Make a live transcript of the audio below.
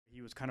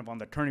he was kind of on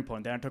the turning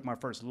point. Then I took my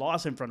first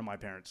loss in front of my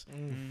parents.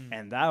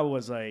 And that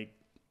was like,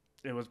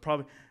 it was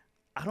probably,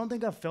 I don't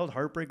think I felt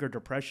heartbreak or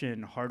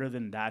depression harder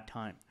than that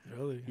time.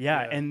 Really?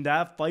 Yeah. And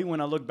that fight,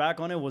 when I look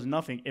back on it, was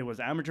nothing. It was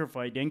amateur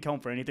fight, didn't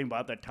count for anything. But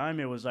at the time,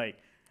 it was like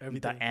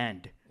Everything. the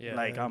end. Yeah.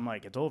 Like, I'm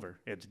like, it's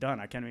over. It's done.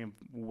 I can't even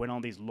win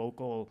on these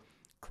local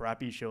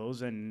crappy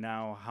shows. And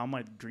now how am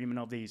I dreaming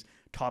of these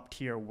top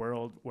tier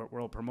world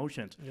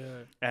promotions? Yeah.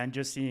 And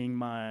just seeing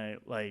my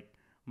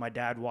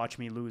dad watch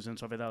me lose and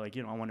stuff like that, like,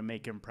 you know, I want to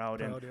make him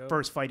proud. And yeah.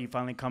 first fight, he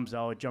finally comes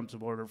out, jumps the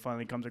border,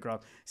 finally comes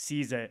across,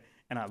 sees it,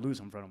 and I lose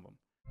in front of him.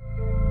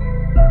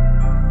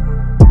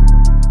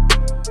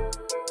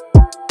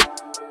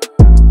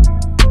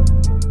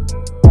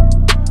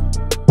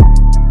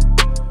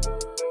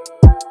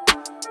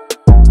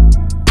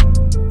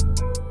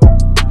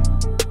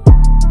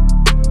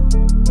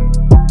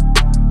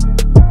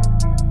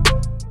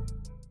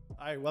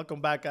 All right,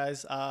 welcome back,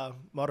 guys.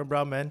 Modern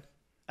Brown Men,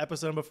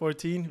 episode number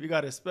 14. We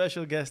got a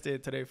special guest in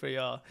today for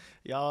y'all.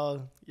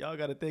 Y'all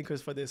gotta thank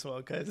us for this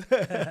one, cause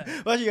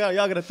well, y'all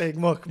gotta thank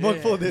Mukh.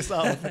 Mukh pulled this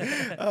off.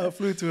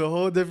 Flew to a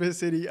whole different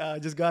city.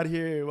 Just got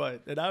here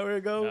an hour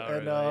ago,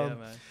 Man.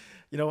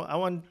 You know, I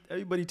want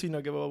everybody to, you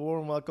know, give a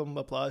warm welcome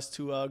applause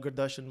to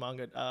Gurdashan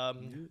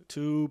Mangat.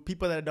 To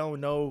people that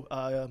don't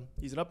know,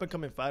 he's an up and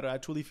coming fighter. I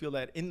truly feel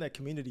that in that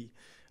community,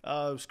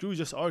 screw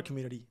just our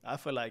community, I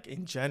feel like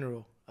in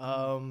general.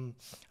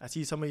 I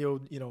see some of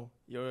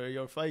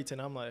your fights,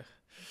 and I'm like,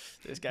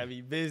 this gotta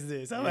be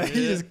business. I'm like,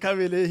 you just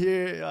coming in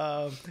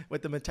here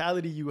with the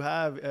mentality you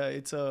have.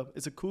 It's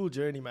a cool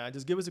journey, man.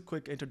 Just give us a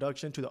quick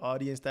introduction to the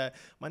audience that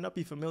might not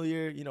be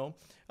familiar, you know,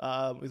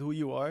 with who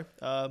you are.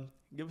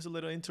 Give us a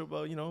little intro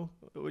about, you know,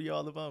 what you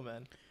all about,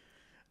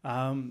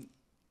 man.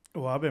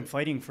 Well, I've been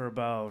fighting for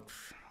about,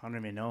 I don't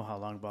even know how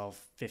long, about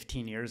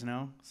 15 years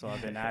now. So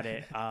I've been at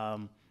it.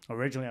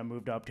 Originally, I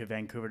moved up to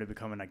Vancouver to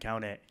become an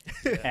accountant.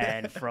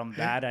 And from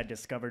that, I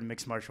discovered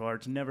mixed martial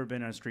arts. Never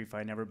been in a street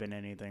fight, never been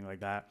anything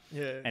like that.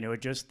 Yeah. And it was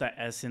just the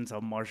essence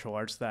of martial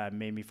arts that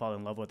made me fall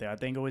in love with it. I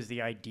think it was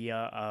the idea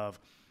of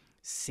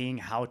seeing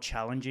how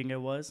challenging it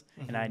was.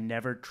 And I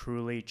never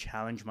truly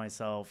challenged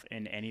myself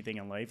in anything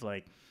in life.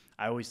 Like,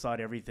 I always thought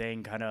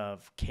everything kind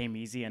of came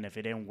easy. And if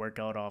it didn't work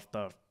out off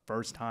the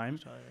first time,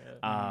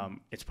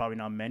 it's probably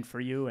not meant for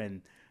you.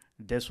 And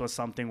this was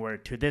something where,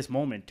 to this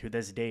moment, to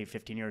this day,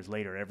 15 years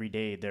later, every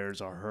day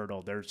there's a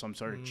hurdle, there's some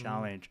sort of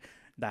challenge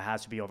that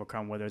has to be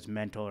overcome, whether it's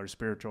mental or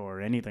spiritual or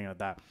anything like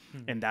that.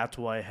 And that's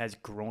what has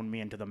grown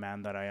me into the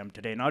man that I am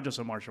today, not just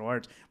in martial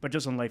arts, but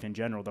just in life in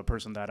general, the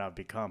person that I've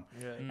become.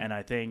 And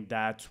I think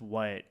that's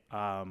what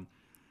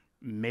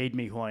made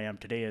me who I am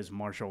today, is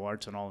martial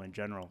arts and all in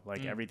general.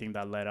 Like everything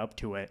that led up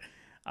to it,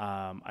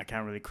 I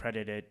can't really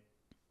credit it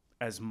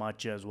as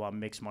much as what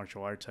mixed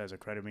martial arts has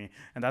accredited me.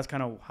 And that's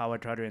kind of how I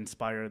try to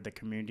inspire the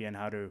community and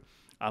how to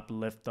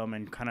uplift them,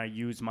 and kind of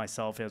use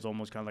myself as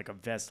almost kind of like a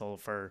vessel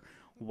for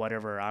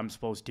whatever I'm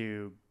supposed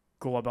to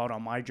go about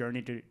on my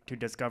journey to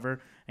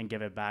discover, and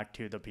give it back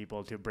to the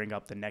people to bring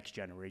up the next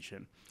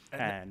generation.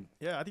 And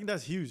yeah, I think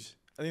that's huge.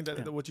 I think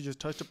that what you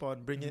just touched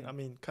upon, bringing, I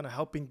mean, kind of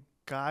helping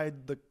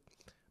guide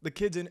the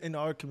kids in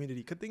our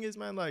community. The thing is,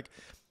 man, like,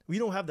 we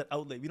don't have that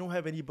outlet. We don't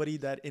have anybody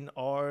that in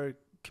our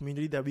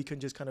community that we can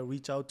just kind of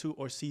reach out to,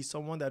 or see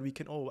someone that we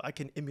can, I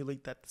can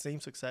emulate that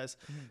same success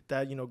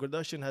that, you know,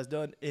 Gurdashan has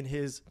done in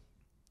his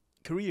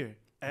career.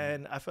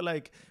 And I feel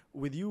like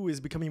with you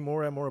is becoming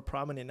more and more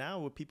prominent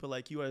now, with people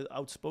like you are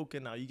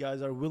outspoken now. You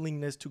guys are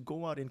willingness to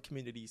go out in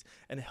communities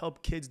and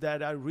help kids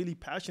that are really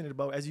passionate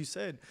about, as you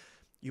said,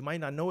 you might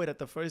not know it at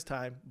the first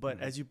time,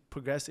 but as you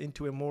progress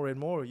into it more and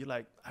more, you're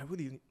like, I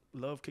really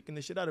love kicking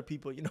the shit out of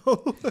people, you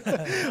know?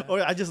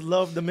 Or I just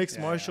love the mixed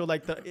martial,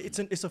 like it's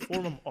a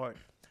form of art.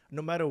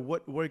 No matter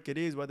what work it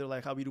is, whether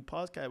like how we do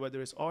podcast, whether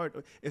it's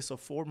art, it's a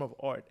form of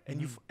art.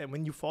 And and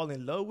when you fall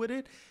in love with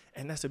it,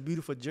 and that's a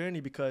beautiful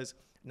journey, because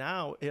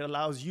now it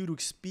allows you to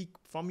speak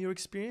from your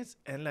experience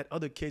and let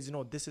other kids, you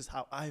know, this is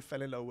how I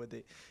fell in love with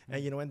it.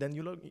 And, you know, and then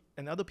you look,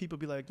 and other people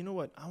be like, you know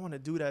what, I want to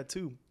do that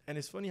too. And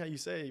it's funny how you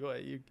say,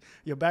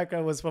 your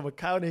background was from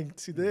accounting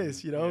to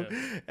this, you know,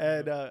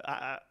 and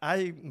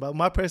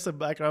my personal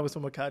background was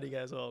from accounting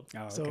as well.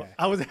 Oh, so okay.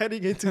 I was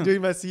heading into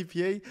doing my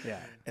CPA,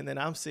 and then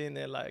I'm sitting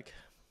there like,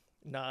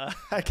 nah,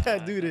 I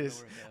can't do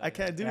this. I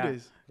can't do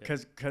this.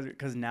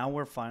 Because now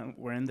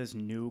we're in this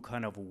new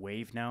kind of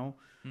wave now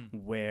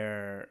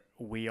where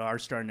we are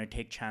starting to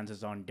take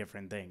chances on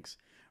different things,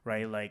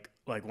 right? Like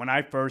when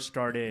I first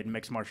started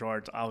mixed martial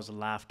arts, I was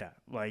laughed at,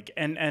 like,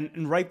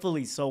 and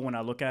rightfully so when I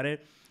look at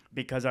it,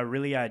 because I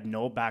really had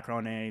no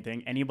background in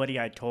anything. Anybody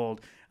I told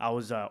I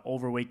was an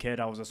overweight kid,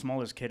 I was the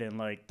smallest kid in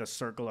like the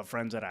circle of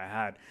friends that I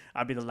had,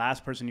 I'd be the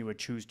last person you would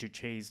choose to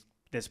chase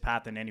this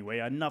path in any way.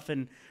 I had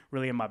nothing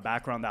really in my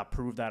background that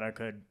proved that I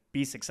could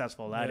be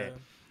successful at it.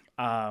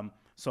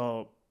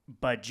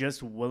 But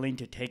just willing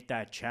to take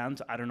that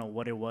chance. I don't know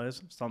what it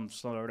was, some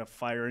sort of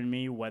fire in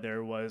me, whether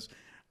it was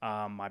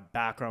my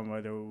background,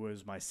 whether it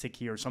was my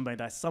psyche or something like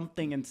that.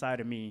 Something inside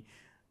of me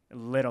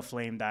lit a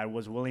flame that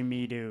was willing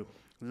me to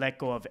let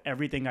go of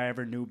everything I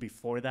ever knew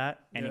before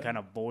that, any kind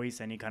of voice,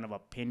 any kind of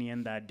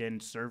opinion that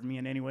didn't serve me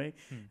in any way,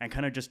 and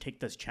kind of just take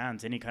this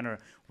chance, any kind of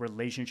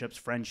relationships,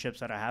 friendships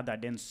that I had that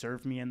didn't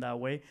serve me in that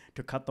way,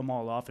 to cut them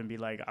all off and be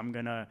like, I'm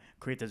going to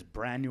create this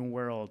brand new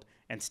world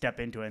and step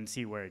into it and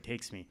see where it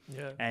takes me.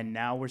 Yeah. And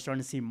now we're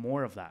starting to see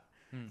more of that.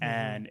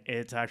 And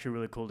it's actually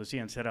really cool to see,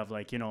 instead of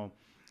like, you know,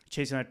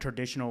 chasing a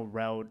traditional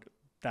route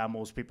that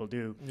most people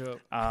do.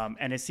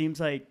 And it seems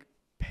like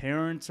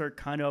parents are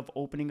kind of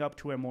opening up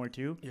to it more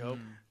too.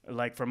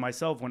 Like for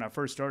myself, when I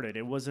first started,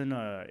 it wasn't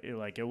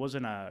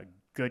a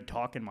good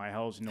talk in my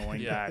house,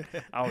 knowing that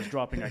I was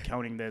dropping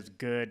accounting, this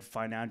good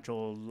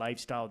financial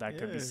lifestyle that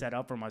could be set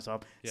up for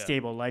myself,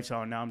 stable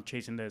lifestyle. And now I'm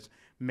chasing this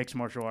mixed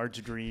martial arts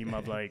dream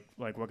of like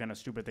what kind of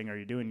stupid thing are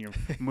you doing? You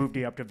moved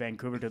up to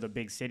Vancouver, to the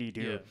big city,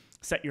 to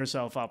set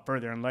yourself up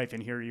further in life,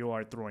 and here you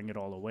are throwing it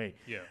all away.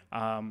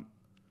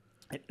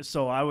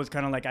 So I was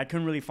kind of like, I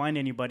couldn't really find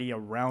anybody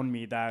around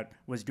me that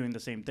was doing the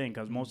same thing,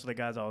 because most of the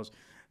guys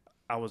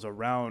I was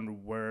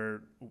around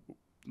were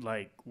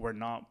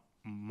not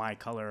my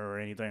color or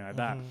anything like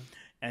that.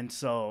 And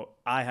so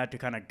I had to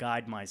kind of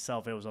guide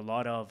myself. It was a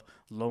lot of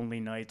lonely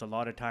nights, a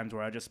lot of times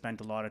where I just spent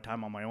a lot of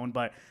time on my own,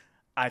 but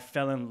I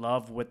fell in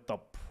love with the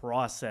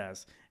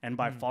process. And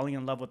by falling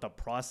in love with the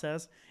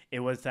process, it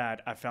was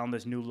that I found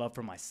this new love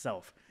for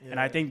myself. And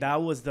I think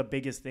that was the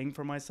biggest thing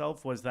for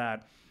myself, was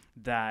that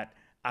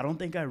I don't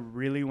think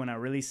when I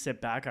really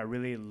sit back, I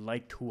really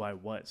liked who I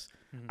was.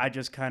 I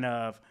just kind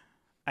of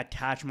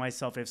attached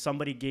myself. If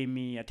somebody gave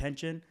me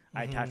attention,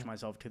 I attached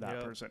myself to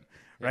that person,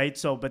 right?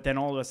 So, but then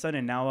all of a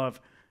sudden, now I've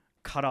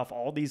cut off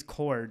all these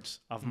cords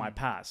of my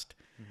past,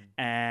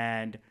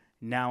 and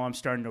now I'm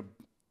starting to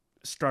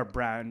start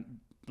brand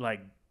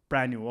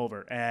new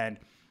over. And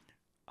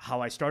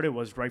how I started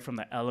was right from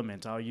the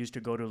elements. I used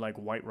to go to like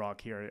White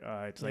Rock here.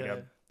 It's like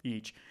a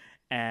beach,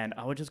 and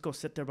I would just go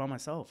sit there by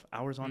myself,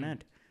 hours on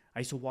end. I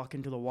used to walk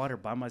into the water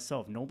by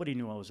myself. Nobody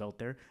knew I was out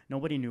there.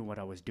 Nobody knew what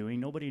I was doing.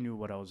 Nobody knew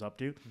what I was up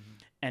to.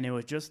 And it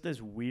was just this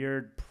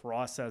weird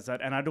process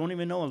and I don't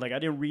even know. Like, I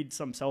didn't read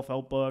some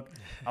self-help book.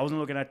 I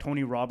wasn't looking at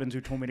Tony Robbins, who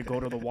told me to go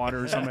to the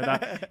water or something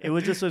like that. It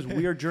was just this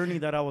weird journey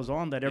that I was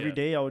on, that every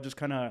day I was just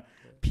kind of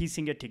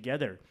piecing it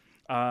together.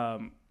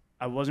 I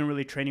wasn't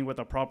really training with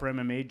a proper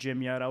MMA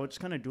gym yet. I was just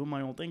kind of doing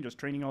my own thing, just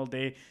training all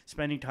day,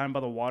 spending time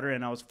by the water.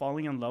 And I was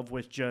falling in love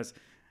with just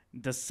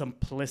the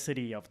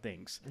simplicity of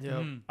things.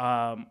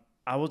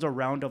 I was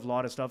around a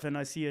lot of stuff, and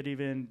I see it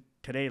even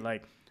today,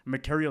 like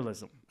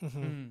materialism.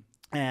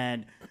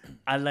 And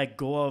I let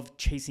go of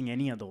chasing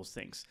any of those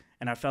things.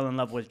 And I fell in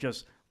love with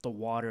just the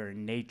water,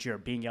 nature,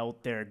 being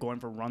out there, going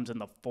for runs in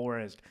the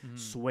forest,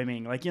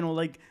 swimming, like, you know,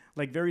 like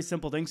very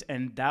simple things.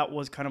 And that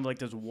was kind of like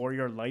this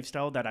warrior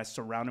lifestyle that I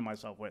surrounded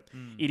myself with,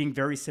 eating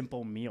very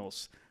simple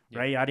meals.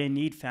 Right? I didn't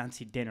need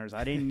fancy dinners.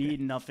 I didn't need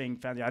nothing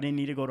fancy. I didn't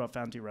need to go to a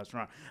fancy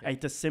restaurant. I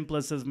ate the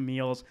simplest of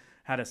meals,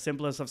 had the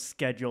simplest of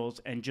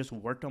schedules, and just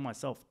worked on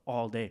myself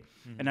all day.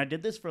 And I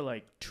did this for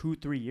like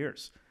 2-3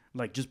 years,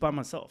 like just by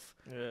myself.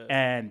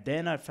 And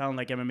then I found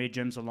like MMA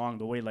gyms along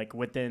the way, like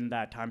within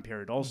that time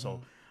period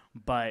also.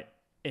 But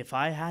if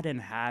I hadn't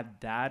had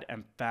that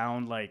and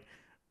found like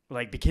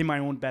became my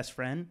own best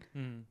friend,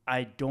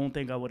 I don't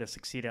think I would have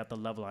succeeded at the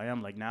level I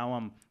am. Like now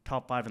I'm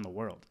top 5 in the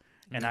world.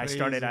 And I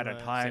started at a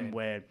time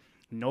where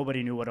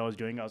nobody knew what I was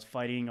doing. I was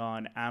fighting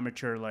on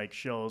amateur like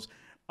shows.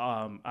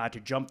 I had to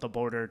jump the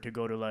border to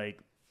go to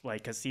like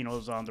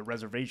casinos on the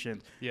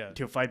reservations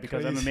to fight,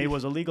 because MMA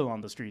was illegal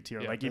on the streets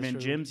here. Like even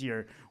gyms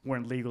here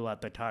weren't legal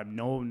at the time.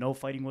 No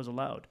fighting was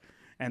allowed.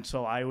 And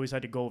so I always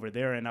had to go over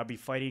there, and I'd be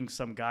fighting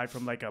some guy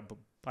from like a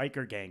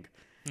biker gang.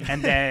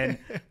 And then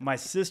my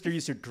sister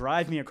used to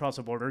drive me across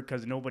the border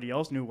because nobody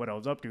else knew what I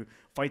was up to.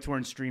 Fights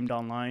weren't streamed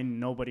online.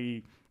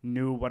 Nobody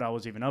knew what I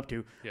was even up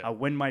to. I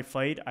win my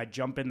fight, I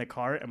jump in the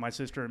car, and my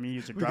sister and me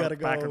used to drive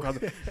back across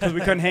because we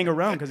couldn't hang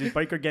around because these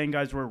biker gang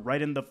guys were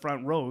right in the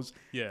front rows.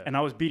 And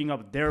I was beating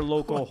up their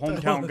local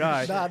hometown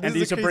guy, and they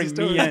used to bring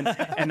me in,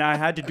 and I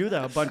had to do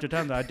that a bunch of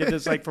times. I did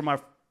this like for my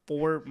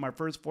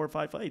first 4 or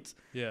 5 fights.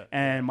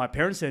 And my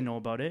parents didn't know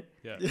about it.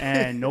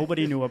 And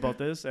nobody knew about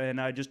this.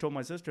 And I just told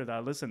my sister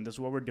that, listen, this is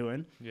what we're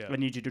doing. I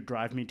need you to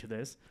drive me to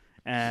this.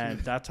 And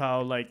that's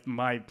how like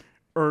my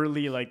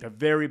early, like the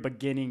very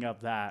beginning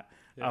of that,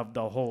 of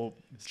the whole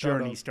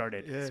journey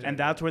started. And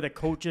that's where the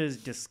coaches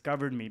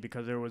discovered me,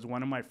 because there was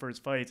one of my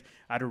first fights.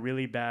 I had a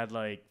really bad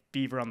like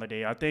fever on the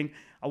day. I think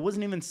I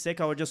wasn't even sick.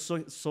 I was just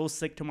so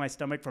sick to my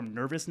stomach from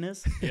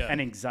nervousness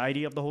and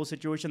anxiety of the whole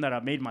situation that I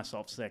made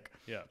myself sick.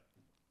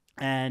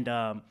 And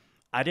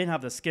I didn't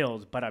have the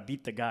skills, but I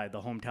beat the guy,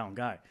 the hometown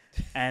guy.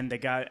 And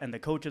the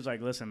coach is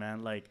like, listen,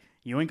 man, like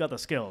you ain't got the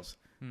skills,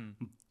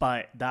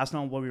 but that's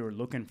not what we were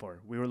looking for.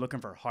 We were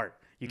looking for heart.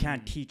 You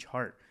can't teach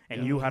heart.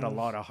 And you had a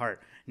lot of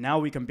heart. Now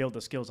we can build the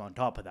skills on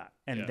top of that.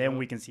 And then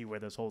we can see where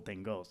this whole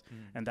thing goes.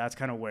 And that's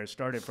kind of where it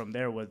started from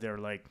there, was they're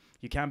like,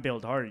 you can't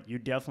build heart. You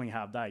definitely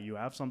have that. You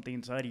have something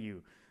inside of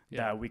you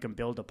that we can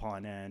build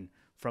upon. And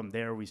from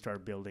there, we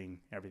start building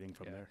everything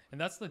from there.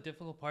 And that's the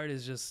difficult part,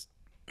 is just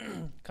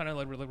kind of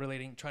like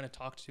relating, trying to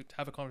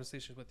have a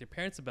conversation with your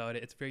parents about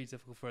it, it's very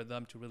difficult for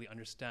them to really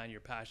understand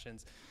your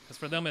passions. Because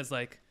for them, it's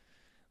like,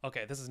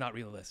 okay, this is not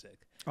realistic.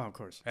 Oh, of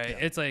course. Right?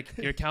 Yeah. It's like,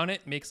 you're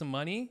accountant, make some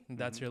money, and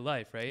that's your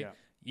life, right? Yeah.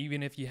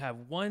 Even if you have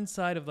one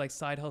side of like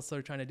side hustle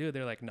you're trying to do,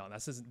 they're like, no,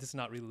 this is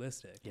not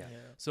realistic. Yeah.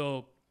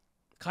 So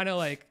kind of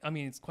like, I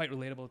mean, it's quite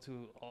relatable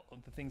to all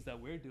of the things that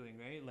we're doing,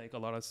 right? Like a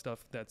lot of stuff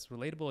that's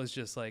relatable is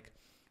just like,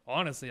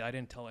 honestly, I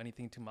didn't tell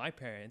anything to my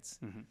parents.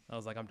 I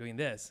was like, I'm doing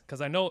this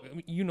because I know,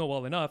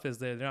 well enough is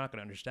that they're not going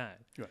to understand.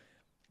 Right.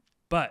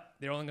 But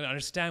they're only going to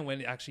understand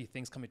when actually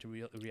things come into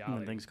reality.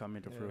 When things come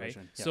into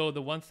fruition. Right? Yeah. So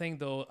the one thing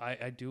though,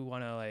 I do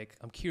want to like,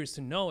 I'm curious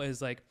to know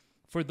is like,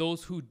 for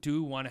those who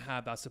do want to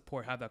have that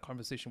support, have that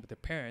conversation with their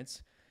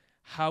parents,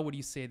 how would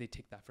you say they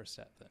take that first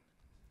step then?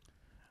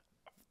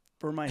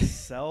 For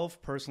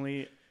myself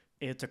personally,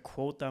 it's a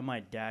quote that my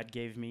dad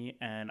gave me,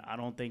 and I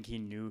don't think he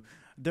knew.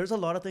 There's a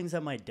lot of things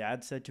that my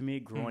dad said to me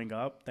growing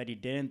up that he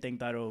didn't think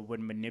that it would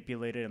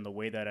manipulate it in the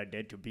way that I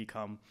did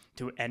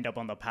to end up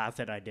on the path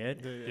that I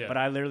did. Yeah. But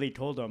I literally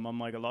told him, I'm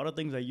like, a lot of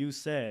things that you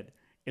said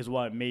is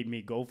what made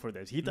me go for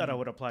this. He thought I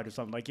would apply to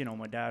something like,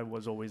 my dad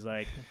was always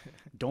like,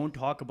 don't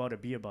talk about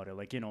it, be about it.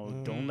 Like,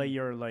 don't let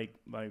your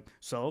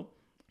so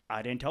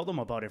I didn't tell them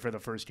about it for the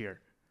first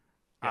year.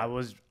 I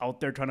was out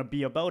there trying to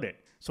be about it.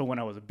 So when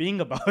I was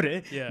being about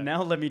it,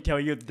 now let me tell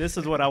you, this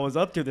is what I was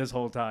up to this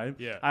whole time.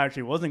 Yeah. I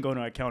actually wasn't going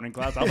to accounting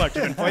class. I've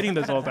actually been fighting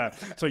this whole time.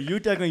 So you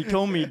technically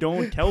told me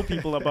don't tell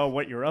people about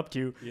what you're up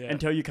to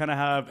until you kind of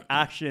have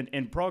action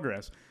in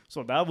progress.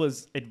 So that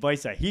was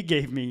advice that he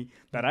gave me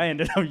that I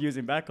ended up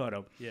using back on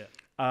him.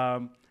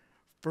 Yeah.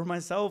 For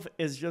myself,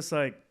 it's just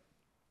like,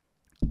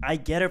 I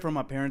get it from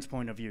my parents'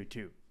 point of view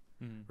too,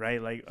 right?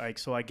 Like,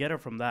 so I get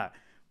it from that.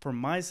 For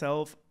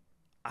myself,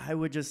 I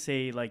would just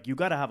say, like, you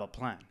got to have a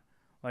plan.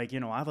 Like,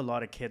 I have a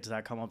lot of kids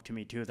that come up to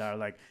me too that are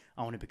like,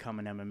 I want to become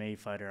an MMA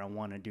fighter. I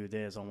want to do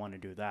this. I want to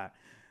do that.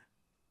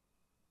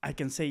 I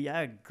can say,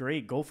 yeah,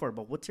 great, go for it.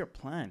 But what's your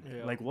plan?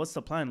 Yeah. Like, what's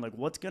the plan? Like,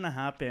 what's going to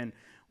happen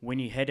when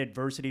you hit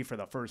adversity for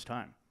the first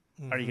time?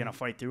 Are you going to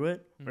fight through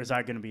it? Or is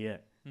that going to be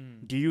it?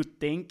 Do you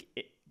think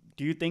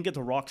it's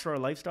a rock star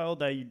lifestyle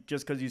that you,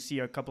 just because you see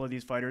a couple of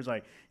these fighters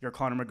like your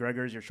Conor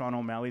McGregor's, your Sean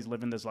O'Malley's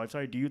living this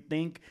lifestyle? Do you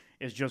think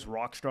it's just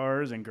rock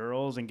stars and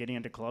girls and getting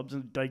into clubs?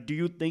 And like, do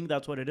you think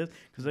that's what it is?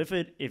 Because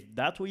if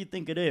that's what you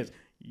think it is,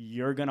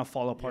 you're gonna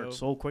fall apart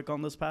so quick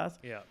on this path.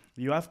 Yeah,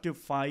 you have to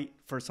fight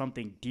for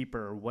something deeper,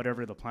 or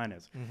whatever the plan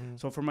is.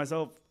 So for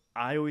myself,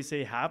 I always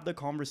say have the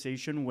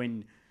conversation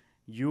when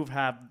you've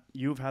had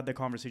the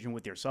conversation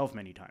with yourself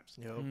many times.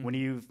 When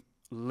you've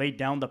laid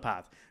down the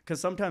path, because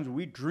sometimes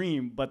we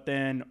dream, but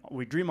then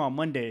we dream on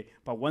Monday,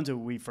 but Wednesday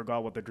we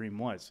forgot what the dream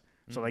was.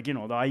 So like,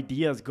 the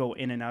ideas go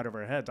in and out of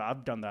our heads.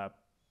 I've done that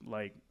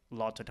like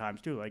lots of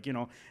times too. Like,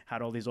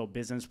 had all these old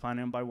business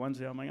planning, by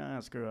Wednesday I'm like,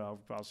 screw it,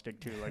 I'll stick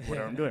to like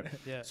whatever I'm doing.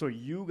 So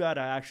you gotta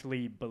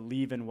actually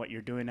believe in what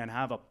you're doing and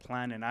have a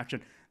plan and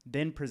action,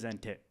 then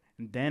present it.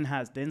 And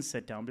then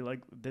sit down and be like,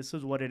 this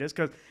is what it is.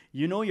 Because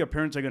your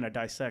parents are going to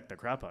dissect the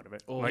crap out of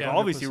it.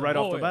 Obviously right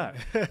off the bat,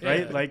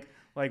 right?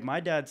 Like my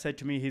dad said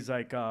to me, he's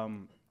like,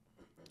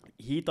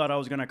 he thought I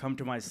was going to come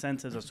to my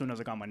senses as soon as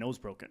I got my nose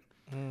broken.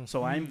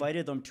 So I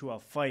invited them to a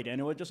fight,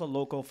 and it was just a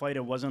local fight.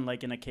 It wasn't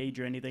like in a cage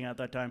or anything at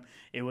that time.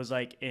 It was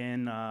like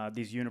in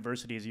these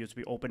universities. It used to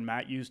be open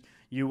mat.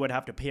 You would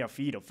have to pay a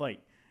fee to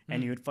fight.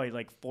 And you would fight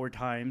like 4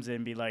 times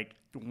and be like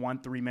 1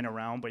 3-minute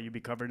round, but you'd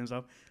be covered in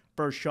stuff.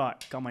 First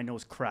shot, got my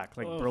nose cracked,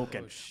 like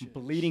broken,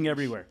 bleeding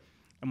everywhere.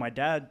 And my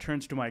dad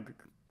turns to my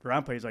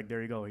grandpa. He's like,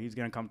 there you go. He's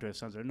going to come to his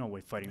senses. There's no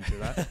way fighting through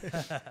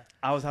that.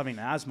 I was having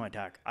an asthma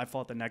attack. I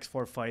fought the next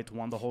 4 fights,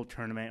 won the whole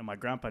tournament. And my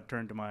grandpa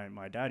turned to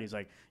my dad. He's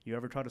like, you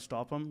ever try to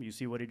stop him? You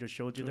see what he just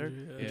showed you there?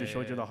 He just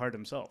showed you the heart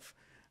himself.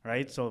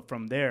 Right? So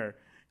from there,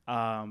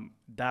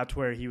 that's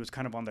where he was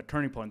kind of on the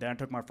turning point. Then I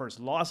took my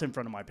first loss in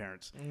front of my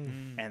parents.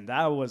 And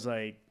that was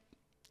like,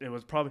 it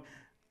was probably...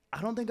 I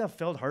don't think I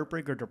felt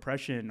heartbreak or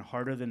depression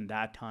harder than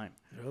that time.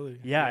 Really?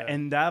 Yeah,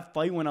 and that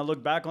fight, when I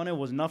look back on it,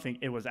 was nothing.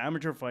 It was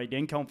amateur fight,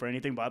 didn't count for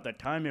anything, but at the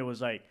time, it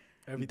was like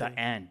the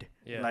end.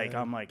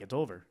 I'm like, it's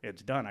over.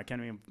 It's done. I can't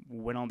even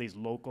win on these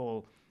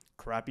local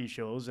crappy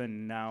shows,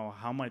 and now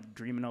how am I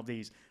dreaming of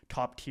these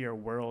top-tier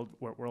world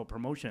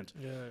promotions?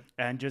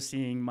 And just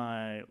seeing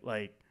my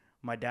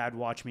dad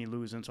watch me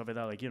lose and stuff like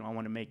that, like, I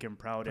want to make him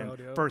proud. And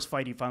first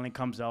fight, he finally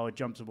comes out,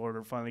 jumps the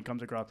border, finally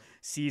comes across,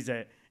 sees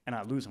it, and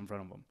I lose in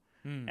front of him.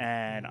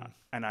 And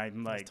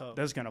I'm like,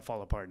 this is going to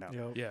fall apart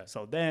now.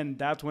 So then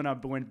that's when I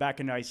went back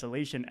into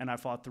isolation, and I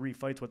fought 3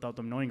 fights without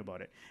them knowing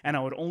about it. And I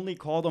would only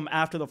call them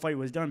after the fight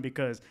was done,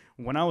 because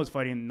when I was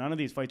fighting, none of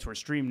these fights were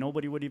streamed.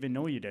 Nobody would even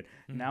know you did.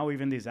 Now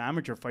even these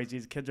amateur fights,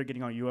 these kids are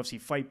getting on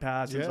UFC Fight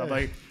Pass and stuff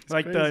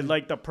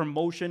like the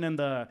promotion and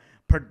the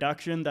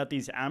production that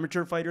these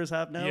amateur fighters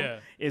have now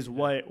is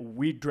what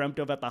we dreamt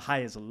of at the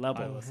highest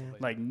level.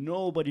 Like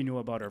nobody knew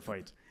about our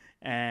fights.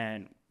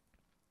 And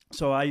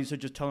so I used to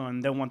just tell them,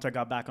 and then once I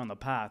got back on the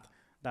path,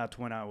 that's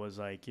when I was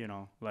like,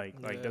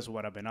 this is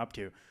what I've been up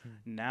to.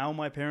 Now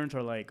my parents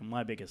are like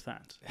my biggest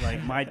fans.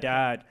 Like my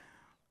dad,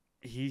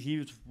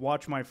 he's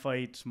watched my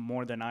fights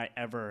more than I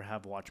ever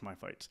have watched my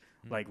fights,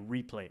 like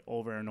replay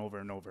over and over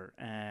and over.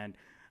 And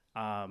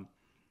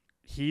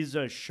he's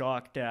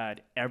shocked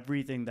at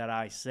everything that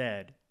I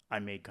said I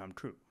made come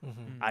true.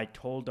 I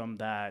told him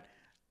that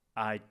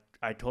I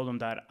told him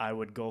that I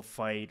would go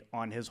fight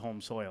on his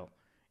home soil,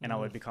 and I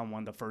would become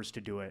one of the first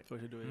to do it,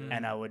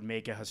 and I would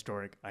make it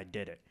historic. I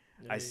did it.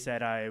 I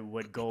said I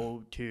would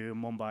go to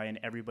Mumbai and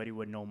everybody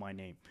would know my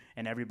name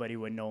and everybody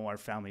would know our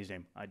family's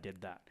name. I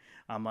did that.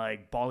 I'm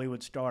like,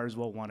 Bollywood stars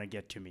will want to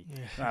get to me.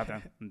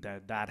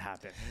 That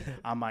happened.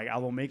 I'm like, I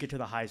will make it to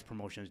the highest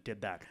promotions.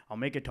 Did that. I'll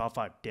make it top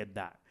 5. Did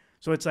that.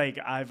 So it's like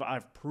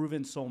I've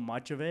proven so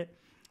much of it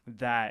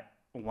that,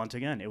 once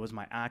again, it was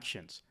my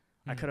actions.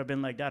 I could have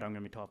been like that. I'm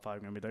going to be top 5.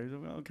 I'm going to be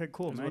there. Okay,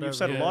 cool, man. You've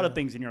said a lot of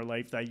things in your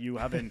life that you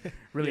haven't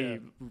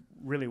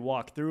really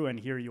walked through, and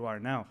here you are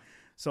now.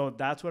 So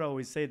that's what I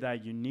always say,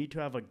 that you need to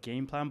have a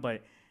game plan,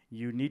 but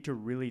you need to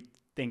really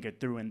think it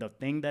through. And the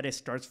thing that it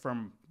starts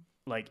from,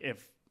 like,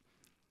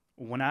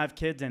 when I have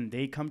kids and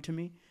they come to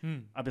me,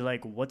 I'll be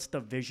like, what's the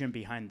vision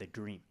behind the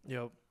dream?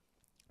 Yep.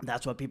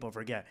 That's what people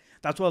forget.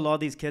 That's what a lot of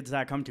these kids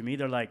that come to me,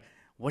 they're like,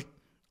 what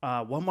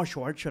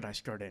martial art should I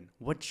start in?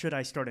 What should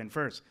I start in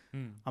first?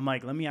 I'm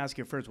like, let me ask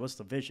you first, what's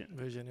the vision?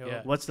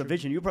 What's the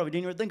vision? You probably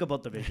didn't even think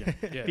about the vision.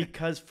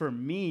 Because for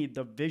me,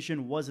 the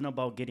vision wasn't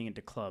about getting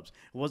into clubs.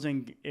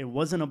 It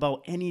wasn't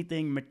about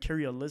anything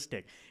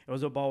materialistic. It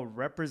was about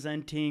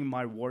representing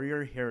my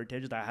warrior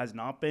heritage that has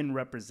not been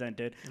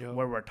represented,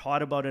 where we're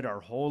taught about it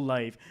our whole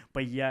life,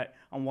 but yet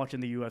I'm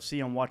watching the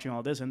UFC, I'm watching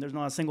all this, and there's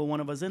not a single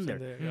one of us in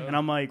there. And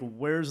I'm like,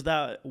 where's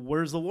the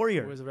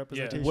warrior? Where's the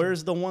representation?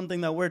 Where's the one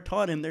thing that we're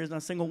taught, and there's not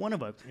a single one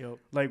of us?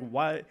 Like,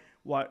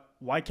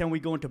 why can't we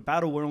go into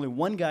battle where only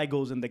one guy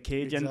goes in the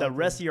cage and the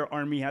rest of your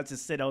army has to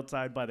sit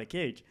outside by the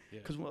cage?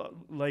 Because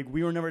like,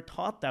 we were never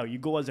taught that. You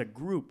go as a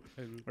group,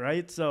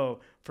 right?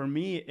 So for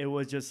me, it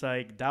was just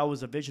like, that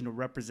was a vision to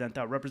represent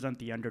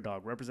the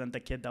underdog, represent the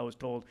kid that was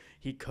told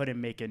he couldn't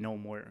make it no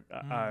more.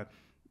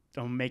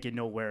 Don't make it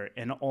nowhere,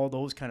 and all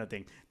those kind of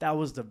things. That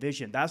was the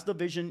vision. That's the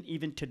vision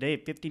even today,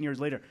 15 years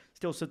later,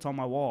 still sits on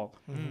my wall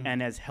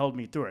and has held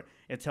me through it.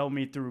 It's held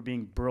me through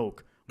being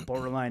broke,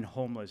 borderline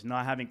homeless,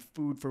 not having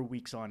food for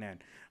weeks on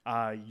end,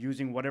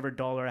 using whatever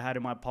dollar I had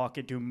in my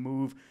pocket to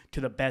move to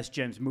the best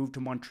gyms, move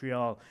to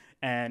Montreal,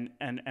 and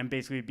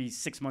basically be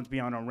 6 months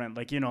beyond on rent.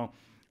 Like, you know,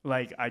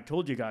 like I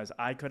told you guys,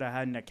 I could have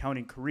had an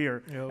accounting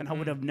career and I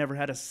would have never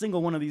had a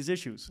single one of these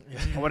issues.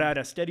 I would have had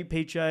a steady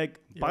paycheck,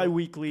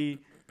 bi-weekly,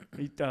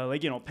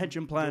 like, you know,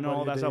 pension plan and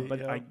all that stuff, but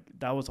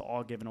that was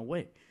all given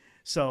away.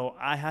 So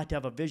I had to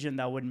have a vision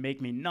that would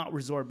make me not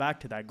resort back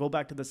to that, go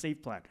back to the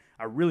safe plan.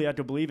 I really had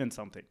to believe in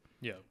something.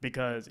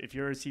 Because if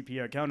you're a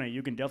CPA accountant,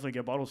 you can definitely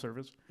get bottle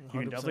service. 100%. You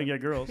can definitely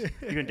get girls. You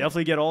can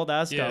definitely get all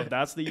that stuff.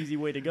 That's the easy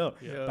way to go.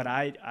 But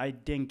I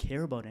didn't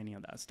care about any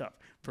of that stuff.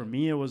 For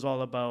me, it was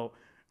all about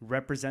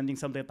representing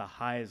something at the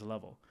highest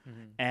level.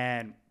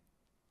 And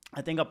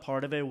I think a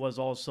part of it was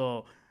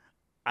also,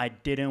 I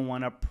didn't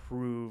want to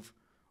prove,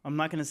 I'm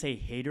not going to say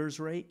haters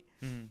right,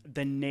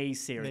 the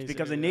naysayers,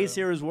 because the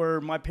naysayers were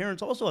my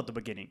parents also at the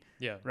beginning.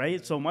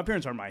 Right? So my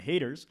parents are my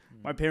haters.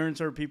 My parents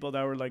are people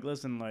that were like,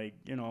 listen, like,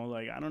 you know,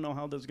 like, I don't know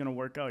how this is going to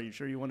work out. You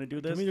sure you want to do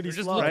this? They're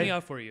just looking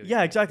out for you.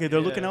 Yeah, exactly. They're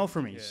looking out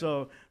for me.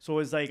 So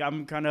it's like,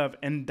 I'm kind of,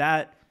 and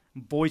that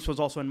voice was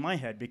also in my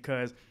head,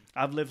 because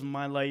I've lived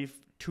my life,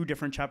 2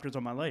 different chapters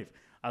of my life.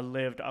 I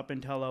lived up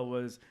until I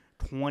was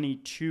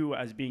 22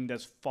 as being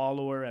this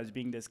follower, as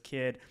being this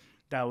kid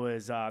that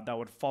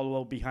would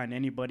follow behind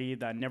anybody,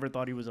 that never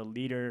thought he was a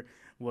leader,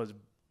 was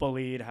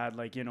bullied, had,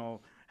 like, you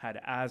know, had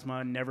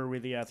asthma, never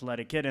really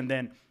athletic kid. And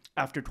then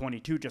after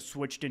 22, just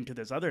switched into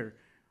this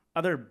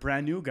other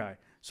brand new guy.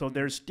 So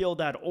there's still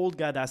that old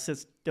guy that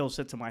still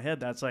sits in my head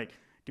that's like,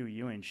 dude,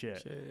 you ain't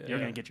shit. You're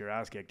going to get your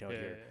ass kicked out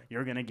here.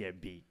 You're going to get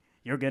beat.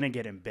 You're going to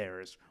get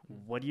embarrassed.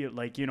 What do you,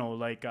 like, you know,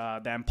 like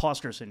the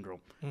imposter syndrome.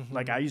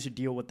 Like, I used to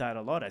deal with that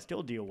a lot. I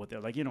still deal with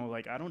it. Like, you know,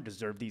 like, I don't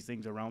deserve these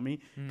things around me,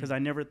 because I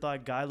never thought a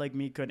guy like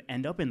me could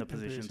end up in the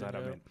positions that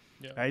I'm in.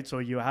 Right? So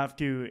you have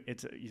to,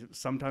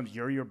 sometimes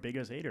you're your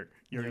biggest hater.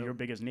 You're your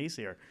biggest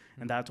naysayer.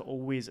 And that's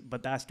always,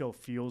 but that still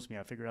fuels me.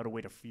 I figured out a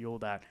way to fuel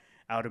that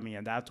out of me.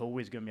 And that's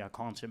always going to be a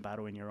constant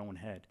battle in your own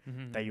head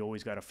that you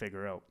always got to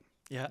figure out.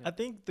 I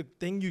think the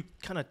thing you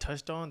kind of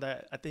touched on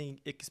that I think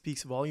it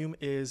speaks volume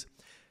is,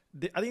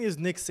 I think it's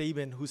Nick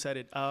Saban who said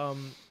it.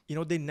 You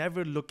know, they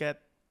never look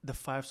at the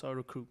 5-star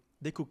recruit.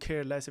 They could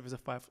care less if it's a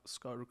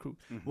 5-star recruit.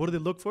 What do they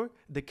look for?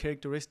 The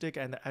characteristic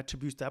and the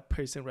attributes that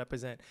person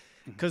represent.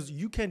 Because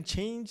you can't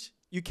change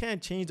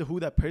who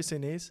that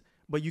person is,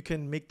 but you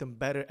can make them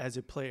better as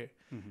a player.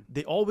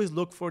 They always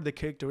look for the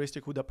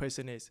characteristic who that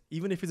person is.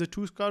 Even if he's a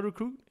 2-star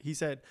recruit, he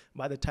said,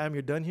 by the time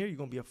you're done here, you're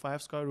going to be a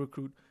 5-star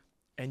recruit,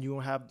 and you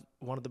will have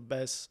one of the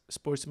best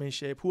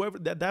sportsmanship. Whoever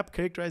that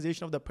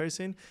characterization of the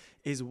person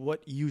is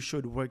what you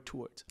should work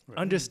towards.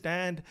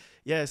 Understand,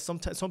 yes,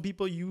 sometimes some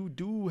people, you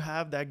do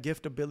have that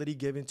gift ability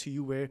given to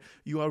you where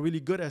you are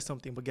really good at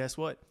something. But guess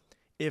what?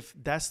 If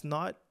that's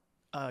not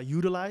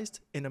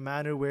utilized in a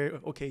manner where,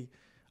 okay,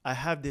 I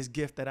have this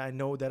gift that I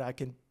know that I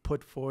can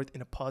put forth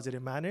in a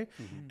positive manner.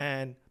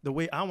 And the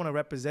way I want to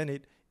represent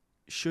it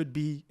should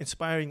be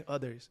inspiring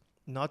others,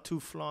 not too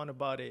flaunt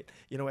about it.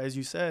 You know, as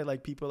you said,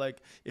 like people like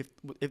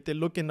if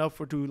they're looking up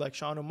to like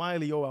Sean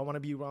O'Malley, oh, I want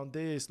to be around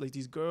this, like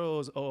these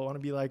girls, oh, I want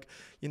to be like,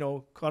 you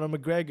know, Conor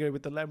McGregor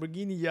with the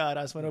Lamborghini yacht.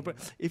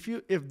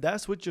 If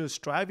that's what you're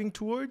striving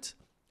towards,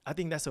 I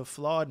think that's a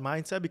flawed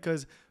mindset,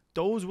 because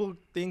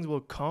things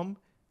will come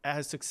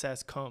as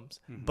success comes.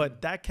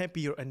 But that can't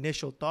be your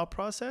initial thought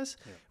process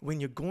when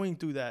you're going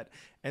through that.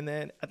 And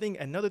then I think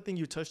another thing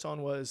you touched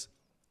on was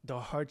the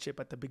hardship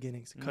at the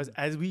beginnings, because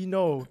as we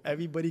know,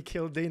 everybody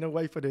killed Dana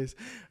White for this.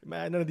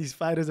 Man, none of these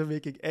fighters are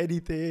making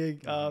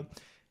anything.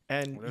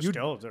 And they're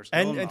still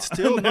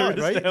still not,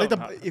 right? Still like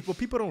not. what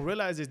people don't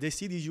realize is they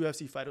see these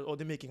UFC fighters, oh,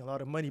 they're making a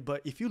lot of money.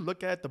 But if you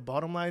look at the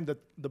bottom line,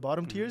 the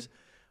bottom tiers,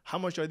 how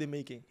much are they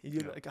making?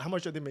 Like, how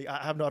much are they making?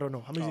 I don't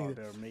know. How much?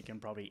 They're making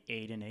probably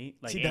 8 and 8,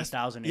 like See,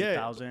 8,000,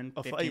 8,000.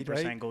 50%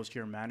 right? goes to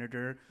your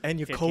manager, And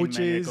your 15%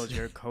 coaches, goes to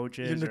your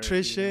coaches, your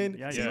nutrition.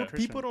 nutrition. What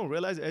people don't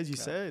realize, as you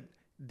said,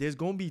 there's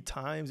going to be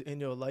times in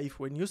your life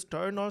when you're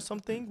starting on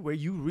something where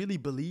you really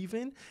believe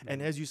in.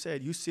 And as you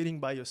said, you're sitting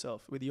by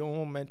yourself with your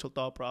own mental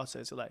thought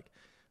process. Like,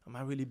 am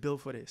I really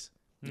built for this?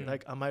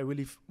 Like, am I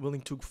really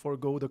willing to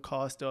forego the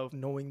cost of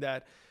knowing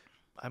that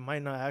I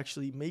might not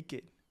actually make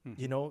it?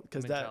 You know,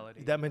 because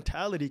that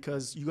mentality,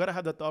 because you got to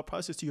have that thought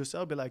process to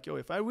yourself. Be like, yo,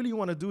 if I really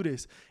want to do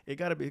this, it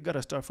got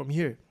to start from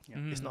here.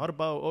 It's not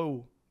about,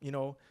 oh, you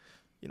know,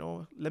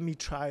 let me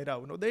try it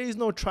out. No, there is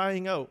no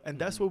trying out. And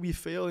that's what we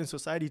fail in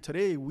society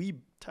today. We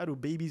try to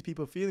baby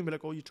people feeling, be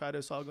like, oh, you try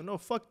this, I'll go. No,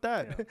 fuck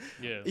that.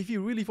 If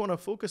you really want to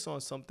focus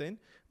on something,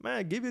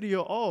 man, give it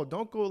your all.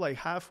 Don't go like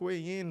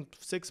halfway in,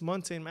 6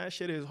 months in, man,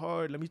 shit is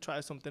hard. Let me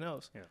try something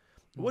else.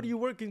 What are you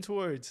working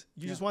towards?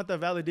 You just want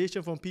that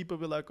validation from people.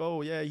 Be like,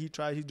 oh, yeah, he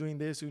tried, he's doing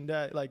this and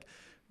that. Like,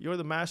 you're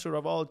the master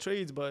of all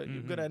trades, but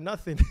you're good at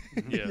nothing.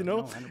 You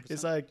know? 100%.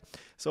 It's like,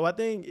 so I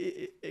think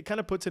it kind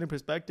of puts it in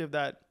perspective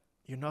that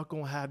you're not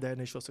going to have that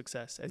initial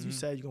success. As you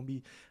said,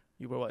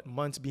 you were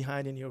months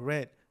behind in your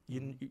rent.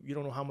 You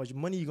don't know how much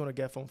money you're going to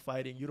get from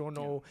fighting. You don't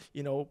know,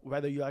 you know,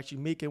 whether you actually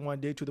make it one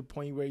day to the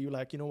point where you're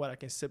like, you know what, I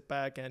can sit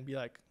back and be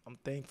like, I'm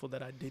thankful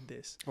that I did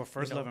this. Well,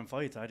 first 11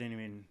 fights, I didn't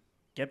even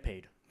get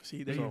paid.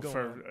 See, there you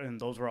go.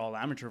 And those were all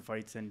amateur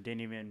fights and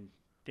didn't even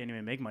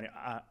make money.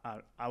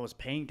 I was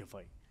paying to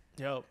fight.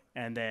 Yep.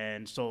 And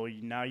then so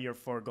now you're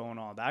foregoing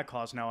all that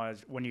cost. Now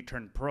as when you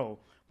turn pro,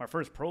 my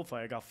first pro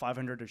fight, I got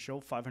 500 to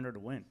show, 500 to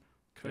win.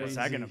 Crazy. What's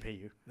that gonna pay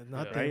you?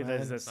 Nothing, right?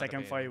 man. The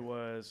second fight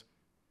was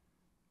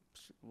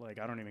like,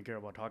 I don't even care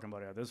about talking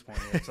about it at this point.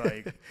 It's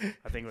like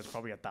I think it was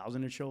probably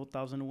 1,000 to show,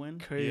 1,000 to win.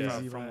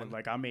 Crazy, from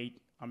like I'm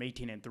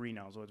 18-3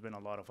 now, so it's been a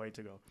lot of fights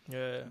ago.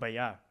 Yeah. But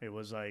yeah, it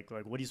was like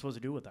what are you supposed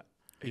to do with that?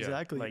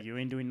 Exactly. Like you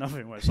ain't doing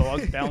nothing with it. So I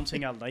was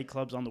bouncing at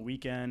nightclubs on the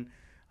weekend.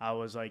 I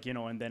was like, you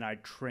know, and then I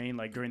trained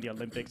like during the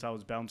Olympics. I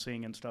was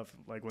bouncing and stuff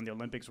like when the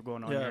Olympics were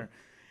going on here.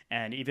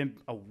 And even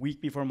a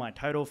week before my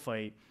title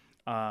fight,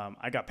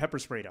 I got pepper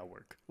sprayed at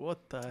work.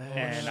 What the hell?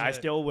 And I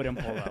still wouldn't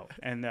pull out.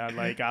 And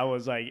like I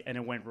was like, and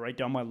it went right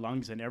down my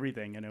lungs and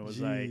everything. And it was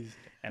like,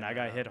 and I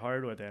got hit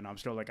hard with it. And I'm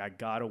still like, I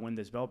gotta win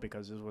this belt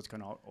because this is what's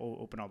gonna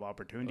open up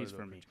opportunities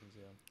for me.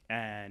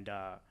 And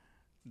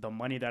the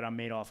money that I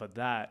made off of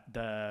that,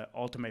 the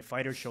Ultimate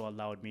Fighter show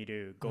allowed me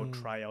to go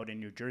try out in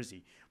New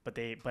Jersey. But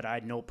I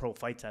had no pro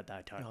fights at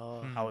that time.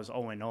 I was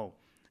 0-0.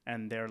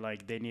 And they're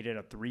like, they needed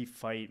a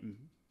 3-fight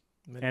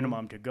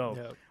minimum to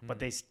go. But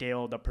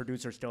the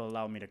producer still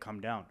allowed me to come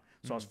down.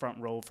 So I was front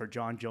row for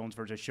John Jones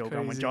versus Shogun.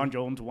 Crazy. When John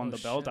Jones won the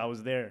belt, I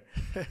was there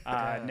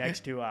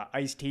next to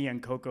Ice-T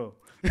and Coco.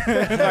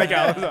 Like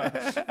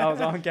I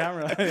was on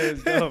camera. It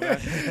was dope, man.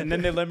 And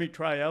then they let me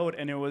try out,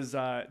 and it was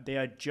they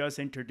had just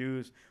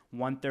introduced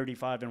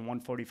 135 and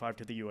 145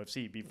 to the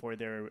UFC. Before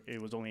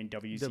it was only in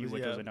WC,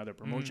 which was another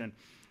promotion.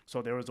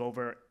 So there was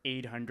over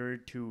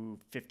 800 to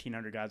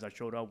 1,500 guys that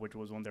showed up, which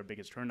was one of their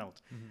biggest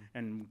turnouts.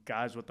 And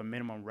guys with the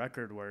minimum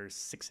record were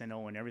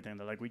 6-0 and everything.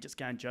 They're like, we just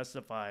can't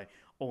justify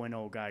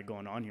 0-0 guy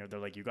going on here. They're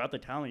like, you got the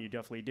talent, you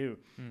definitely do,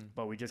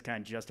 but we just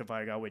can't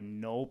justify a guy with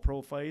no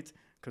pro fights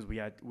because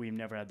we've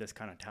never had this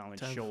kind of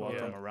talent show up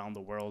from around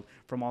the world,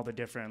 from all the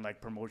different like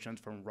promotions,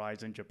 from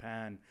Rise in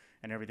Japan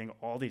and everything.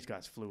 All these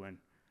guys flew in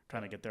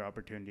trying to get their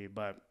opportunity,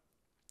 but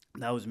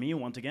that was me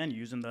once again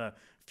using the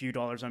few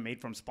dollars I made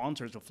from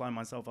sponsors to fly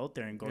myself out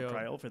there and go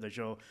try out for the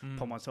show,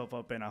 put myself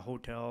up in a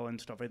hotel and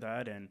stuff like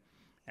that,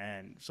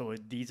 and so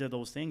these are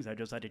those things I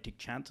just had to take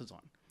chances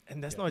on.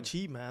 And that's not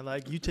cheap, man.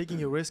 Like you taking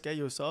your risk at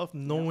yourself,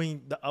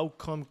 knowing the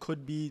outcome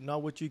could be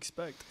not what you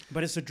expect.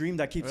 But it's a dream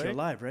that keeps you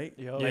alive, right?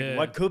 Like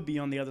what could be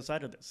on the other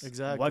side of this?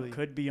 Exactly. What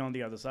could be on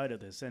the other side of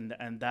this?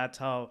 And that's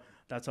how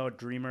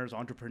dreamers,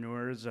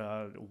 entrepreneurs,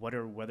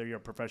 whether you're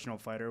a professional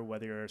fighter,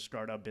 whether you're a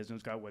startup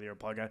business guy, whether you're a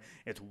podcast,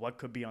 it's what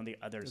could be on the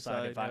other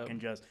side if I can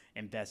just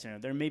invest in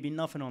it. There may be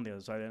nothing on the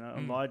other side, and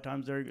a lot of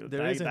times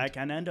that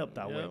can end up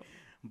that way.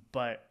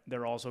 But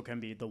there also can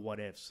be the what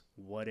ifs.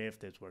 What if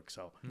this works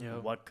out?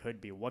 What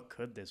could be? What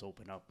could this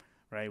open up?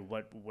 Right?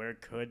 Where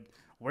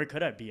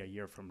could I be a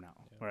year from now?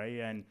 Right?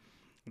 And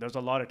there's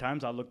a lot of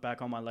times I look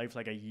back on my life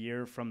like a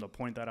year from the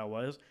point that I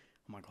was.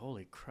 I'm like,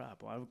 holy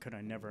crap, why could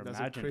I never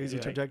imagine? That's a crazy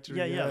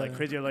trajectory. Yeah, like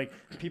crazy. Like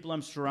people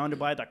I'm surrounded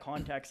by, the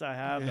contacts I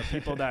have, the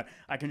people that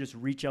I can just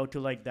reach out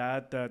to like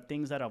that, the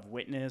things that I've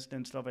witnessed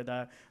and stuff like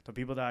that, the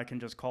people that I can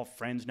just call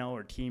friends now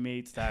or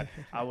teammates that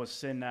I was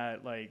sitting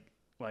at like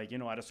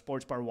at a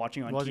sports bar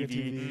watching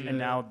TV, and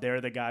now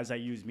they're the guys that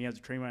use me as a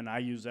trainer and I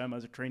use them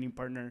as a training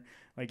partner.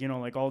 Like,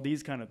 like all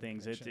these kind of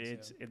things.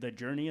 It's the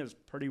journey is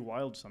pretty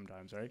wild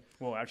sometimes, right?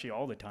 Well, actually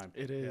all the time.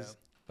 It is. Yeah.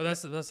 But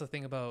that's the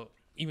thing about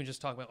even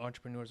just talking about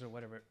entrepreneurs or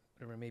whatever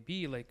it may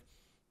be, like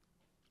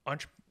a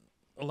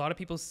lot of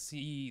people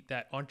see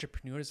that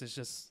entrepreneurs is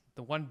just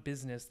the one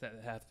business that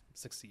have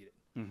succeeded.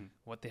 Mm-hmm.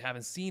 What they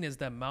haven't seen is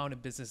the amount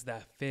of business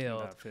that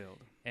failed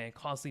and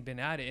constantly been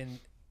at it. And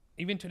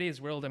even today's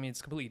world, I mean,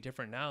 it's completely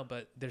different now,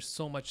 but there's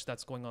so much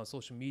that's going on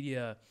social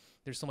media.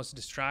 There's so much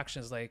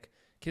distractions. Like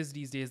kids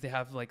these days, they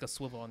have like a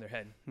swivel on their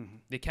head. Mm-hmm.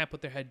 They can't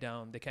put their head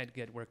down. They can't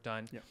get work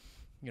done.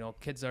 Yeah.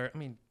 Kids are, I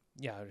mean,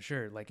 yeah,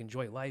 sure, like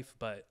enjoy life,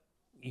 but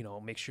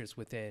make sure it's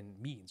within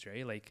means,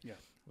 right? Like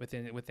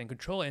within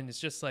control. And it's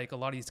just like a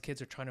lot of these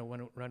kids are trying to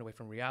run away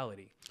from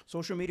reality.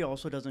 Social media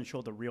also doesn't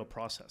show the real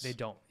process. They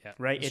don't. Yeah.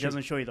 Right. It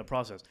doesn't show you the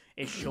process.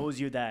 It shows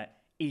you that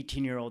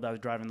 18-year-old that was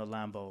driving the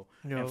Lambo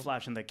and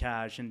flashing the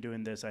cash and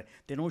doing this.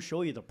 They don't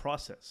show you the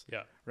process.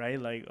 Yeah. Right.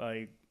 Like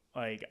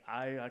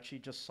I actually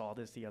just saw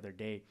this the other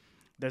day.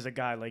 There's a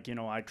guy, like,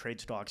 I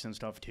trade stocks and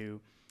stuff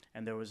too.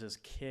 And there was this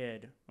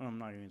kid, I'm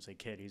not even going to say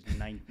kid, he's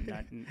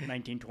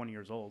 19, 20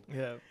 years old.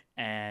 Yeah.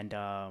 And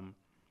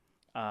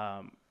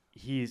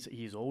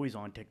he's always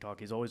on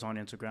TikTok. He's always on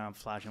Instagram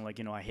flashing like,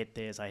 I hit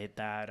this, I hit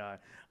that.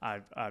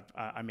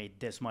 I made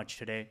this much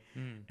today.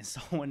 And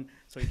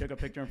so he took a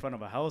picture in front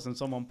of a house and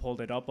someone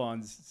pulled it up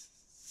on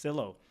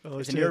Zillow.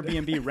 It's an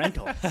Airbnb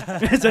rental.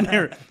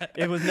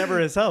 It was never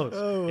his house.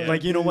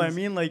 Like, you know what I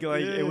mean? Like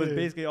it was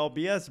basically all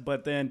BS,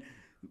 but then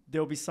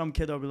there'll be some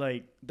kid that'll be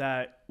like,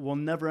 that will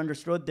never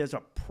understood there's a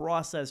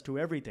process to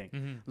everything.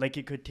 Mm-hmm. Like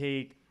it could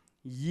take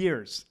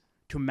years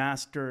to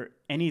master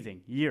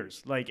anything.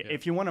 Years. Like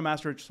if you want to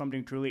master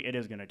something truly, it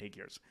is going to take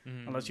years.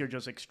 Mm-hmm. Unless you're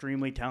just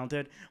extremely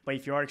talented. But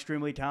if you are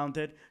extremely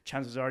talented,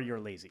 chances are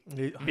you're lazy.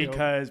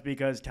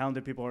 Because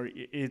talented people are,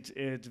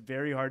 it's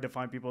very hard to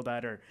find people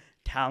that are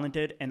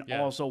talented and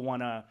also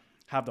want to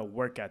have the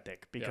work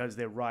ethic because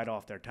they ride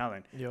off their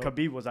talent.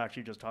 Khabib was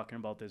actually just talking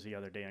about this the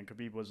other day, and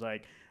Khabib was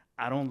like,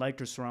 I don't like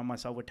to surround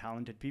myself with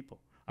talented people.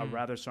 I'd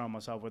rather surround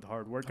myself with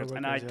hard workers.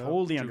 And I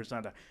totally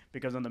understand that,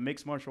 because in the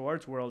mixed martial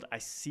arts world, I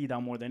see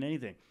that more than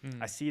anything.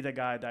 I see the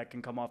guy that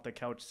can come off the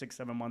couch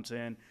 6-7 months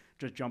in,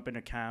 just jump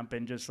into camp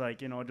and just like,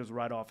 just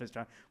ride off his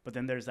time. But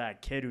then there's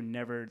that kid who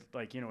never,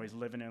 like, he's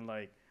living in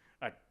like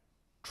a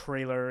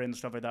trailer and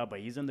stuff like that, but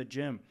he's in the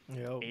gym 8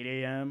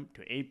 a.m.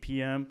 to 8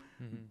 p.m.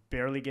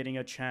 Barely getting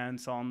a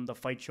chance on the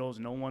fight shows.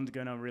 No one's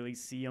gonna really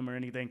see him or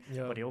anything,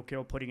 but he'll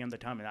kill putting in the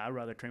time, and I'd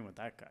rather train with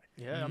that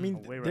guy. I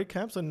mean, their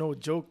camps are no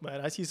joke, man.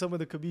 I see some of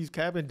the Khabib's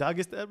camp in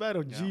Dagestan, man.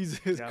 Oh,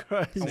 Jesus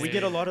Christ. And we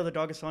get a lot of the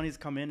Dagestanis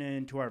come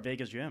into our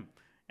Vegas gym,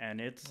 and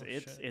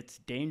it's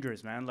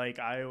dangerous, man.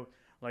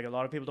 Like a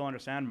lot of people don't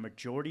understand,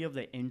 majority of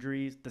the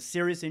injuries, the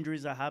serious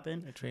injuries that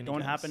happen,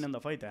 don't happen in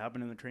the fight. They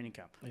happen in the training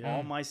camp.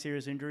 All my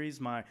serious injuries,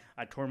 I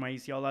tore my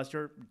ACL last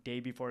year, day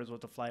before I was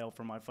supposed to fly out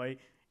for my fight,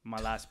 my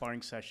last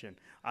sparring session.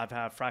 I've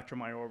had fractured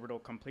my orbital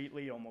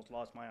completely, almost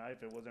lost my eye.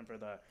 If it wasn't for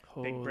the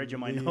big bridge in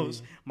my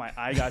nose, my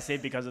eye got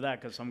saved because of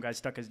that, because some guy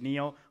stuck his knee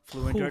out,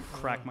 flew into it,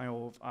 cracked my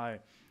whole eye.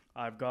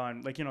 I've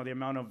gone, like, the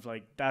amount of,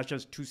 like, that's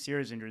just 2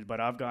 serious injuries, but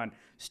I've gone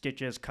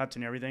stitches, cuts,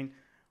 and everything.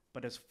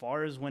 But as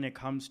far as when it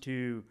comes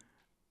to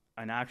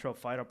an actual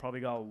fight, I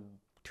probably got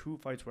 2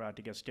 fights where I had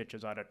to get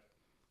stitches out of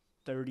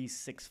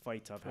 36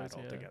 fights I've had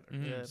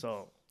altogether.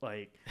 So,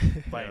 like,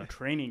 by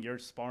training, you're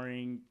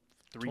sparring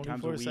 3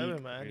 times a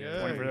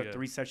week,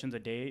 3 sessions a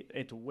day.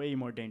 It's way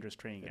more dangerous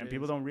training. And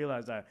people don't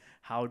realize that,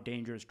 how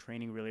dangerous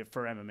training really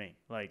for MMA.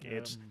 Like,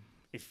 it's,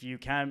 if you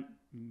can't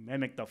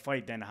mimic the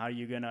fight, then how are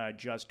you going to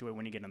adjust to it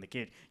when you get in the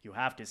cage? You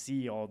have to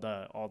see all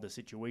the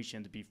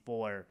situations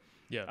before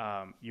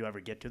you ever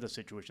get to the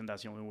situation.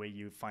 That's the only way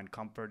you find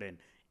comfort in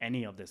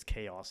any of this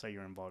chaos that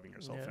you're involving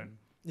yourself in.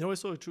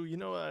 It's so true.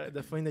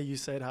 The thing that you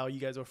said, how you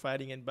guys are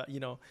fighting and,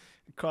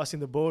 crossing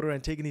the border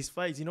and taking these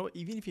fights.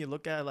 Even if you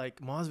look at like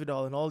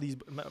Masvidal and all these,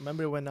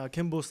 remember when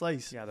Kimbo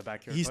Slice? Yeah, the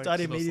backyard. He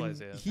started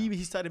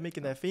he started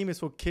making that famous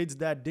for kids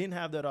that didn't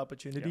have that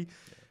opportunity.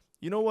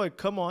 You know what?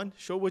 Come on,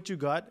 show what you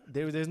got.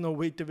 There's no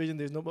weight division.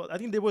 There's no. I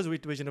think there was a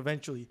weight division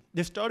eventually.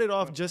 They started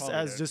off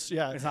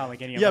It's not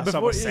like any of that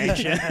stuff was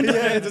sanctioned.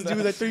 Just do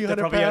that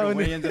 300 pound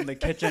weigh-ins in the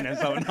kitchen and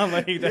stuff. Not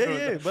like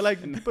that. But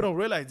like people don't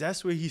realize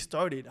that's where he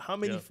started. How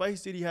many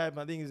fights did he have?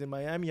 I think he was in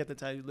Miami at the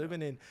time he was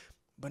living in.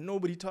 But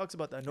nobody talks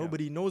about that.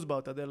 Nobody knows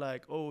about that. They're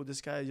like, oh, this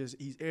guy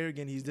he's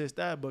arrogant. He's this,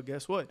 that. But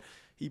guess what?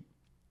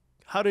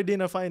 How did they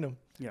not find him?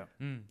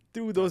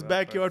 Through those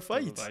backyard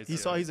fights.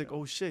 He's like,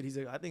 oh shit. He's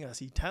like, I think I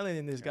see talent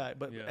in this guy.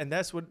 But and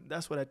that's what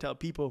I tell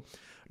people.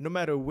 No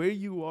matter where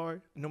you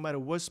are, no matter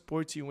what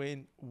sports you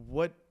in,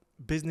 what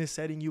business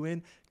setting you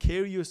in,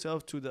 carry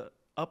yourself to the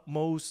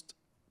utmost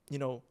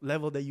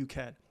level that you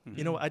can.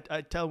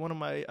 I tell one of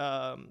my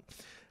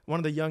one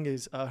of the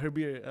youngest,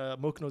 Herbir,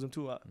 Mokh knows him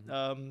too.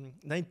 How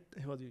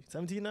old is he?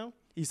 17 now?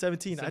 He's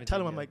 17. I tell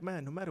him, I'm like,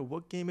 man, no matter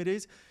what game it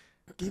is,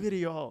 give it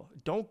your all.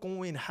 Don't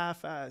go in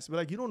half-ass. But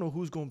like, you don't know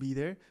who's going to be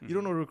there. You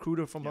don't know a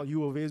recruiter from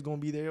U of A is going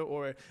to be there,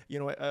 or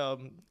a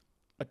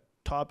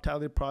top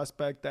talented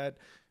prospect that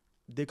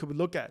they could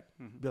look at,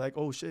 be like,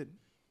 oh shit,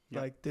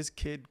 like this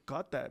kid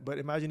got that. But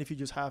imagine if you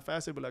just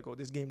half-ass it, be like, oh,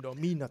 this game don't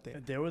mean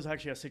nothing. There was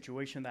actually a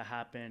situation that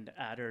happened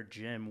at our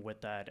gym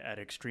with that at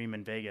Extreme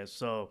in Vegas.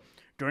 So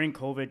during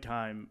COVID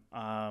time,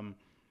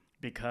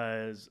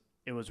 because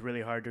it was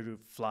really hard to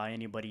fly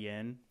anybody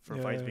in for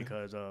fights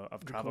because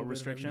of travel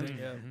restrictions.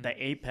 The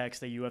Apex,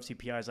 the UFC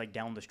PI is like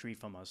down the street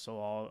from us. So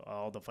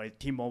all the fights,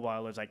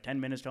 T-Mobile is like 10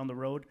 minutes down the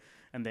road.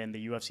 And then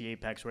the UFC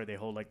Apex, where they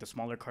hold like the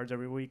smaller cards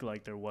every week,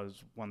 like there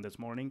was one this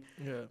morning,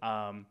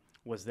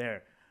 was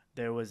there.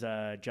 There was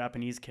a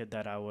Japanese kid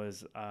that I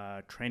was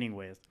training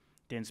with,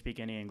 didn't speak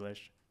any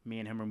English. Me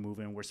and him were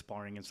moving, we're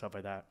sparring and stuff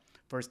like that.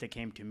 First they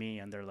came to me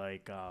and they're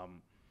like,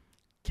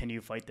 can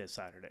you fight this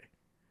Saturday?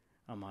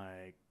 I'm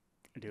like,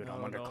 dude,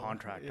 I'm under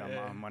contract.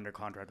 I'm under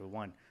contract with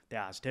one. They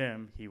asked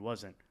him, he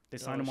wasn't. They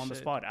signed him on the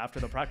spot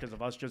after the practice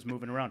of us just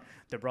moving around.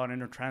 They brought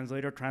in a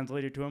translator,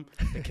 translated to him.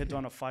 The kid's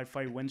on a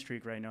 5-fight win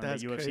streak right now.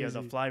 That's in the UFC crazy. as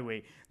a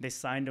flyweight. They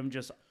signed him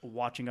just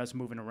watching us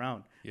moving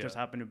around. Just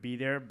happened to be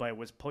there, but it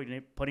was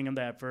putting him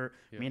the effort.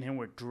 Me and him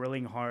were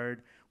drilling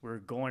hard. We were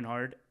going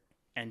hard.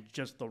 And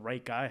just the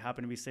right guy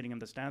happened to be sitting in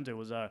the stands. It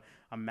was a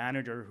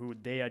manager who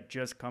they had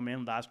just come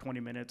in last 20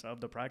 minutes of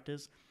the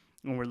practice.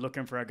 And we're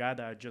looking for a guy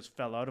that just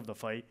fell out of the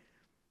fight.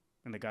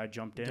 And the guy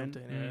jumped in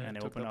and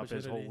it opened up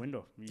his whole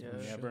window. You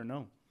never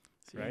know.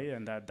 Right?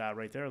 And that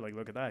right there, like,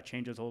 look at that.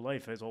 Changed his whole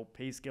life, his whole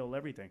pay scale,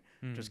 everything.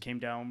 Just came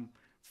down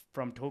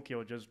from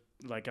Tokyo just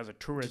like as a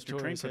tourist to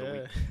train for the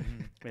week.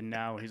 And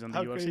now he's in the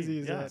How UFC. crazy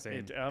is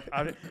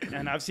that?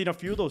 And I've seen a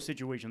few of those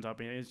situations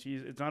happen.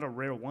 It's not a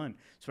rare one,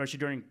 especially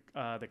during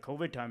the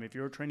COVID time. If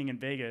you were training in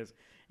Vegas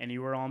and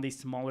you were on these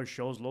smaller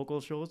shows, local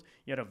shows,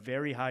 you had a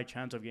very high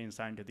chance of getting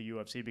signed to the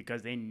UFC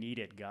because they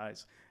needed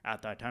guys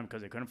at that time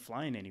because they couldn't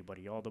fly in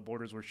anybody. All the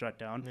borders were shut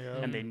down,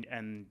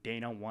 and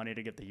Dana wanted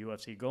to get the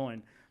UFC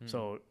going.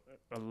 So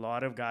a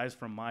lot of guys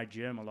from my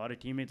gym, a lot of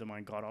teammates of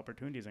mine got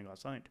opportunities and got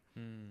signed.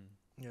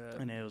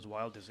 And it was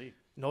wild to see.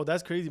 No,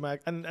 that's crazy,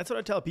 Mike. And that's what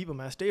I tell people,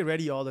 man. Stay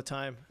ready all the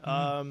time.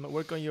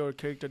 Work on your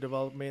character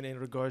development in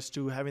regards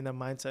to having that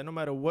mindset. No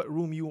matter what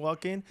room you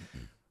walk in,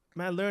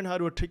 man, learn how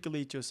to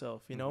articulate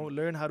yourself,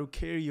 learn how to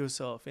carry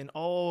yourself in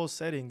all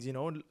settings,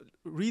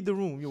 read the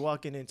room you're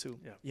walking into,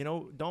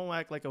 don't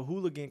act like a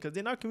hooligan. Because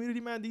in our community,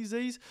 man, these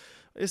days,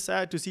 it's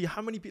sad to see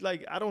how many people,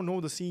 like, I don't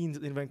know the scenes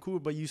in Vancouver,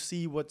 but you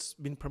see what's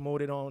been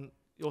promoted on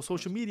your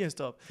social media and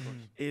stuff.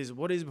 Is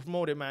what is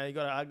promoted, man.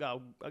 I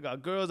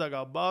got girls, I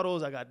got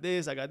bottles, I got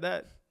this, I got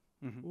that.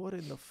 What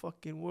in the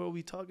fucking world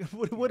we talking?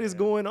 What is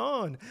going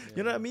on?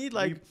 You know what I mean?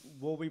 Like,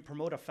 we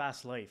promote a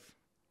fast life,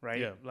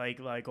 right?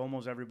 Like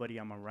almost everybody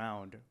I'm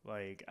around,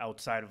 like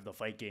outside of the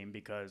fight game,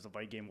 because the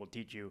fight game will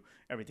teach you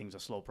everything's a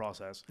slow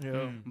process.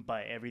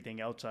 But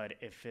everything outside,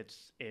 if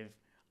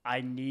I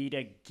need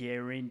a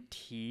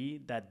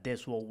guarantee that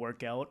this will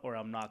work out, or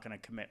I'm not going to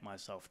commit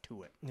myself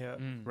to it.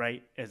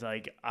 Right? It's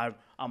like,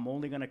 I'm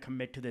only going to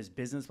commit to this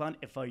business plan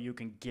if you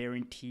can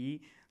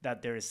guarantee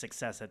that there is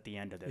success at the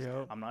end of this.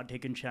 I'm not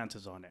taking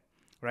chances on it.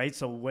 Right?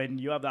 So when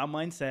you have that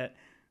mindset,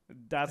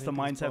 that's the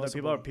mindset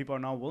that people are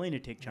not willing to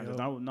take chances,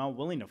 not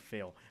willing to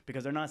fail,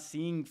 because they're not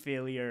seeing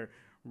failure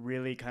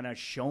really kind of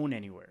shown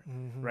anywhere.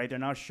 Right? They're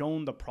not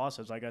shown the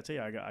process. Like I say,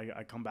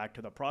 I come back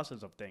to the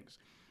process of things.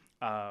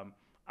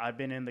 I've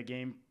been in the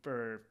game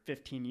for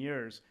 15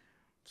 years.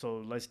 So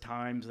let's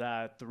times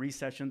that 3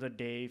 sessions a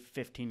day,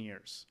 15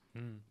 years.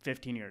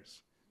 15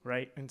 years,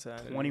 right?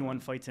 Insanity. 21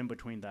 fights in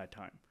between that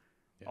time.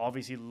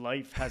 Obviously,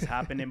 life has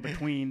happened in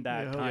between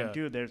that time,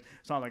 too.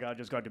 It's not like I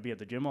just got to be at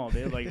the gym all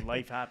day. Like,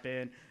 life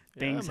happened.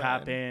 Things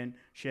happen,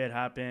 shit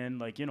happen,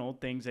 like,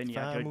 things, and you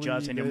have to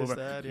adjust and you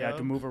have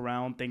to move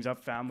around. Things have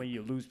family,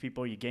 you lose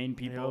people, you gain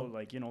people,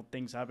 like,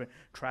 things happen,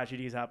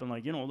 tragedies happen,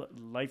 like,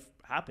 life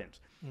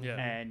happens.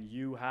 And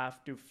you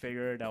have to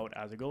figure it out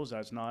as it goes.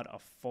 It's not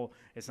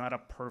a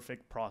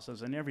perfect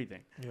process and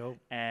everything.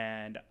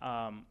 And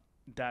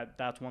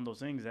that's one of those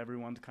things.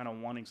 Everyone's kind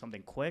of wanting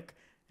something quick,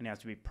 and it has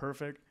to be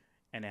perfect.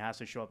 And it has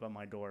to show up at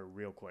my door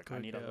real quick. I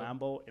need a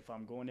Lambo. If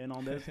I'm going in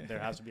on this, there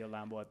has to be a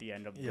Lambo at the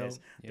end of this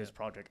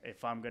project.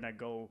 If I'm going to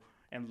go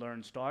and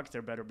learn stocks,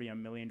 there better be $1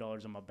 million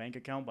in my bank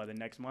account by the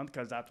next month,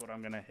 because that's what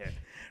I'm going to hit.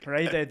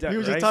 Right? We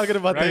were just talking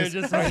about this.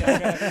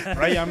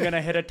 Right? I'm going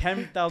to hit a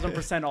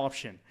 10,000%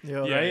 option.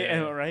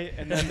 Right?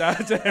 And then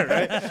that's it,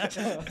 right?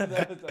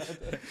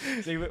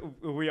 See,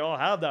 we all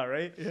have that,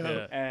 right?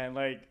 And,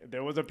 like,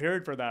 there was a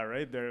period for that,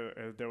 right?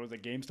 There was a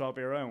GameStop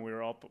era, and we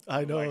were all...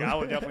 I know. Like, I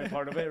was definitely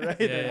part of it, right?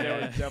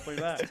 There was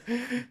definitely that.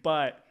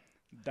 But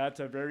that's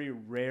a very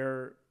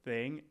rare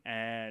thing.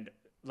 And,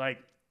 like...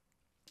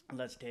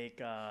 Let's take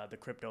the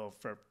crypto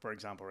for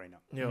example right now.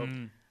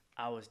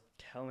 I was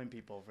telling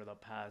people for the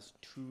past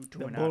two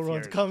and a half years. Bull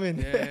run's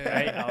coming.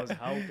 Right?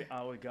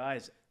 I was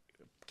guys,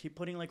 keep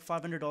putting like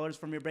 $500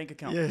 from your bank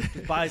account. Yeah.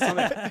 Just buy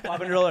something.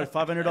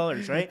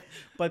 $500, right?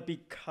 But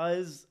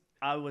because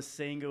I was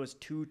saying it was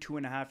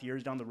 2.5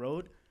 years down the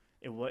road,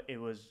 it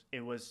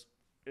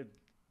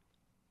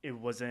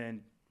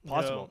wasn't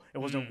possible. It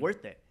wasn't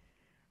worth it,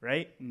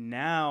 right?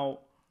 Now,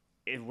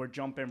 we're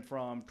jumping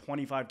from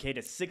 25K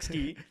to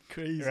 60,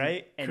 crazy,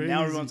 right? And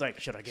now everyone's like,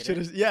 should I get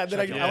it? Yeah, they're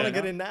like, I want to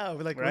get it now.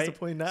 But like, right? what's the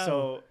point now?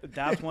 So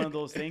that's one of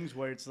those things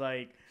where it's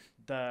like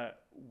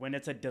when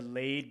it's a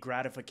delayed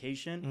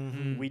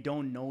gratification, we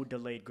don't know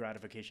delayed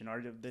gratification.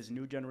 This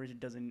new generation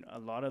doesn't. A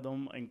lot of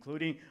them,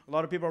 including a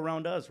lot of people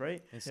around us,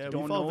 right?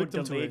 Don't know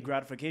delayed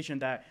gratification.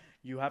 That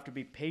you have to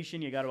be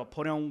patient. You got to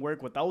put in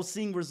work without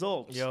seeing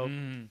results.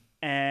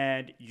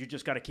 And you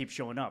just got to keep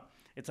showing up.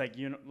 It's like,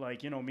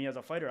 me as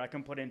a fighter, I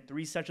can put in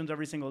 3 sessions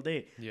every single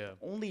day. Yeah.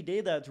 Only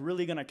day that's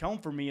really going to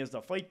count for me is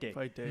the fight day.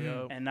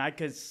 And I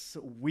could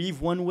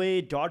weave one way,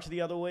 dodge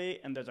the other way,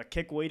 and there's a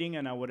kick waiting,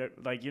 and I would,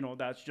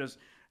 that's just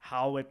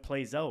how it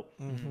plays out.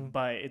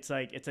 But it's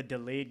like, it's a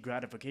delayed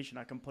gratification.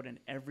 I can put in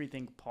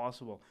everything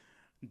possible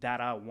that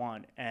I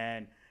want,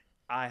 and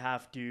I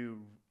have to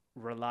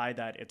rely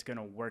that it's going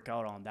to work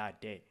out on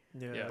that day.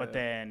 But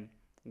then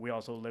we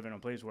also live in a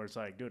place where it's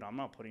like, dude, I'm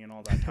not putting in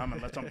all that time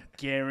unless I'm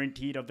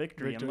guaranteed a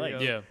victory in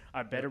life.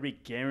 I better be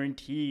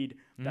guaranteed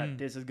that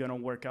this is going to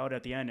work out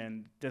at the end.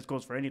 And this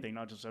goes for anything,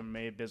 not just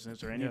MMA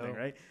business or anything,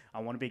 right?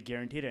 I want to be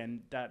guaranteed,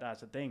 and that's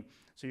the thing.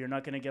 So you're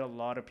not going to get a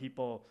lot of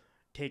people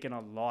taking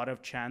a lot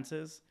of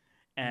chances,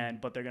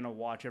 but they're going to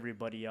watch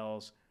everybody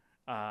else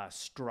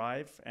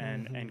strive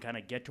and kind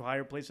of get to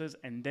higher places.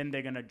 And then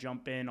they're going to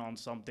jump in on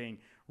something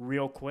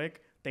real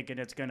quick, thinking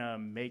it's going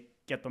to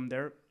get them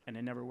there. And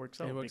it never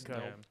works out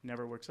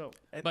never works out.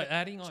 But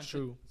adding on,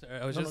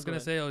 I was just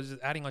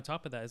adding on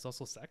top of that is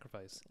also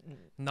sacrifice.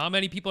 Not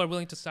many people are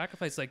willing to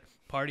sacrifice, like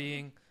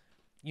partying,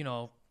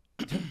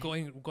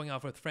 going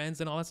out with friends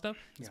and all that stuff.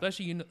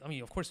 Especially,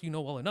 of course,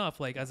 well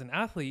enough. Like as an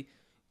athlete,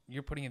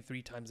 you're putting in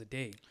 3 times a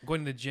day,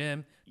 going to the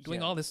gym,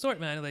 doing all this sort,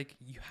 man. Like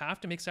you have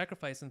to make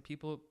sacrifice, and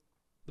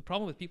the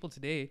problem with people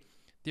today,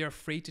 they're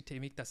afraid to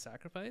make that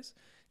sacrifice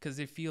because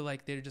they feel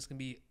like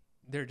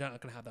they're not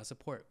going to have that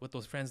support with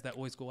those friends that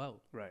always go out.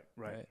 Right.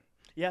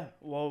 Yeah.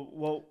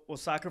 Well,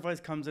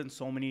 sacrifice comes in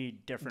so many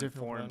different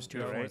forms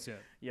too,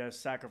 right?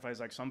 Sacrifice.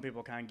 Like some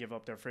people can't give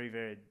up their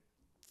favorite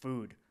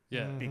food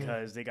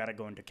because they got to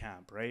go into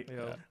camp, right?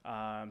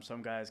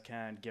 Some guys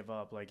can't give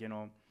up,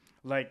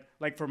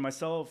 like for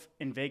myself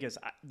in Vegas,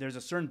 there's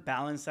a certain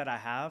balance that I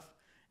have.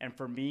 And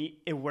for me,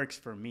 it works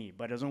for me,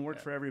 but it doesn't work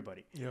for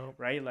everybody,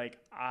 right? Like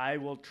I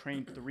will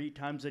train 3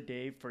 times a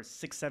day for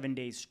 6-7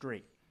 days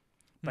straight.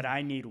 But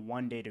I need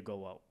 1 day to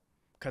go out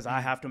because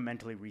I have to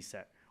mentally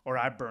reset or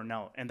I burn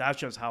out. And that's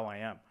just how I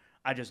am.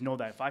 I just know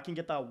that if I can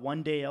get that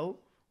 1 day out,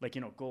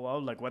 go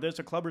out, like whether it's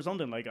a club or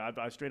something, like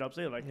I straight up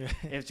say,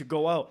 if to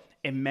go out,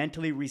 it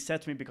mentally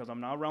resets me because I'm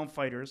not around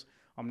fighters.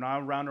 I'm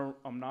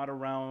not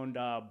around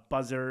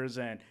buzzers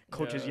and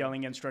coaches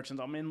yelling instructions.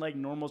 I'm in like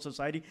normal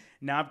society.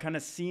 Now I've kind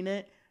of seen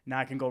it. Now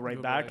I can go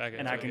right back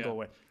and I can go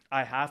away.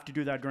 I have to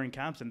do that during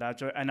camps, and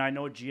and I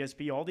know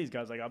GSP, all these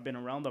guys, like I've been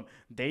around them,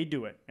 they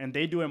do it, and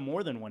they do it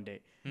more than 1 day.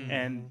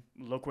 And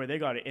look where they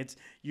got it.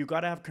 You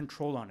got to have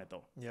control on it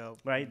though.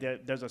 Right?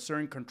 There's a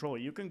certain control.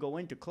 You can go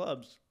into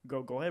clubs,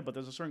 go ahead, but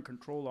there's a certain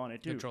control on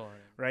it too.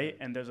 Right?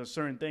 And there's a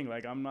certain thing.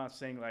 Like I'm not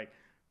saying like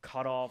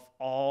cut off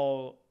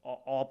all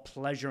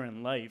pleasure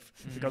in life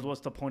because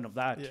what's the point of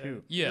that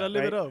too?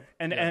 Live it up.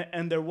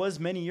 And there was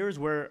many years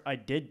where I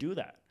did do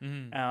that.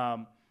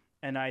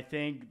 And I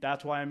think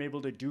that's why I'm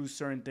able to do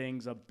certain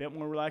things a bit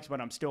more relaxed,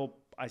 but I still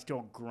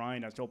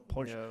grind. I still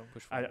push.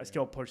 I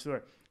still push through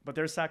it. But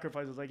there's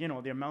sacrifices like,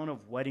 the amount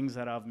of weddings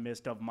that I've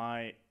missed of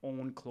my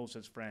own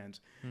closest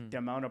friends, the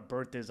amount of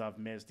birthdays I've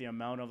missed, the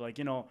amount of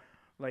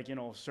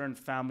certain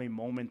family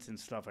moments and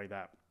stuff like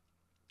that.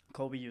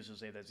 Kobe used to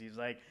say this. He's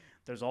like,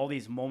 there's all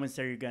these moments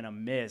that you're going to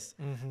miss,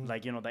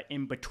 like, the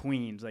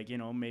in-betweens, like,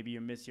 maybe you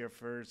miss your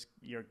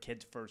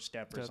kid's first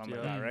step or something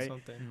like that, right?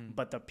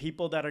 But the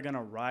people that are going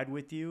to ride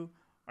with you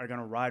are going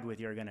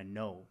to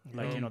know,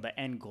 like, the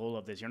end goal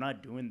of this. You're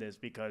not doing this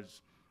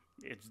because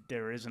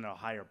there isn't a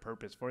higher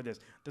purpose for this.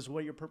 This is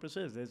what your purpose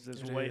is. This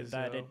is what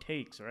it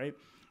takes, right?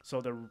 So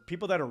the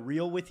people that are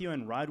real with you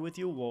and ride with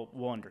you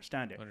will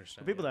understand it.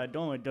 The people that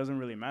don't, it doesn't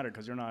really matter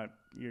because you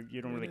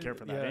don't really care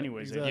for that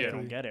anyways. Exactly. You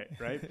don't get it,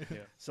 right?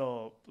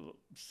 So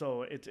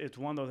it's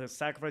one of those.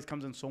 Sacrifice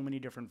comes in so many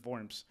different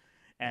forms,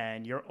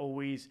 and you're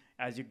always,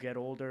 as you get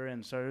older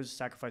and so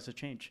sacrifices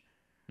change,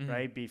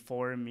 right?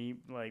 Before me,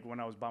 like when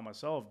I was by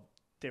myself,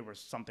 there was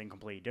something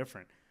completely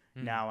different.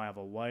 Now I have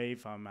a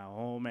wife, I'm at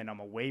home, and I'm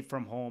away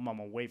from home, I'm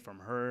away from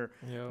her.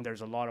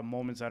 There's a lot of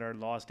moments that are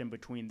lost in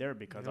between there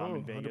because I'm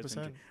in Vegas,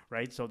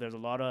 right? So there's a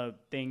lot of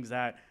things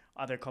that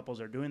other couples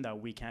are doing that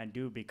we can't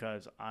do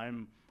because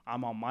I'm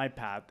on my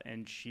path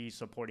and she's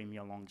supporting me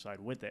alongside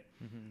with it.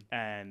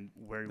 And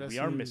we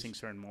are missing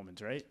certain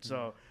moments, right?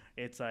 So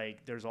it's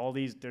like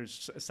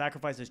there's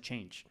sacrifices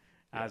change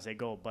as they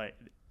go, but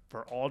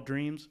for all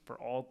dreams, for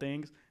all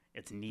things,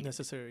 it's needed.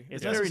 Necessary.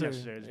 It's very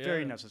necessary. It's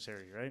very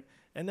necessary, right?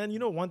 And then, you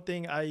know, one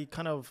thing I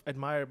kind of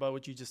admire about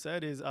what you just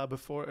said is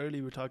before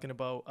early we were talking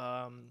about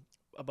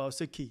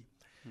Sikhi,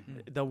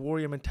 the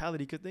warrior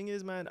mentality. Good thing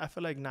is, man, I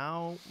feel like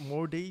now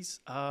more days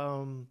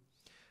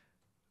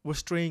we're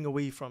straying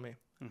away from it.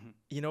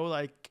 You know,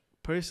 like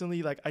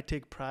personally, like I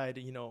take pride,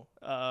 you know,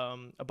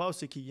 about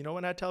Sikhi. You know,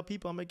 when I tell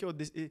people, I'm like, yo,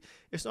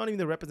 it's not even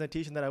the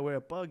representation that I wear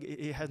a pug.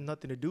 It has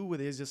nothing to do with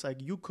it. It's just like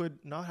you could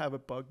not have a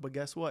pug, but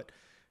guess what?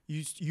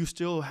 You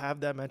still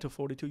have that mental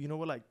fortitude. You know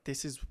what? Like,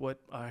 this is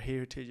what our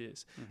heritage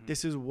is.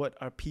 This is what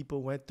our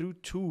people went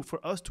through for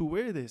us to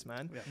wear this,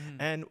 man. Yeah.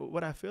 And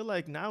what I feel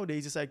like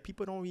nowadays is like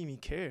people don't even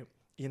care,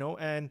 you know,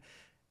 and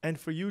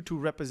for you to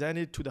represent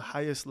it to the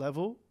highest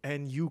level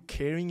and you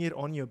carrying it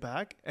on your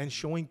back and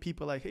showing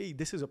people like, hey,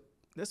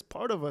 that's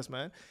part of us,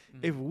 man.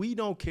 If we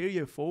don't carry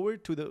it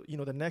forward to the, you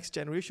know, the next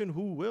generation,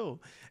 who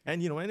will?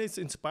 And, you know, and it's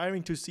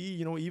inspiring to see,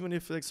 you know, even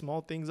if like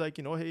small things like,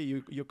 you know,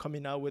 hey, you're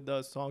coming out with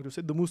a song to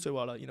say the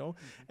Musewala, you know,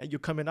 and you're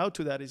coming out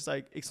to that. It's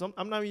like,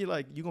 I'm not really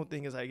like, you gonna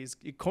think it's like, it's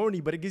corny,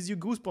 but it gives you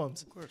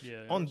goosebumps. Of course.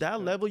 Yeah, on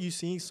that level, you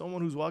seeing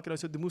someone who's walking out,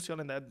 so the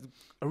Musewala and that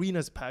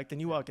arena's packed and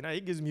you walking out,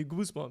 it gives me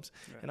goosebumps.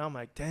 Right. And I'm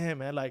like, damn,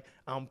 man, like,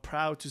 I'm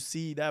proud to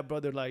see that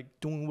brother, like,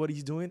 doing what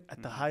he's doing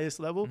at the highest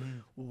level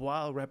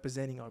while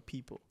representing our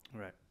people.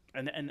 Right.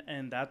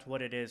 And that's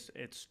what it is.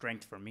 It's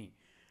strength for me,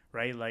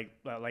 right?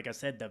 Like I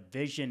said, the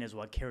vision is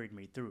what carried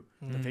me through.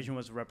 The vision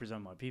was to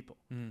represent my people.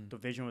 The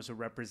vision was to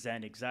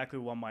represent exactly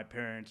what my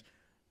parents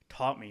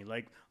taught me.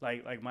 Like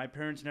my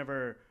parents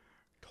never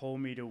told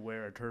me to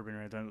wear a turban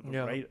or anything,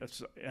 right?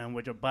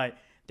 But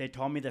they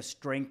taught me the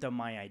strength of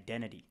my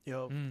identity.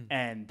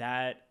 And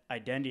that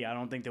identity, I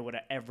don't think they would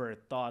have ever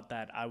thought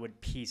that I would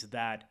piece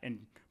that and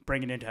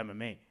bring it into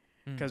MMA,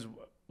 because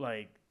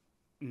like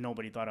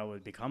nobody thought I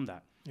would become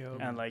that.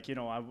 And like, you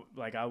know,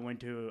 I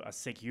went to a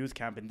Sikh youth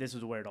camp, and this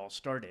is where it all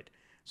started.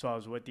 So I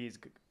was with these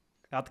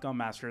Kathaka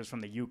masters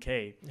from the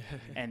UK,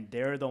 and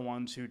they're the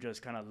ones who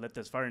just kind of lit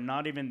this fire.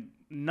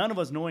 None of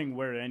us knowing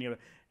where any of it,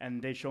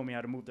 and they showed me how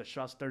to move the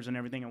shastras and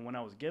everything. And when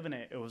I was given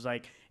it, it was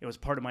like it was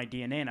part of my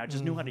DNA, and I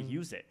just knew how to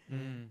use it.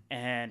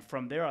 And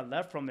from there, I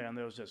left from there, and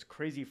there was this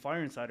crazy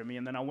fire inside of me.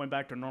 And then I went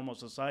back to normal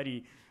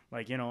society,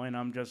 like, you know, and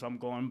I'm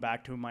going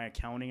back to my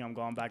accounting. I'm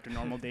going back to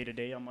normal day to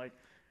day. I'm like,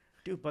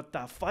 dude, but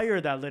that fire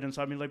that lit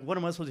inside me, like, what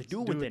am I supposed to do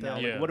with it now?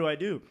 Like, what do I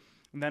do?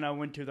 And then I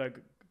went to the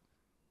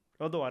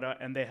Gurdashan,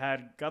 and they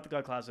had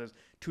Gataka classes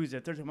Tuesday,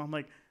 Thursday. I'm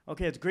like,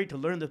 okay, it's great to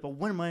learn this, but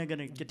when am I going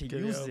to get to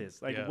use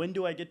this? Like, when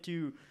do I get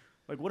to,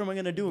 like, what am I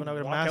going to do?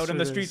 Walk out in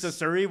the streets of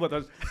Surrey with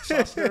a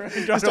saucer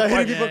and just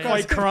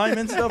fight crime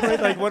and stuff, right?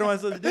 Like, what am I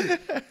supposed to do?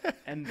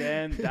 And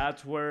then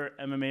that's where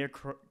MMA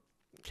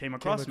came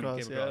across me.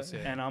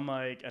 And I'm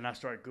like, and I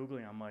started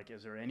Googling. I'm like,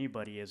 is there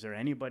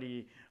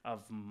anybody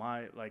of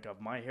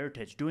my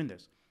heritage doing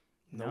this?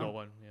 No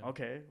one. Yeah.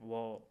 Okay,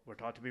 well, we're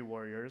taught to be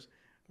warriors.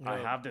 I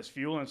have this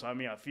fuel inside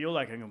me. I feel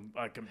like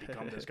I can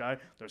become this guy.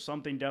 There's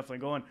something definitely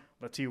going.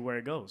 Let's see where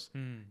it goes.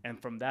 And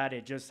from that,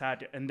 it just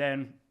had to. And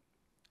then,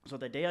 so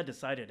the day I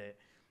decided it,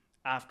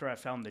 after I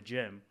found the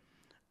gym,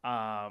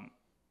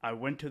 I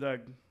went to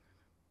the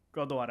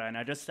Gurdwara, and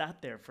I just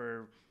sat there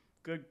for a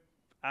good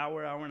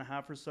hour and a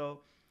half or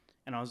so.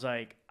 And I was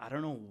like, I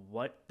don't know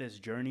what this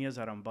journey is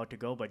that I'm about to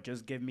go, but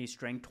just give me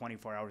strength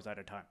 24 hours at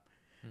a time.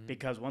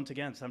 Because once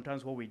again,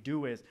 sometimes what we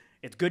do is,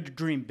 it's good to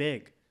dream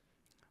big,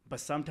 but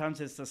sometimes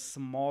it's the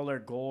smaller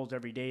goals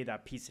every day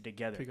that piece it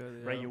together,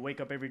 right? You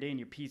wake up every day and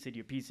you piece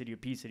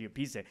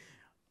it.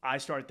 I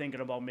started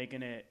thinking about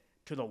making it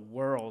to the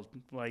world,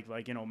 like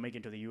you know, making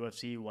it to the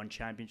UFC, one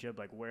championship,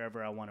 like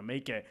wherever I want to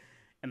make it.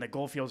 And the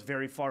goal feels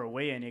very far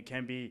away, and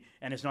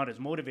it's not as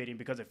motivating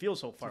because it feels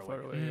so far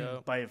away.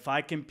 But if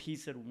I can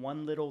piece it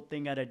one little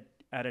thing at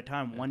a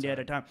time, one day at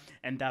a time,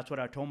 and that's what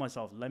I told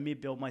myself, let me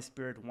build my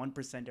spirit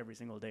 1% every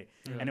single day.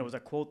 And it was a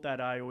quote that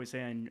I always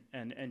say, and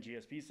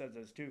GSP says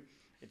this too: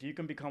 if you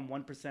can become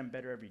 1%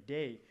 better every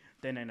day,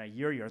 then in a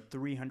year you're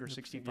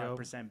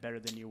 365% better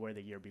than you were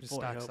the year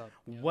before.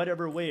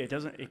 Whatever way,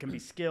 it can be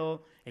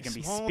skill, it can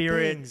be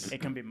spirit,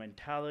 it can be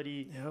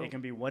mentality, it can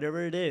be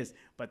whatever it is.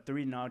 But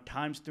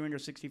times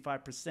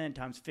 365%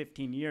 times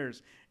 15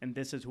 years, and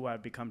this is who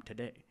I've become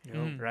today.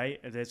 Right?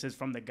 This is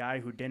from the guy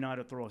who didn't know how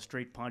to throw a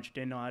straight punch,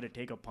 didn't know how to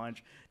take a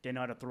punch, didn't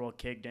know how to throw a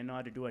kick, didn't know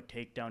how to do a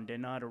takedown,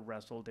 didn't know how to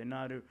wrestle, didn't know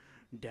how to.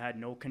 Had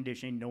no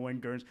conditioning, no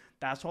endurance.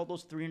 That's all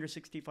those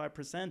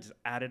 365%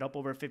 added up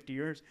over 50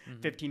 years,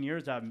 15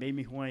 years that made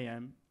me who I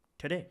am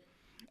today.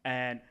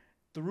 And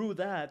through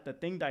that, the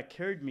thing that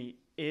carried me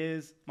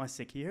is my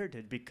Sikh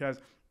heritage, because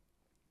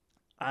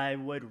I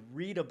would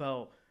read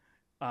about,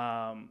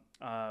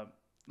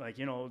 like,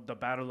 you know, the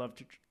Battle of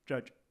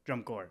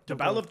Jamkor. The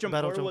Battle of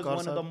Jamkor was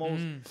one of the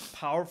most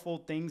powerful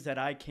things that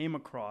I came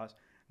across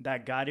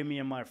that guided me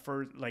in my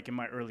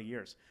early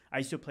years. I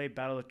used to play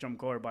Battle of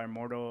Jamkor by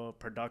Mortal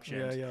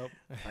Productions,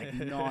 like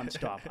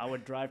nonstop. I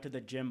would drive to the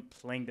gym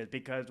playing this,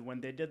 because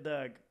when they did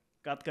the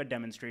Gatka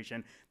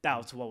demonstration, that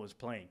was what was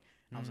playing.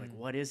 And I was like,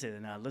 what is it?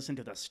 And I listened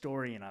to the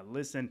story, and I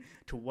listened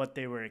to what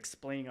they were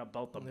explaining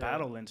about the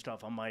battle and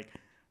stuff. I'm like,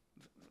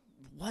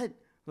 what?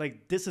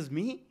 like this is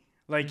me.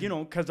 Like, you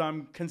know, because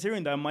I'm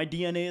considering that my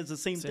DNA is the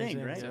same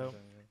thing, right? Yeah.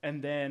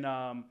 And then,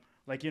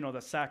 like, you know,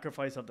 the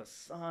sacrifice of the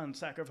son,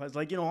 sacrifice,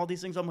 like, you know, all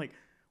these things. I'm like,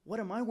 what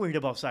am I worried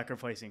about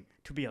sacrificing?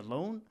 To be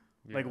alone?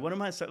 Yeah. Like, what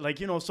am I, like,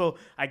 you know, so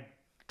I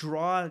drew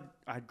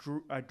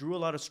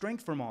a lot of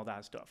strength from all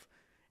that stuff.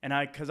 And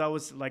because I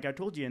was, like I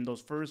told you, in those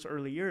first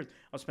early years,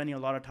 I was spending a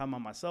lot of time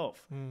on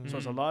myself. So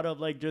it's a lot of,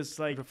 like, just,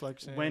 like,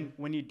 reflection.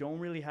 When you don't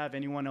really have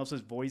anyone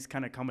else's voice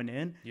kind of coming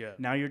in,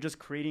 now you're just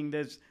creating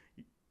this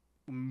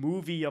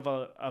movie of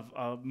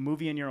a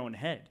movie in your own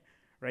head,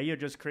 right? You're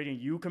just creating,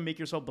 you can make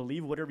yourself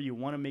believe whatever you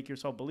want to make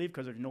yourself believe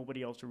because there's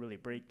nobody else to really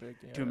break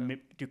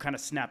to kind of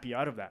snap you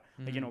out of that.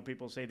 Like, you know,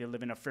 people say they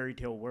live in a fairy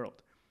tale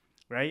world,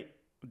 right?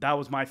 That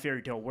was my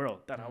fairy tale world,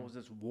 that I was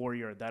this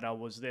warrior, that I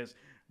was this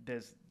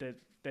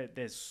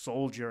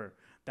soldier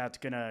that's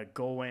gonna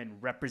go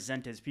and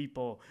represent his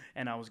people,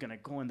 and I was gonna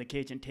go in the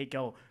cage and take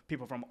out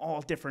people from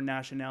all different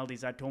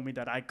nationalities that told me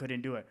that I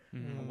couldn't do it.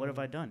 And what have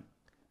I done?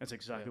 That's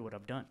exactly what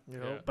I've done.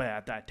 But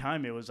at that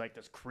time, it was like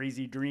this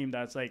crazy dream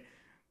that's like,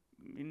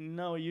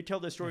 no, you tell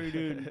this story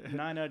to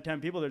 9 out of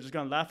 10 people, they're just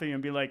going to laugh at you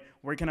and be like,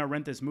 where can I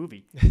rent this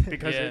movie?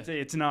 Because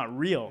it's not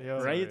real,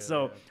 right?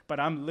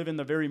 But I'm living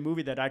the very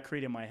movie that I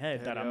created in my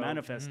head, that I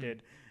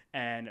manifested.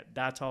 And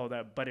that's how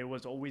that, but it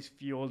was always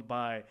fueled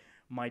by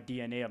my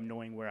DNA of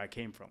knowing where I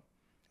came from.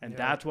 And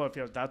that's what it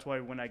feels. That's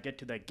why when I get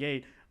to that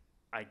gate,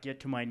 I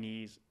get to my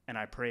knees and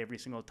I pray every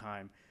single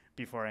time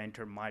before I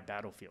enter my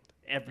battlefield.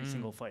 Every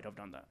single fight I've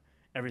done that.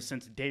 Ever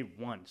since day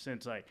one,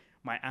 since like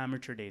my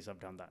amateur days, I've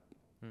done that.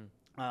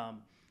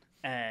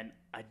 And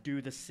I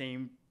do the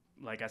same,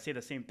 like I say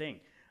the same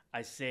thing.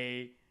 I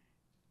say,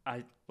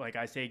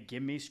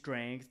 give me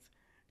strength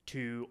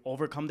to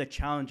overcome the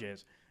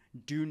challenges.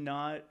 Do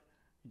not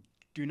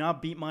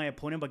beat my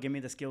opponent, but give me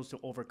the skills to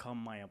overcome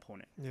my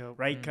opponent.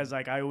 Right? Because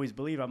like I always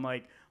believe, I'm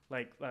like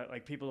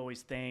people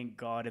always thank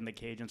God in the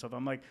cage and stuff.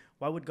 I'm like,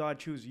 why would God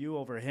choose you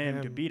over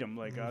him to beat him?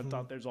 Like I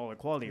thought there's all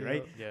equality,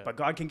 right? But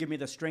God can give me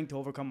the strength to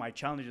overcome my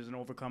challenges and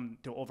overcome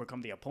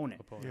the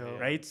opponent.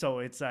 Right? So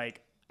it's like,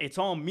 it's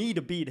all me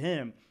to beat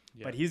him,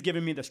 but he's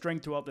giving me the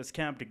strength throughout this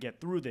camp to get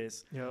through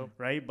this,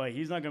 right? But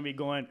he's not going to be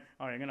going,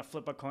 all right, I'm going to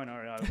flip a coin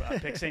or I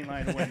pick St.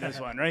 Lion to win this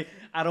one, right?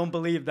 I don't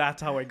believe that's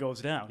how it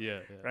goes down,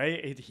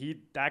 right?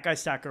 That guy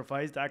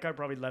sacrificed. That guy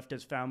probably left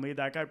his family.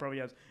 That guy probably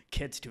has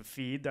kids to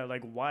feed. That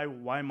like, why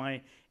am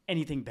I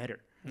anything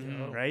better,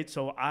 right?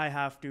 So I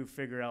have to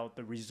figure out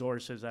the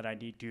resources that I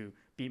need to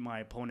beat my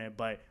opponent,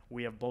 but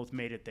we have both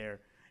made it there.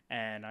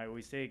 And I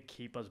always say,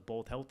 keep us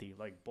both healthy,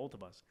 like both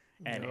of us.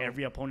 And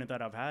every opponent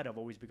that I've had, I've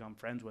always become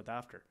friends with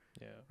after.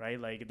 Right?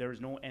 Like,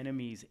 there's no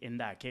enemies in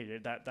that cage.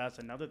 That's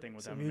another thing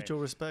with MMA. Mutual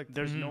respect.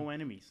 There's no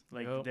enemies.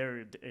 Like,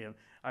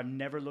 I've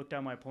never looked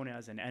at my opponent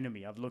as an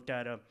enemy. I've looked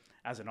at him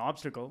as an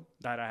obstacle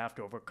that I have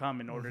to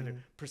overcome in order to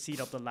proceed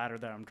up the ladder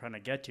that I'm trying to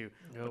get to.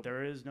 But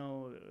there's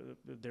no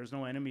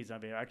enemies. I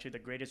mean, actually, the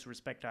greatest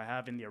respect I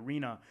have in the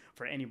arena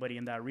for anybody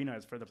in that arena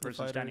is for the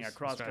person standing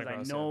across, because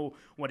I know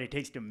what it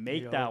takes to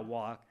make that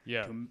walk,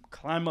 to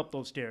climb up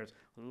those stairs,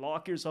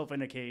 lock yourself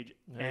in a cage,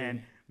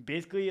 and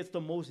basically it's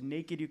the most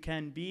naked you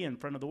can be in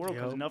front of the world,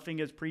 because nothing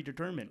is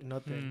predetermined.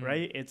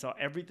 Right? It's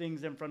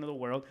everything's in front of the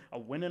world. A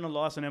win and a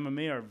loss in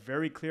MMA are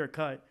very clear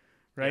cut.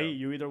 Right?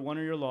 You either won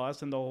or you're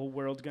lost, and the whole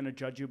world's going to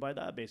judge you by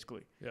that,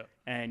 basically.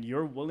 And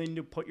you're willing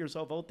to put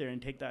yourself out there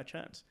and take that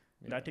chance.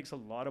 That takes a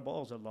lot of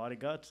balls, a lot of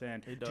guts,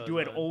 and to do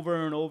it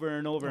over and over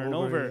and over and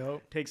over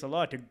takes a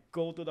lot. To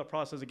go through the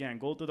process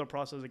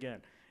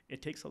again,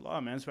 it takes a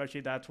lot, man.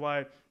 Especially that's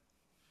why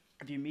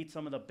if you meet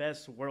some of the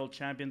best world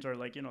champions, or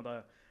like, you know,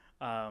 the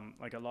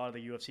like a lot of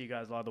the UFC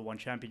guys, a lot of the one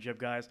championship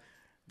guys,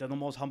 they're the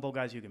most humble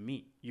guys you can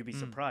meet. You'd be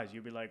surprised.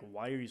 You'd be like,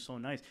 why are you so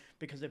nice?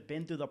 Because they've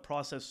been through the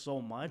process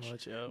so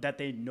much that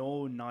they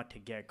know not to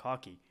get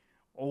cocky.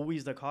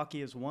 Always the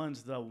cockiest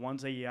ones, the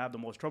ones that you have the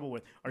most trouble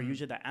with, are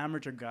usually the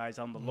amateur guys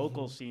on the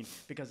local scene,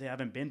 because they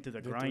haven't been through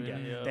the grind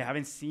yet. They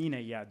haven't seen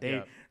it yet.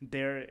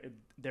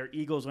 Their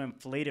egos are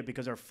inflated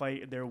because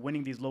they're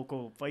winning these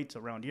local fights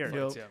around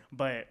here.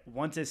 But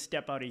once they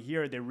step out of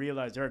here, they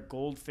realize they're a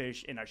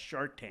goldfish in a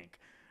shark tank,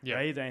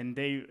 right? And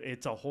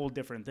it's a whole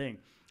different thing.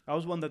 That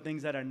was one of the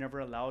things that I never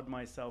allowed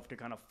myself to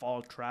kind of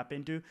fall trap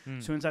into.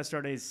 As soon as I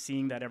started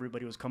seeing that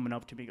everybody was coming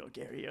up to me, go,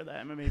 Gary, you're the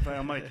MMA fighter.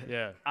 I'm like,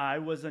 I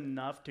was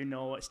enough to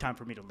know it's time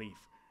for me to leave.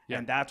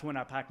 And that's when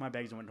I packed my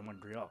bags and went to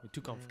Montreal.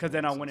 Too comfortable. Because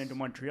then I went into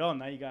Montreal,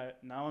 and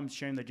now I'm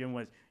sharing the gym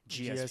with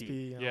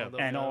GSP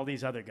and all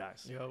these other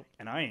guys.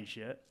 And I ain't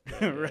shit.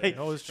 Right?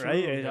 No, it's true.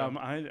 Right?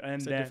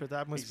 It's a different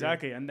atmosphere.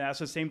 Exactly. And that's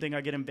the same thing I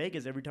get in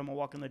Vegas every time I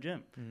walk in the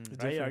gym.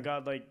 Right? I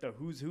got like the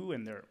who's who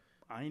in there.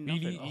 I know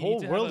the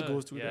whole world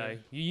goes through that.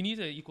 You need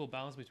an equal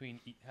balance between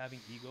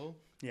having ego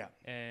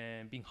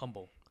and being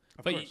humble.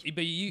 But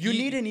you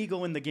need an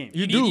ego in the game.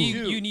 You need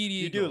ego.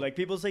 You do. Like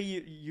people say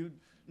you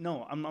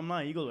no, I'm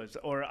not egoless,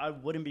 or I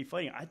wouldn't be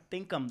fighting. I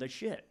think I'm the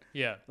shit.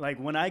 Like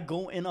when I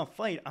go in a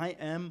fight, I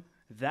am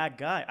that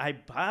guy. I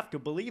have to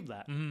believe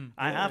that.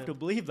 I Yeah. have to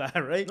believe that,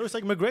 right? No, it's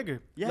like McGregor.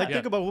 Yeah. Like, Yeah.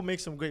 think about what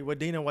makes him great. What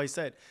Dana White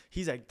said.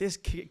 He's like, this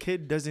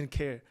kid doesn't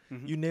care.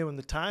 You name him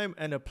the time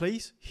and a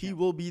place, he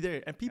will be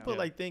there. And people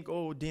like think,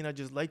 oh, Dana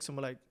just likes him.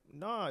 Like,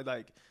 no,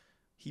 like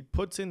he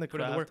puts in the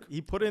craft.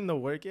 He put in the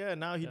work. Yeah.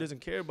 Now he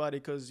doesn't care about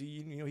it because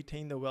he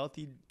attained the wealth.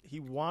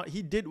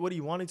 He did what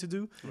he wanted to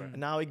do, and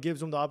now it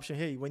gives him the option.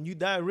 Hey, when you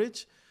die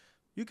rich,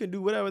 you can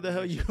do whatever the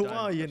hell you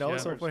want, you know.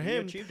 So for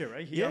him, he achieved it,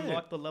 right? He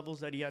unlocked the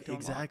levels that he had to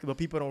exactly. But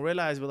people don't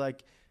realize, but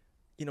like,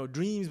 you know,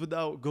 dreams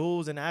without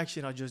goals and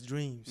action are just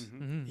dreams,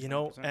 you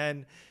know. 100%.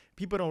 And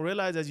people don't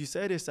realize, as you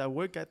said, it's that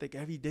work ethic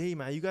every day,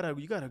 man. You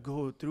gotta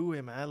go through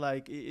it, man.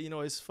 Like, you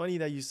know, it's funny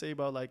that you say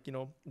about, like, you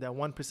know, that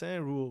 1%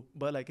 rule,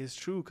 but like it's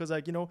true, because,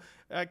 like, you know,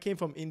 I came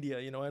from India,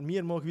 you know, and me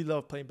and Mukh, we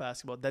love playing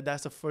basketball.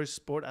 That's the first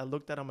sport I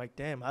looked at. I'm like,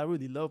 damn, I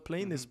really love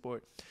playing this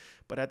sport.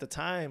 But at the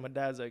time, my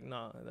dad's like,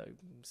 nah, like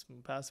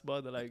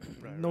basketball, they're like,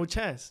 no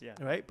chance,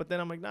 right? But then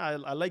I'm like, nah,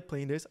 I like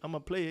playing this. I'm gonna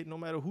play it no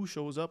matter who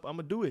shows up. I'm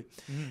gonna do it.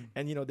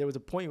 And you know, there was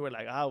a point where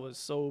like I was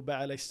so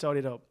bad, like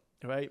started up,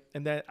 right?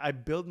 And then I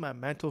built my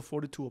mental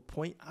fortitude to a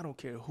point. I don't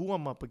care who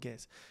I'm up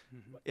against.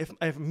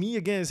 If me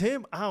against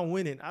him, I'm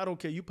winning. I don't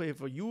care. You play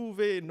for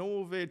Juve,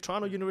 Nova,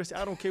 Toronto University.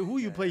 I don't care who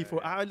you play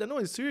for. I know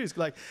it's serious.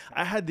 Like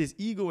I had this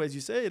ego, as you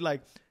say,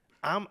 like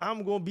I'm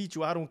gonna beat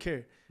you. I don't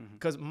care.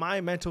 Because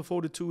my mental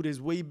fortitude is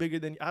way bigger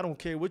than, I don't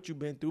care what you've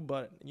been through,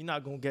 but you're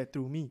not going to get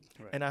through me.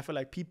 And I feel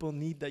like people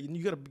need that.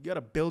 You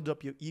gotta build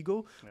up your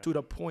ego to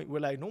the point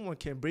where like no one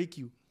can break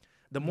you.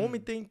 The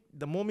moment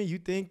you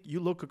think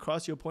you look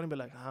across your opponent, be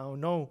like, I don't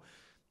know,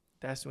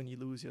 that's when you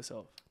lose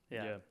yourself.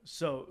 Yeah.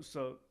 So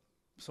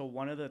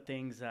one of the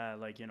things that,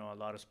 like, you know, a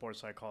lot of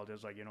sports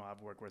psychologists, like, you know,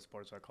 I've worked with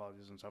sports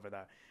psychologists and stuff like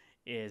that,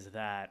 is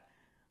that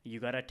you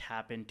got to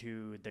tap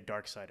into the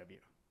dark side of you.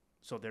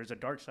 So there's a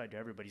dark side to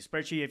everybody,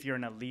 especially if you're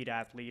an elite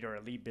athlete or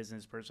elite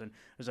business person.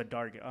 There's a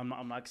dark.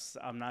 I'm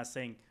not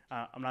saying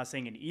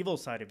an evil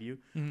side of you,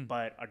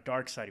 but a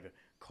dark side of you.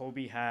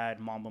 Kobe had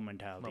Mamba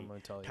mentality.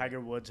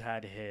 Tiger Woods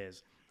had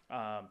his.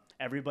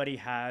 Everybody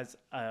has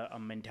a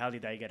mentality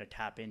that you got to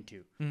tap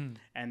into,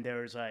 and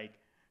there's like,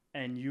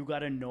 and you got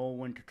to know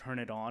when to turn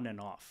it on and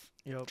off.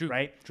 Yep.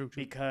 Right? True.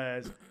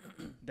 Because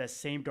the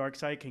same dark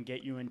side can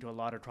get you into a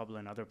lot of trouble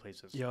in other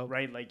places. Yep.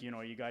 Right? Like, you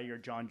know, you got your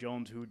John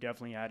Jones, who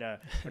definitely had a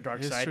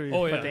dark side,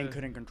 but then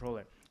couldn't control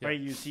it. Right?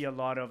 You see a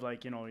lot of,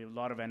 like, you know, a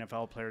lot of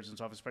NFL players and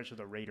stuff, especially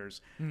the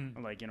Raiders.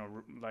 Like, you know,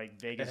 like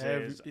Vegas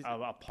is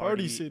a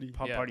party city.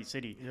 Party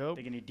city. Yep.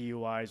 They can need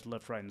DUIs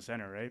left, right, and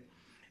center, right?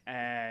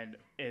 And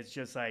it's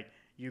just like,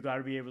 you got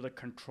to be able to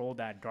control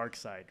that dark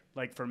side.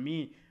 Like, for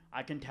me,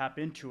 I can tap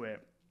into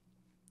it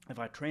if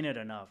I train it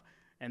enough.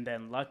 And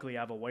then luckily I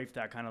have a wife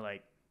that kind of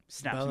like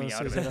snaps me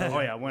out of it.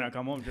 Oh yeah, when I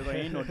come home, she's like,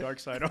 ain't no dark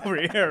side over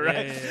here,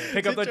 right?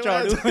 Pick up the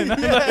chadu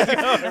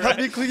and help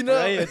me clean up.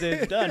 Right?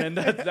 It's done, and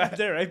that's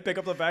it, right? Pick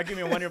up the vacuum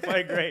and when you're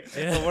fine, great.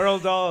 The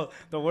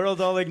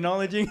world's all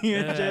acknowledging you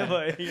and shit,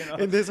 but you know.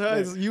 In this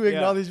house, you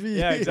acknowledge me.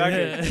 Yeah,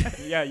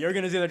 exactly. Yeah, you're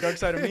gonna see the dark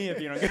side of me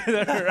if you don't get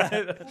that,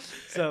 right?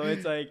 So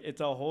it's like it's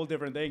a whole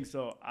different thing.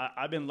 So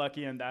I've been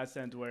lucky in that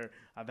sense where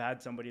I've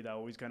had somebody that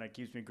always kind of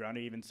keeps me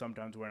grounded, even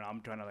sometimes when I'm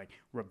trying to like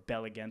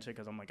rebel against it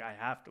because I'm like, I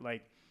have to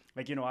like,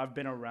 you know, I've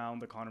been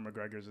around the Conor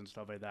McGregors and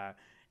stuff like that,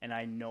 and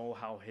I know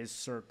how his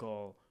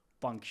circle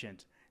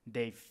functions.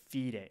 They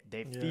feed it.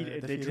 They feed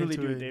it. They truly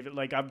do. They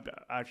like, I'm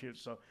actually,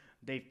 so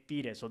they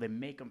feed it. So they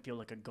make him feel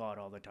like a god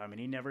all the time, and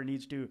he never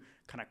needs to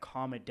kind of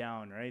calm it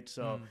down, right?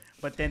 So,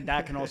 but then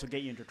that can also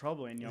get you into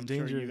trouble, and I'm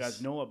sure you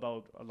guys know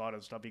about a lot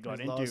of stuff he got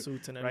into,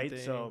 lawsuits and right?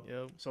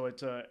 Everything. So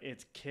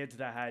it's kids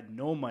that had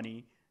no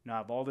money, now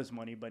have all this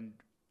money, but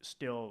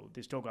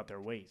they still got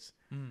their ways,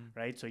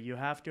 right? So you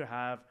have to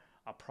have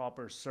a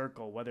proper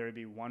circle, whether it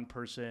be one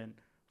person,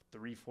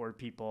 3-4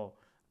 people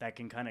that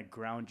can kind of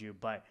ground you.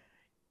 But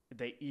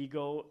the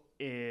ego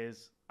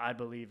is, I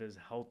believe, is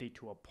healthy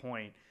to a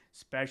point,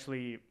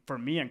 especially for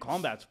me in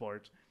combat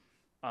sports,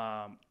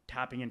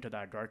 tapping into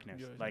that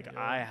darkness.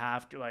 I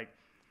have to, like,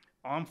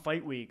 on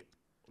fight week,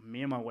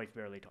 me and my wife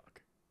barely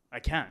talk. I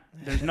can't.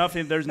 There's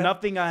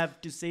nothing I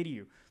have to say to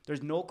you.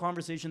 There's no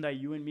conversation that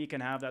you and me can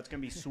have that's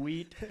gonna be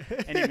sweet,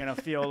 and you're gonna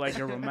feel like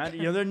you're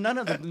romantic. You know, there's none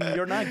of them.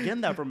 You're not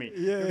getting that from me.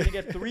 You're gonna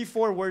get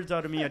 3-4 words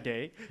out of me a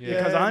day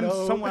because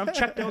I'm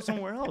checked out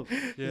somewhere else.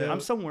 I'm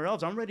somewhere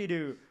else. I'm ready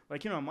to,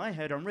 like, you know, in my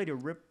head, I'm ready to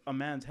rip a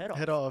man's head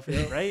off,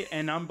 right?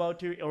 And I'm about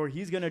to, or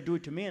he's gonna do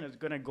it to me, and it's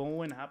gonna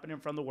go and happen in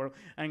front of the world.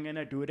 I'm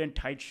gonna do it in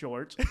tight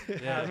shorts,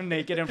 have him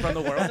naked in front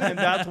of the world, and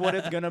that's what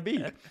it's gonna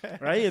be,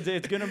 right?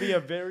 It's gonna be a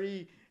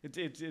very,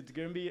 it's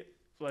gonna be.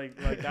 Like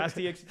that's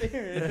the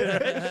experience,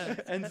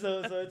 right? And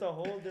so it's a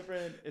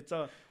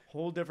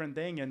whole different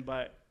thing. And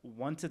but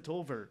once it's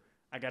over,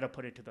 I gotta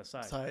put it to the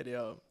side.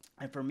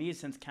 And for me,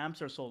 since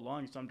camps are so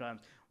long, sometimes,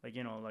 like,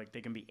 you know, like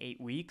they can be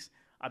 8 weeks.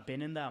 I've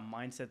been in that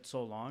mindset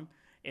so long.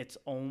 It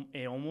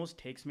almost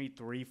takes me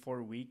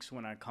 3-4 weeks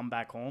when I come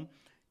back home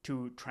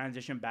to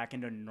transition back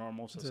into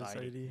normal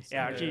society.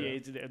 Yeah, actually,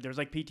 there's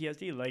like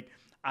PTSD. Like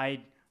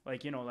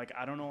Like, you know, like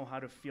I don't know how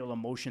to feel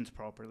emotions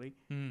properly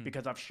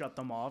because I've shut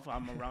them off.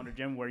 I'm around a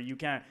gym where you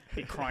can't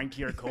be crying to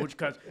your coach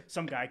because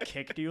some guy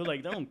kicked you.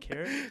 Like, they don't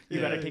care.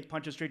 You got to take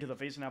punches straight to the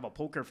face and have a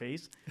poker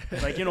face.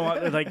 Like, you know,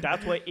 like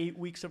that's what 8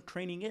 weeks of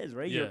training is,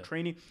 right? You're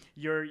training,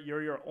 you're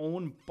your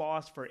own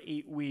boss for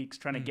 8 weeks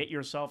trying to get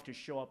yourself to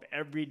show up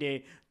every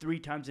day, 3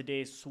 times a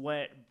day,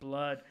 sweat,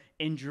 blood,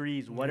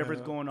 injuries,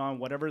 whatever's going on,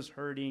 whatever's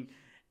hurting.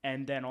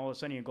 And then all of a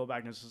sudden you go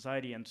back into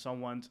society and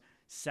someone's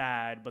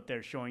sad, but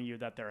they're showing you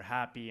that they're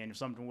happy, and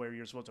something where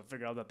you're supposed to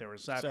figure out that they were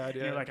sad. And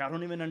you're like, I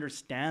don't even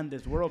understand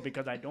this world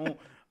because I don't know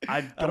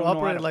how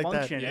to like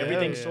function.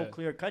 Everything's so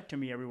clear cut to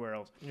me everywhere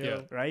else.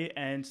 Right.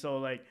 And so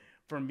like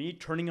for me,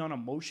 turning on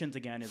emotions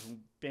again has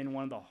been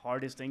one of the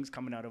hardest things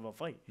coming out of a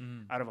fight,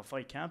 out of a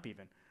fight camp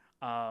even.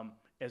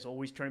 Is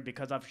always turning,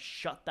 because I've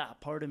shut that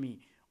part of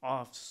me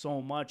off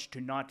so much to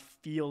not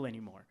feel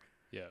anymore.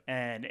 Yeah.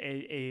 And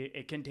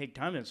it can take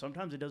time, and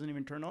sometimes it doesn't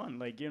even turn on.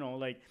 Like, you know,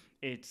 like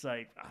it's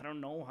like I don't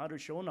know how to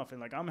show nothing.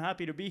 Like, I'm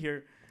happy to be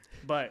here,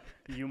 but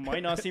you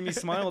might not see me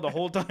smile the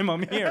whole time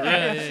I'm here.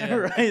 Right?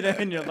 Right?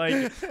 And you're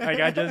like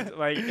I just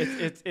like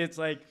it's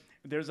like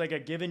there's like a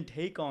give and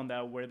take on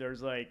that, where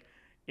there's like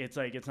it's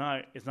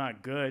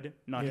not good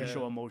not to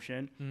show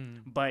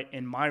emotion, but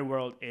in my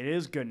world it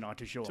is good not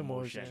to show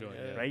emotion.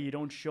 Right? You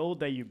don't show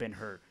that you've been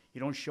hurt. You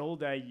don't show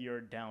that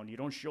you're down. You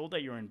don't show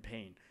that you're in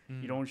pain.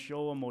 You don't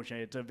show emotion.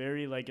 It's a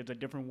very it's a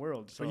different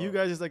world. So for you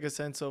guys, it's like a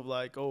sense of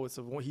like, oh,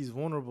 he's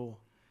vulnerable.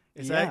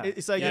 It's like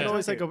you know,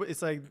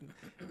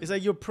 it's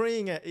like you're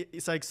praying at.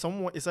 It's like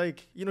someone. It's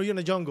like, you know, you're in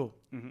the jungle.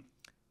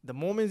 The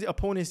moment the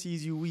opponent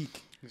sees you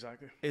weak,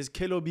 is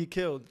kill or be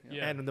killed.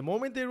 And the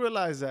moment they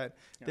realize that,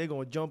 they're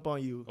gonna jump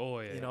on you.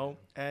 Oh yeah, you know.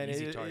 And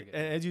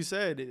and as you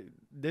said,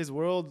 this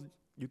world,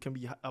 you can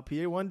be up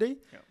here one day.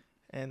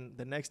 And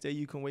the next day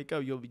you can wake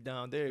up, you'll be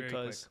down there,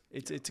 because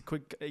it's a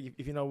quick.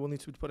 If you're not willing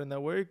to put in that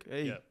work,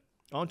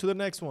 on to the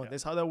next one.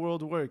 That's how that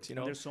world works, you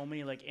know. And there's so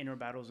many like inner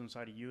battles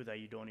inside of you that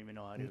you don't even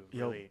know how to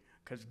really,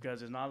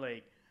 because it's not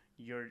like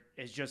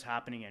it's just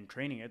happening in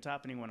training. It's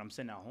happening when I'm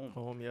sitting at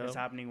home. It's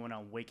happening when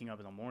I'm waking up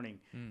in the morning,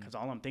 because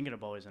all I'm thinking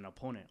about is an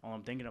opponent. All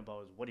I'm thinking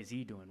about is what is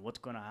he doing? What's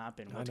gonna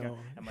happen?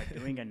 Am I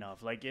doing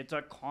enough? Like, it's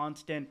a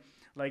constant.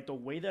 Like, the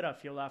way that I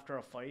feel after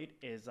a fight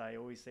is, I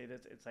always say this,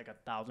 it's like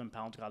 1,000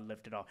 pounds got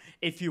lifted off.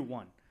 If you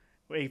won,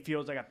 it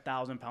feels like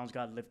 1,000 pounds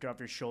got lifted off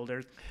your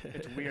shoulders.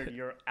 It's weird.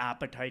 Your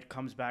appetite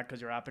comes back, because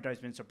your appetite's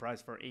been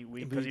suppressed for 8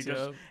 weeks, because you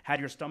just had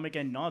your stomach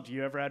in knots.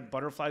 You ever had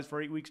butterflies for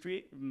 8 weeks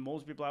straight?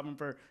 Most people have them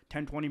for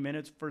 10, 20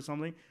 minutes for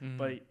something.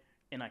 But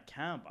in a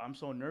camp, I'm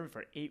so nervous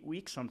for 8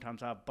 weeks.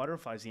 Sometimes I have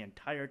butterflies the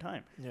entire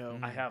time.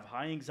 I have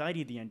high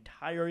anxiety the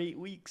entire 8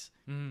 weeks.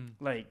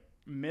 Like,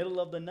 middle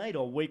of the night,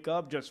 I'll wake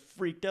up just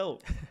freaked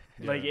out.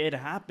 Like, it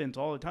happens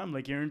all the time.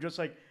 Like, you're just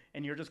like,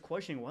 and you're just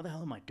questioning, why the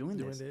hell am I doing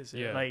this?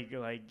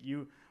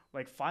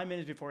 Like 5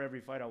 minutes before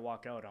every fight, I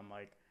walk out, I'm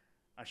like,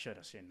 I should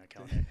have seen the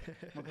counter.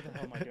 What the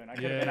hell am I doing? I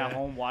could have been at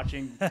home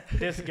watching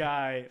this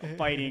guy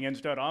fighting.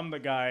 Instead, I'm the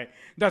guy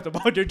that's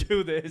about to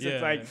do this.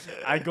 It's like,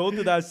 I go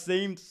through that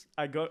same,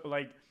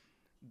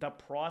 the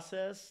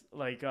process,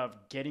 like, of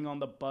getting on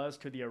the bus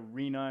to the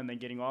arena and then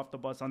getting off the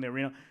bus on the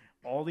arena.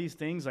 All these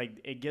things, like,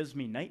 it gives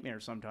me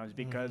nightmares sometimes,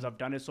 because I've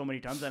done it so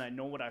many times, and I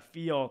know what I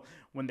feel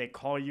when they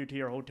call you to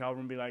your hotel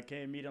room and be like,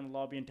 hey, meet in the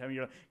lobby and tell me,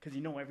 because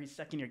you know every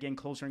second you're getting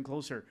closer and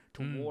closer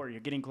to war.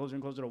 You're getting closer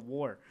and closer to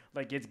war.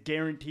 Like, it's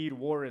guaranteed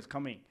war is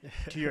coming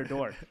to your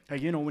door.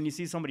 Like, you know, when you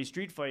see somebody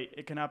street fight,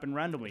 it can happen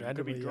randomly. You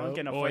could be drunk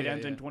and a fight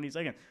ends in 20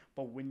 seconds.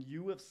 But when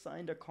you have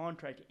signed a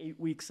contract 8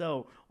 weeks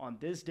out, on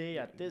this day,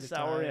 at this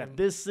hour, at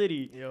this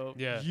city,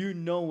 you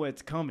know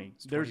it's coming.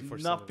 There's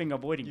nothing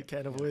avoiding it. You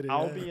can't avoid it.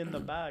 I'll be in the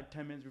back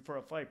 10 minutes before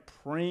a fight,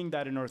 praying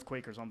that an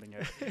earthquake or something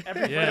hits.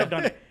 Every fight I've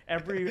done it.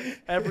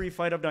 Every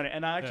fight I've done it.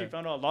 And I actually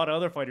found out a lot of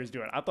other fighters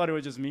do it. I thought it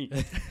was just me.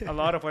 A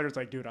lot of fighters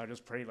like, dude, I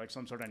just pray like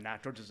some sort of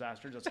natural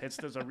disaster just hits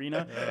this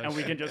arena, and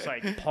we can just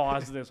like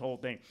pause this whole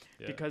thing.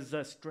 Because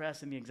the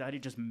stress and the anxiety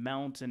just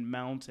mounts and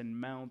mounts and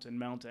mounts and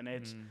mounts, and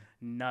it's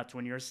nuts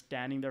when you're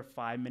standing there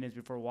 5 minutes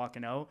before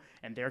walking out,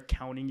 and they're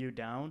counting you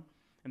down.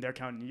 And they're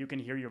counting. You can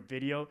hear your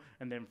video,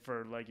 and then,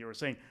 for like you were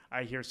saying,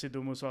 I hear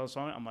Sidhu Moosewala's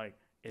song. I'm like,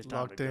 it's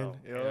time to go.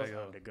 It's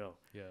time to go.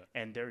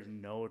 And there's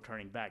no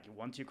turning back.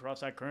 Once you cross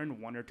that current,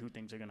 one or two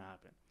things are gonna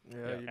happen.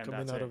 You're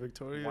coming out of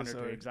victorious. One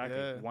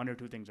or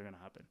two things are gonna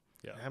happen.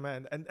 Yeah,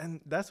 man.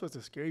 And that's what's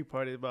the scary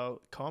part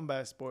about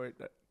combat sport,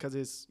 because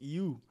it's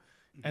you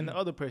and the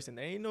other person.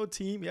 There ain't no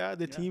team.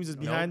 The teams is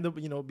behind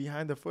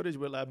behind the footage,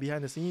 where like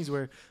behind the scenes,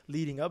 we're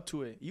leading up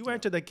to it. You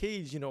enter the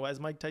cage, you know, as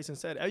Mike Tyson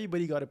said,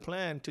 everybody got a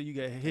plan till you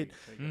get hit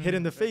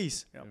in the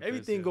face.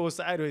 Everything goes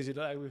sideways. You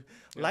know, like,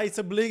 lights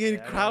are blinking,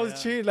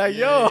 crowds cheering, like,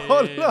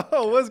 hold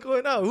on, what's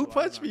going on? Who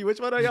punched me? Which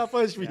one of y'all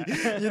punched me?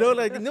 You know,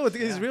 like, no,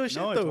 it's real shit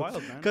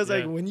though. Because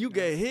like when you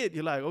get hit,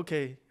 you're like,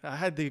 okay, I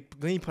had the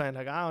game plan.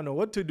 Like, I don't know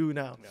what to do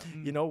now.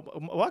 You know,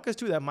 walk us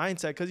through that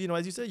mindset, because, you know,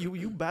 as you said,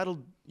 you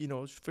battled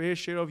fair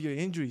share of your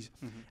injuries,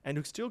 and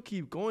to still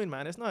keep going,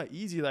 man. It's not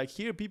easy. Like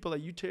here, people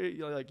like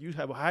you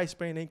have a high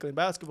sprained ankle in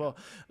basketball.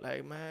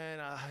 Like, man,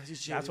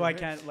 that's why I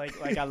can't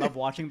like I love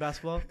watching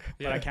basketball,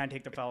 but I can't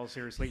take the foul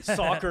seriously.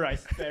 Soccer, I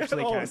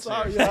especially can't.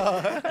 Sorry,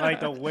 like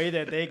the way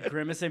that they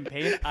grimace in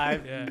pain,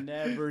 I've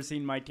never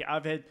seen my team.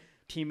 I've had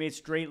teammates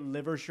straight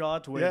liver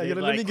shots where they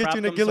let me get crap you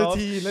in a themselves,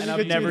 guillotine. and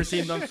I've never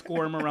seen them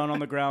squirm around on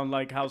the ground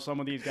like how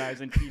some of these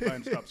guys in FIFA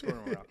and stuff squirm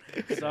around.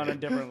 It's on a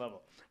different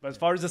level. But as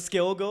far as the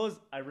skill goes,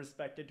 I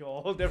respect it to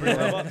a whole different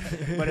level.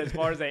 But as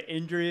far as the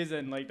injuries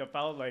and like the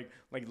foul, like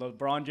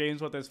LeBron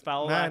James with his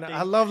foul acting,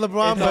 I love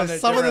LeBron, but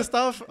some of the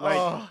stuff,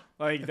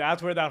 like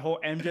that's where that whole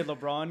MJ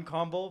LeBron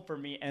combo for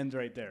me ends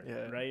right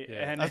there, right?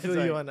 Yeah. And I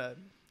feel you on that.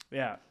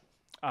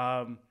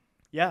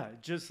 Yeah,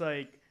 just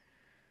like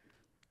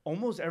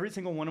almost every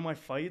single one of my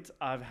fights,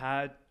 I've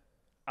had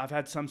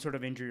some sort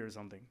of injury or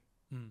something,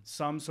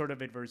 some sort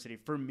of adversity.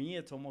 For me,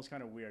 it's almost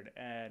kind of weird,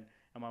 and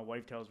my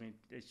wife tells me,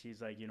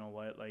 she's like, you know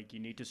what, like you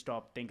need to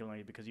stop thinking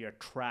like because you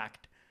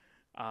attract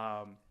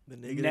the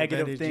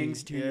negative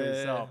things to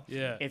yourself.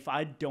 Yeah. If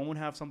I don't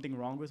have something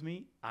wrong with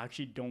me, I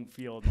actually don't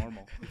feel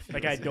normal.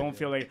 Like I don't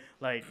feel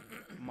like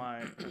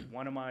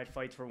one of my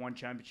fights for one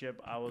championship,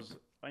 I was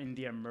in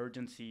the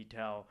emergency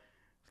till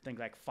I think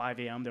like 5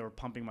 a.m. They were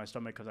pumping my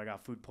stomach because I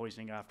got food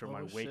poisoning after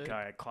my weight cut.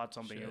 I caught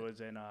something. It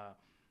was in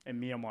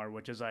Myanmar,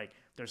 which is like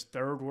there's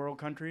third world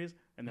countries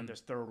and then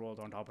there's third world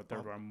on top of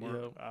third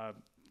world.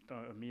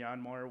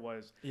 Myanmar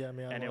was,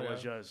 and it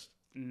was just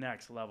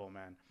next level,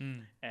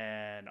 man.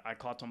 And I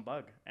caught some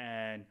bug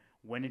and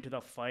went into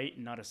the fight.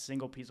 Not a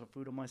single piece of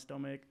food in my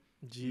stomach.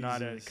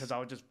 Because I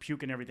was just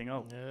puking everything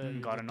out.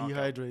 And got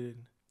dehydrated.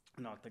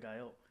 Knocked the guy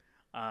out.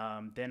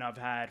 Then I've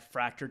had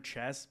fractured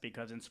chest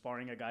because in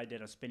sparring a guy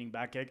did a spinning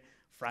back kick,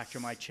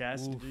 fractured my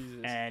chest,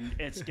 and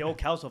it's still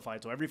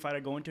calcified. So every fight I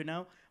go into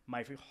now,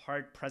 my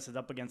heart presses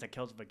up against a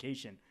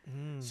calcification.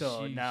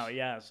 So now,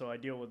 so I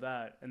deal with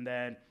that, and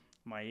then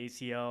my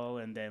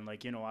ACL, and then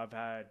I've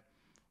had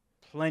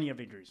plenty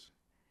of injuries.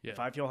 If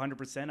I feel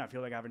 100%, I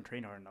feel like I haven't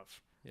trained hard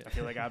enough. I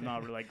feel like I'm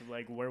not like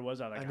where was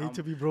I? Like I need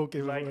to be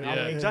broken.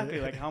 Exactly.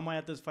 Like how am I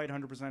at this fight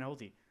 100%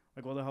 healthy?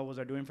 Like, what the hell was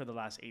I doing for the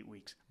last 8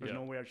 weeks? There's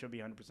no way I should be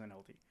 100%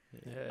 healthy.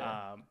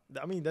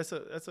 I mean, that's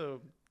a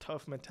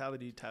tough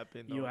mentality to tap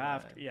in. You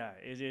have to,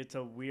 it's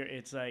a weird.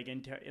 It's like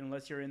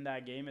unless you're in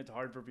that game, it's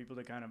hard for people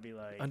to kind of be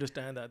like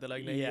understand that. They're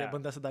like, exactly,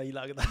 100%,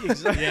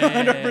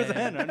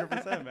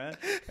 man.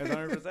 It's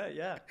 100%,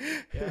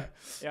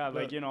 yeah.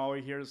 Like I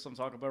hear some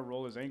talk about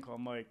roll his ankle.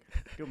 I'm like,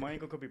 dude, my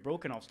ankle could be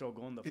broken. I'll still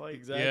go in the fight.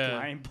 Exactly.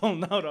 I ain't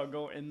pulling out. I'll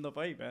go in the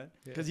fight, man.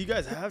 Because you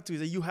guys have to.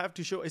 You have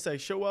to show. It's like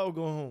show out,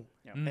 go home.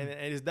 And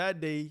it's that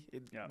day.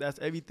 That's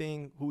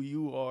everything who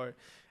you are.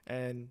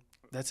 And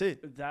that's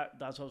it.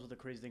 That's also the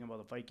crazy thing about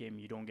the fight game.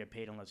 You don't get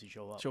paid unless you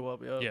show up.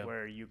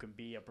 Where you can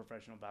be a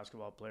professional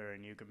basketball player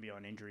and you can be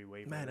on injury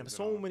waivers. Man, there's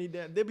so many.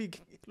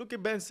 Look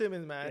at Ben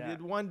Simmons,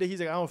 man. One day he's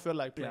like, I don't feel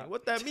like playing.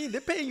 What that mean?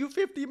 They're paying you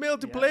 $50 million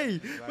to play.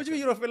 Exactly. What you mean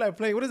you don't feel like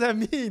playing? What does that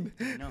mean?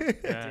 No,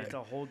 it's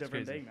a whole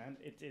different thing, man.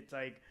 It's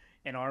like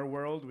in our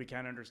world we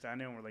can't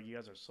understand it, and we're like, you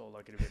guys are so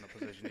lucky to be in the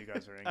position you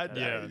guys are in.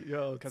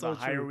 Because the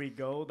higher we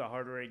go, the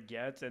harder it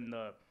gets, and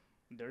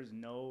there's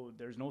no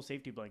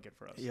safety blanket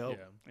for us.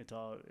 It's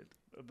all.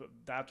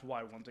 That's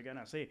why once again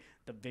I say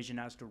the vision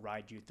has to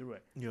ride you through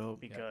it.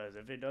 Because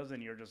if it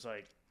doesn't, you're just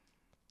like,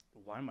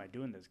 why am I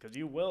doing this? Because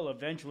you will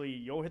eventually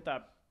you'll hit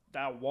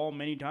that wall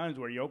many times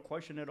where you'll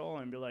question it all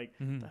and be like,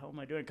 the hell am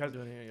I doing? Because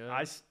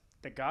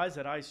the guys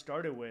that I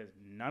started with,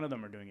 none of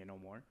them are doing it no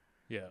more.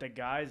 The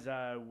guys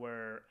that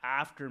were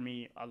after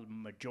me, a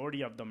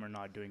majority of them are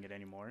not doing it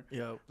anymore.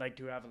 Like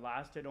to have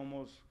lasted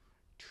almost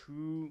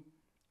two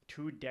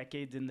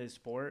decades in this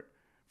sport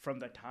from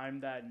the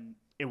time that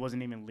it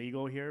wasn't even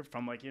legal here,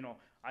 from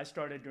I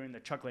started during the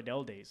Chuck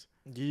Liddell days.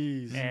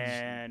 Jeez.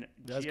 And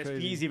that's GSP's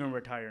crazy. even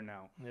retired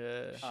now.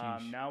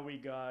 Now we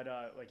got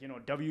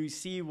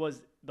WEC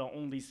was the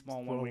only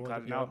small one weight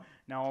class. Now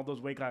all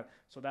those weight class.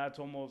 So that's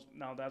almost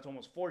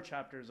 4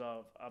 chapters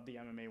of the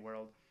MMA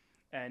world.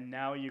 And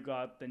now you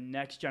got the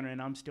next generation.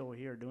 I'm still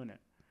here doing it.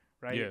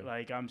 Right?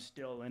 Like I'm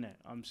still in it.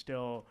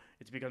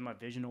 It's because my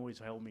vision always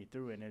held me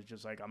through it, and it's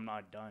just like I'm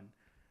not done.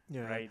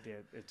 Right?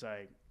 It's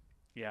like,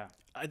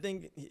 I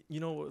think,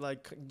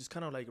 just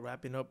kind of like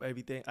wrapping up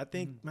everything. I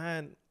think,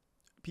 man,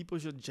 people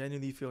should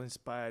genuinely feel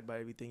inspired by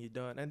everything you've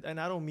done. And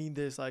I don't mean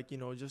this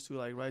just to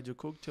like ride your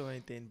coattail or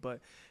anything, but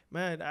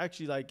man,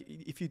 actually,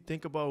 if you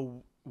think about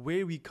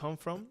where we come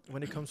from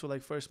when it comes to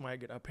first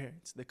migrant, our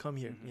parents, they come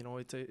here.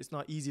 It's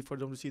not easy for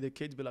them to see their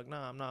kids be like,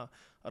 nah,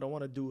 I don't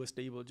want to do a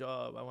stable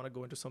job. I want to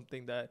go into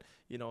something that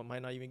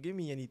might not even give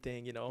me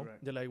anything.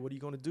 They're like, what are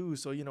you going to do?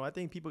 So I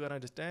think people gotta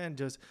understand,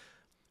 just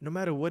no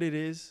matter what it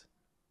is,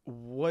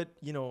 what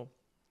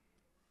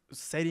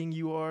setting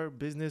you are,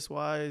 business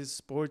wise,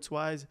 sports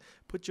wise,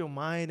 put your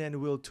mind and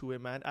will to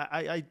it, man.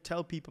 I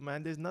tell people,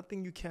 man, there's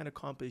nothing you can't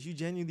accomplish.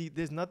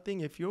 There's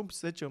nothing, if you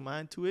set your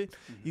mind to it,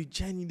 you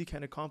genuinely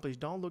can accomplish.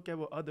 Don't look at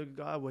what other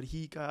got, what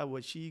he got,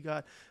 what she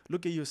got.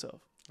 Look at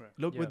yourself.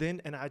 Look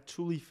within, and I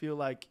truly feel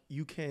like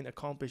you can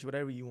accomplish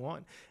whatever you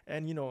want.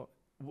 And, you know,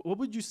 what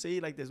would you say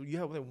like this? You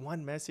have like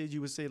one message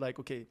you would say like,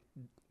 okay,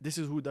 this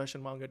is who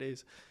Gurdashan Mangat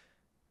is.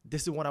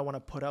 This is what I want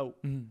to put out.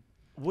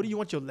 What do you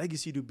want your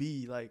legacy to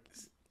be like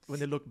when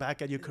they look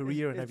back at your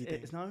career and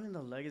everything? It's not even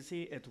the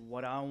legacy. It's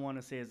what I want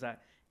to say is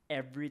that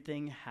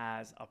everything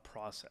has a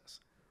process.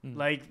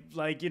 Like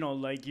you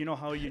know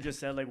how you just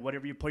said, like,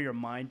 whatever you put your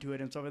mind to it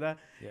and stuff like that.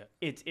 Yeah.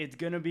 It's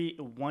gonna be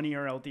one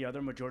ear out the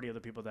other. Majority of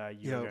the people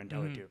that you're gonna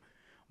tell it to,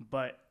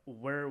 but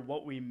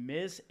what we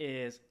miss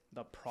is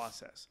the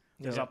process.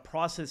 There's a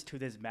process to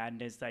this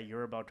madness that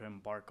you're about to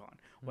embark on.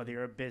 Whether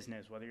you're a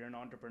business, whether you're an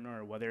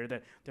entrepreneur,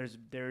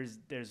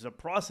 there's a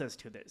process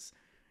to this.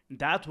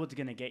 That's what's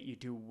gonna get you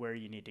to where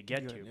you need to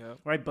get to.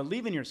 Right?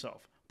 Believe in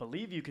yourself.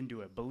 Believe you can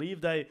do it.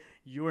 Believe that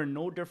you are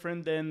no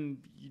different than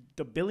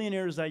the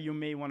billionaires that you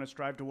may want to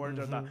strive towards,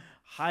 or the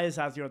highest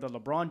athlete, or the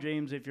LeBron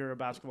James if you're a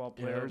basketball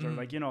player, or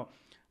like, you know.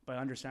 But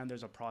understand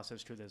there's a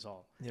process to this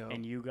all.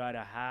 And you got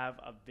to have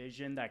a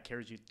vision that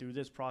carries you through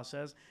this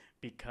process,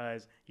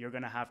 because you're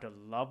going to have to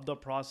love the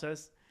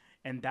process.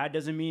 And that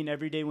doesn't mean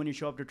every day when you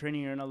show up to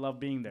training, you're going to love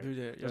being there.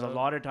 There's a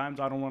lot of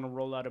times I don't want to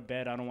roll out of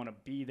bed. I don't want to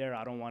be there.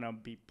 I don't want to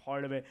be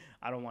part of it.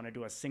 I don't want to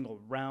do a single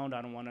round.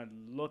 I don't want to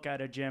look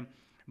at a gym.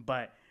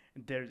 But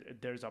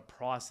there's a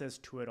process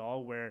to it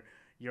all where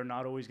you're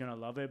not always going to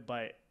love it,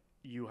 but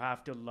you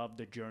have to love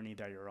the journey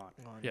that you're on.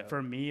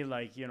 For me,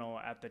 like, you know,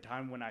 at the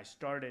time when I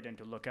started, and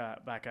to look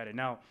back at it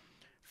now,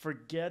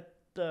 forget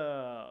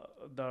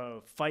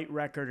the fight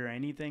record or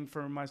anything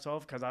for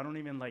myself, because I don't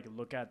even like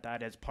look at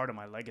that as part of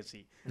my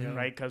legacy,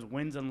 right? Because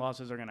wins and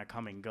losses are going to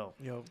come and go.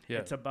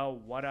 It's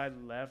about what I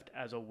left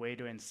as a way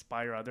to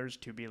inspire others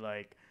to be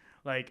like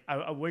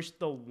I wish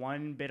the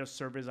one bit of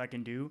service I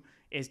can do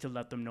is to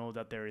let them know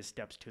that there is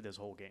steps to this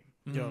whole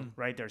game.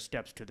 Right? There's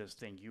steps to this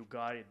thing. You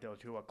got it, though,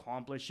 to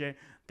accomplish it.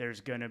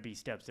 There's going to be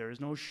steps. There is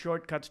no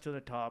shortcuts to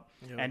the top.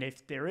 And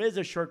if there is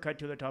a shortcut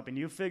to the top and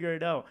you figure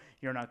it out,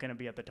 you're not going to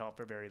be at the top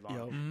for very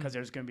long, because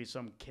there's going to be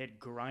some kid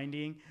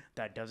grinding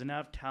that doesn't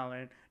have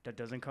talent, that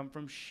doesn't come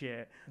from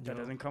shit, that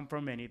doesn't come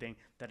from anything,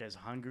 that is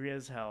hungry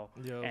as hell,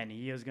 and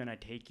he is going to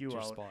take you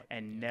out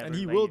and never. And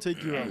he will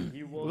take you out.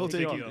 He will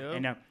take you out.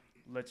 And now,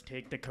 let's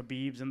take the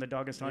Khabibs and the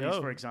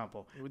Dagestanis, for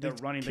example. They're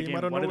running the game.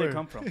 Where do they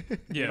come from?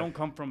 They don't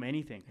come from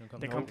anything.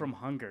 They come from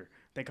hunger.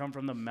 They come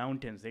from the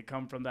mountains. They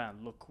come from that.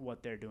 Look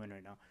what they're doing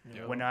right now.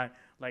 When I,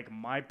 like,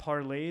 my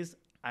parlays,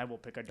 I will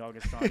pick a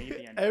Dagestani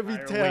the entire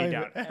way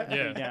down.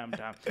 Every damn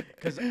time.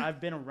 Because I've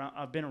been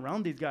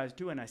around these guys,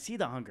 too, and I see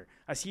the hunger.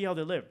 I see how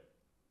they live.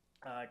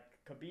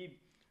 Khabib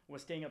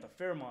was staying at the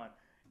Fairmont,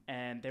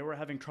 and they were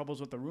having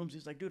troubles with the rooms.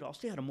 He's like, dude, I'll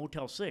stay at a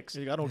Motel 6.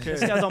 I don't care.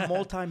 This guy's a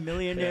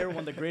multi-millionaire, one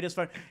of the greatest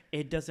fighters.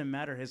 It doesn't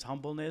matter. His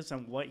humbleness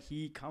and what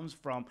he comes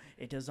from,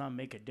 it does not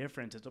make a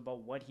difference. It's about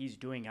what he's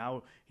doing,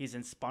 how he's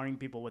inspiring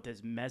people with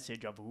his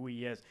message of who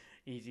he is.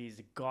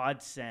 He's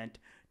God sent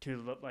to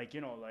look like,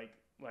 you know,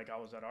 like I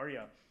was at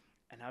Arya,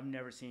 and I've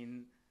never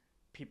seen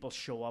people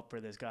show up for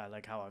this guy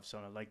like how I've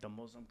seen it. Like the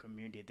Muslim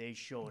community, they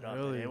showed up.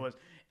 And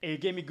it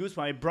gave me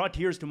goosebumps. It brought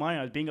tears to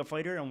my eyes being a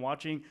fighter and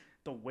watching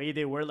the way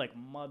they were, like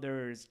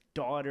mothers,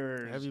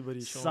 daughters,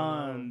 everybody,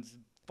 sons,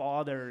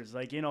 fathers,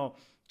 like, you know,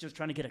 just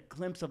trying to get a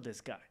glimpse of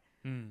this guy,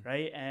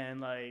 right? And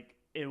like,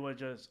 it was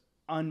just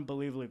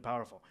unbelievably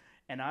powerful.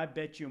 And I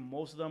bet you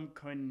most of them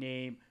couldn't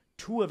name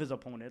two of his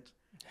opponents,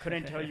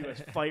 couldn't tell you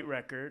his fight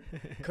record,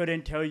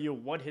 couldn't tell you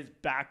what his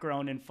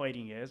background in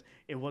fighting is.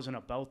 It wasn't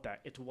about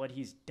that. It's what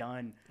he's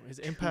done. His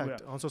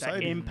impact on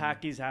society. The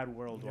impact he's had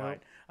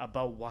worldwide,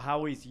 about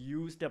how he's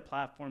used the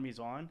platform he's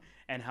on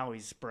and how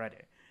he's spread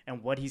it.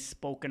 And what he's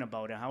spoken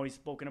about, and how he's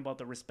spoken about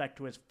the respect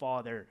to his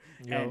father,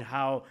 and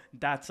how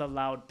that's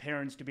allowed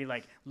parents to be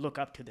like, look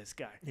up to this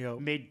guy.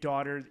 Made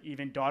daughters,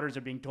 even daughters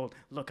are being told,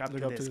 look up to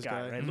this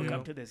guy, right? Look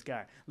up to this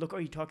guy. Look how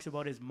he talks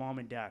about his mom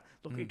and dad.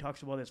 Look how he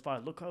talks about his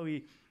father. Look how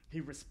he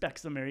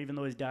respects them, even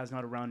though his dad's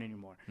not around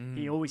anymore.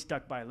 He always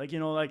stuck by it. Like, you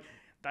know, like,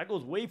 that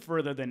goes way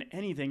further than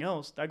anything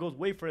else. That goes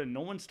way further.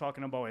 No one's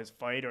talking about his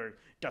fight or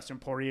Dustin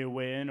Poirier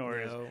win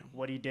or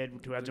what he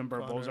did to Edson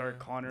Barboza or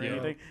Conor or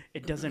anything.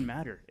 It doesn't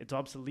matter. It's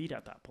obsolete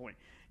at that point.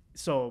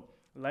 So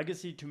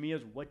legacy to me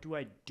is, what do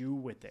I do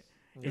with it?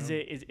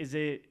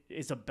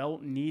 Is a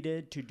belt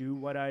needed to do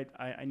what I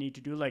need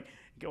to do? Like,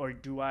 or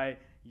do I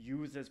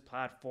use this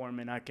platform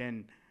and I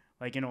can,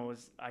 like, you know,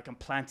 I can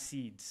plant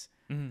seeds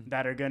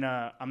that are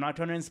gonna, I'm not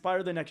trying to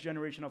inspire the next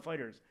generation of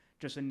fighters,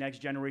 just the next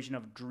generation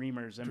of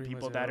dreamers and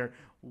people that are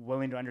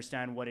willing to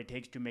understand what it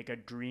takes to make a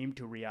dream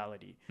to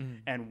reality.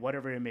 And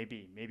whatever it may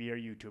be. Maybe you're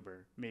a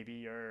YouTuber. Maybe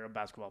you're a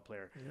basketball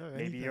player.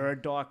 Maybe you're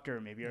a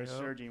doctor. Maybe you're a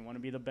surgeon. You want to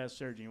be the best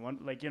surgeon. You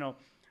want, like, you know,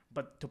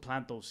 but to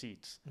plant those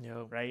seeds,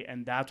 right?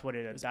 And that's what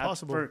it is. That's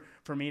possible.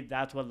 For me,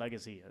 that's what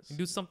legacy is.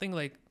 Do something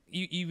like,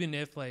 even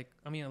if, like,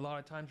 I mean, a lot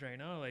of times right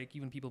now, like,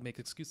 even people make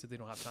excuses they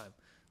don't have time.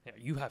 Yeah,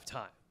 you have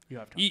time. You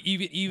have time.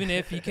 Even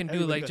if you can do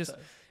like just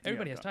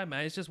everybody has time,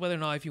 man. It's just whether or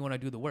not if you want to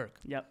do the work.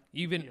 Yep.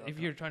 Even if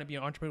you're trying to be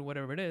an entrepreneur,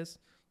 whatever it is,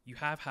 you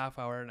have half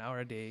hour, an hour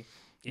a day.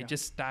 It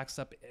just stacks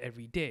up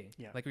every day.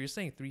 Yeah. Like what you're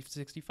saying,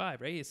 365,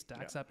 right? It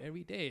stacks up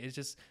every day. It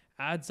just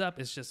adds up.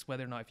 It's just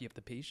whether or not if you have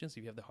the patience,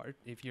 if you have the heart,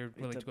 if you're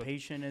willing to go. The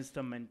patience is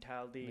the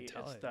mentality.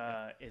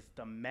 It's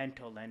the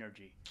mental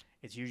energy.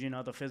 It's usually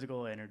not the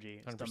physical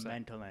energy. It's 100%. the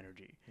mental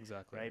energy.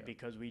 Exactly. Right?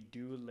 Because we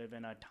do live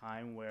in a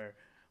time where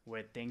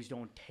things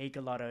don't take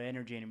a lot of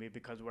energy anymore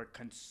because we're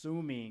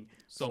consuming,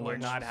 so we're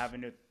not having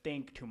to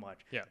think too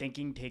much. Yeah.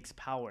 Thinking takes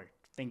power.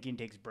 Thinking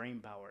takes brain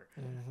power.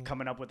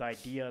 Coming up with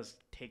ideas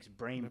takes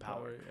brain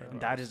power.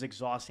 And that is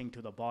exhausting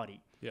to the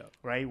body. Yeah.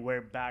 Right?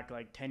 Where back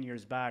like 10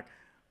 years back,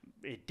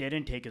 it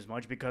didn't take as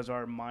much because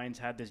our minds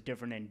had this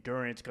different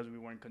endurance because we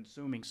weren't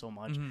consuming so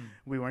much.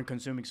 We weren't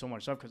consuming so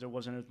much stuff because there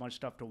wasn't as much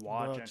stuff to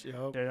watch.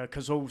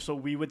 So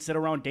we would sit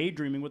around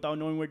daydreaming without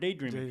knowing we're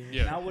daydreaming.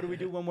 Now what do we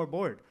do when we're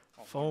bored?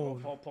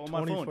 Phone. Pull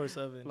my phone.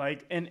 24/7.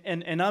 Like,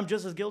 and I'm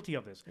just as guilty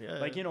of this. Yeah.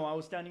 Like, I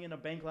was standing in a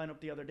bank lineup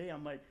the other day.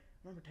 I'm like,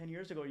 remember 10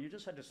 years ago, you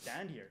just had to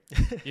stand here.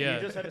 Yeah.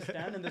 You just had to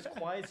stand in this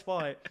quiet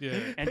spot Yeah.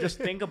 and just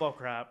think about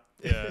crap.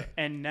 Yeah.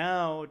 And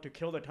now, to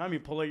kill the time, you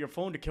pull out your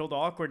phone to kill the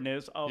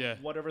awkwardness of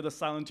whatever the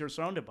silence you're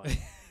surrounded by.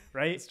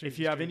 Right? If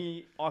you have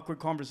any awkward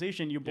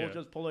conversation, you both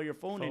just pull out your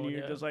phone and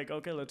you're just like,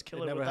 okay, let's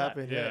kill it never with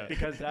happened. that.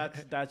 Because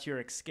that's your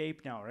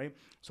escape now, right?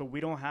 So we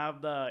don't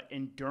have the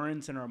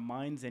endurance in our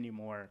minds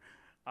anymore.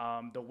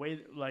 The way,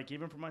 like,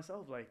 even for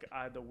myself, like,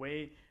 the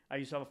way I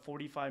used to have a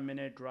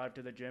 45-minute drive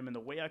to the gym, and the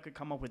way I could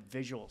come up with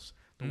visuals,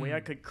 the way I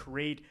could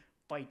create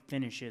fight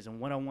finishes and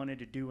what I wanted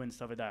to do and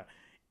stuff like that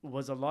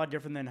was a lot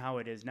different than how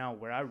it is now,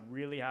 where I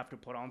really have to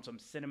put on some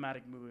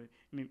cinematic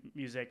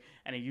music,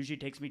 and it usually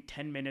takes me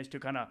 10 minutes to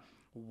kind of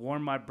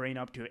warm my brain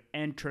up to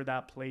enter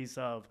that place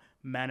of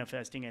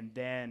manifesting, and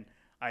then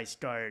I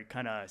start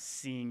kind of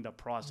seeing the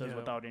process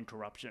without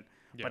interruption.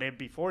 But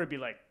before, it'd be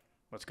like,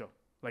 let's go.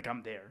 Like,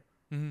 I'm there.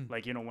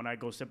 Like, when I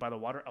go sit by the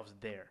water, I was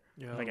there.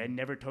 Like, I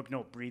never took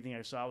no breathing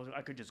exercise.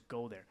 I could just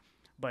go there.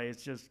 But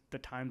it's just the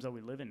times that we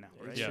live in now,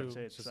 right? It's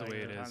just like the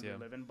way it is, we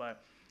live in,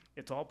 but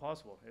it's all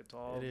possible. It's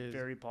all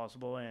very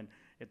possible, and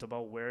it's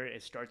about where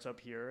it starts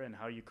up here and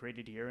how you create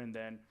it here, and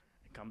then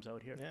it comes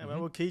out here. Yeah, man,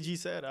 what KG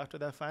said after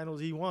that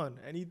finals, he won.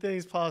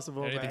 Anything's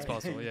possible, Anything's man.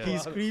 possible, yeah. He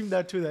screamed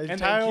that to the And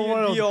entire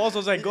world. He also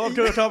was like, go up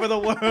to the top of the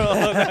world.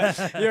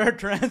 You're a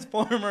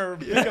transformer.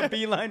 Make a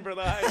beeline for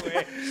the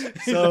highway.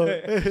 So,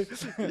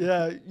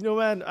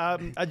 man,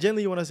 I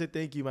genuinely want to say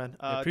thank you, man.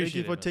 Thank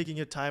you for taking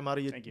your time out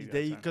of your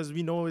day, because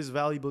we know it's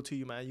valuable to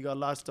you, man. You got a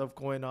lot of stuff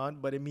going on,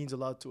 but it means a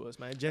lot to us,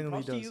 man. It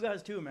genuinely does. To you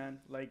guys too, man.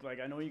 Like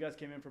I know you guys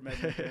came in from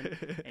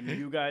Edmonton, and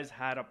you guys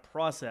had a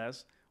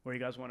process where you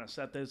guys want to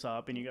set this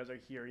up, and you guys are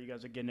here, you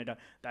guys are getting it done.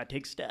 That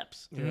takes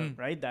steps,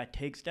 right? That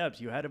takes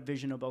steps. You had a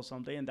vision about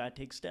something, and that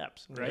takes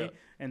steps, right?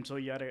 And so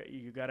you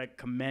gotta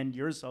commend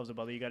yourselves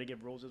about it. You gotta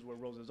give roses where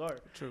roses are.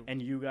 True. And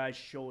you guys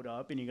showed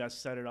up, and you guys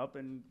set it up,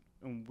 and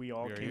we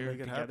all came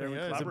together.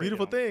 Yeah, it's a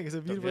beautiful thing. It's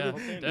a beautiful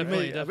thing.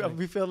 Definitely.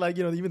 We feel like,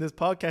 even this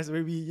podcast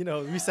where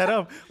we set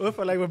up, we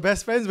feel like we're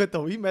best friends with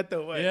them. We met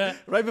them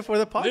right before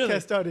the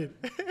podcast started.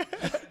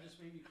 Just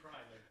made me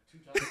cry like 2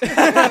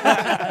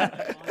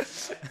 times.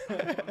 Honestly,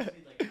 like,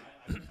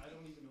 I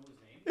don't even know his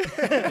name.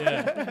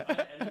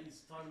 And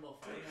he's talking about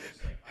fighting. I'm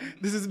just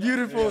like, this is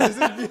beautiful. This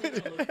is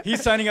beautiful.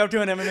 He's signing up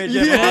to an MMA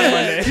gym on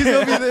Monday. He's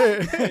gonna be there.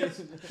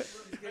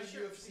 I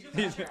shared with you the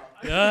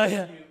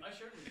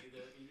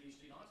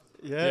ADHD and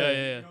autism.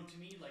 Yeah. To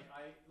me, like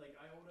I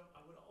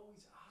would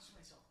always ask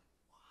myself,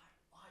 like,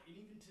 why? And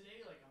even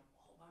today, like, I'm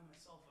all by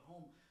myself at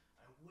home.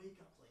 I wake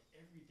up like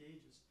every day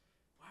just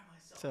by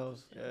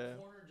myself, just in the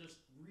corner, just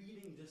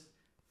reading, just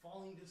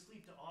falling to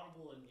sleep to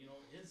Audible, and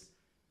his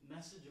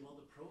message about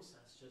the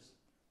process just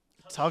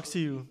talks to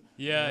you.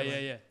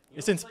 Yeah.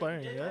 It's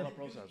inspiring. He was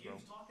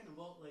talking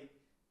about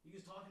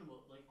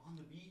like on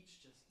the beach,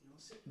 just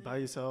sitting by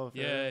yourself.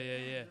 Yeah.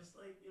 Just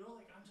like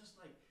I'm just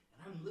like,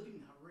 and I'm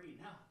living that right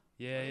now.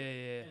 Yeah.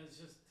 And it's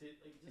just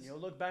And you'll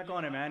look back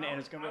on it, man, and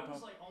it's gonna be. I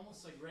was like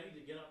almost like ready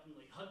to get up and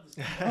like hug this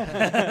guy,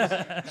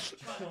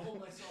 trying to hold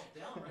myself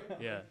down, right?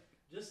 But, like,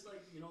 just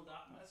like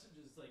that message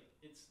is like,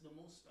 it's the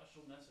most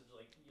special message.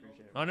 Like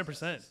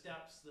 100%.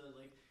 Steps, the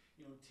like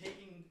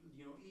taking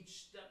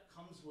each step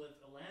comes with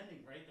a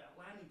landing, right? That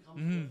landing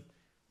comes with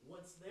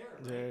what's there,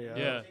 right?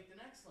 Yeah. Take the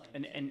next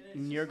line.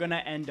 And you're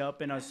gonna end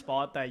up in a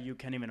spot that you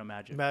can't even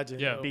imagine.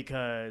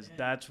 Because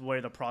that's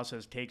where the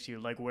process takes you.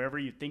 Like, wherever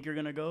you think you're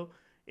gonna go,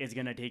 it's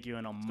gonna take you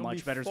in a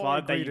much better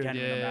spot that you can't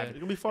even imagine. It's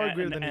gonna be far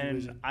greater than you and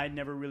envision. I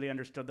never really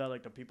understood that.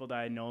 Like, the people that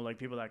I know, like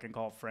people that I can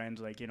call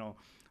friends, like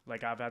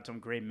like I've had some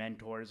great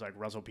mentors like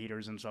Russell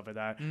Peters and stuff like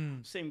that.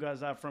 Same guys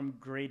that from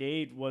grade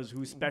 8 was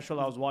who special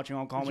I was watching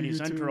on Comedy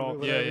Central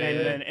and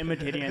then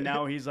imitating, and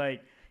now he's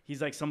like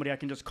somebody I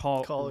can just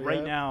call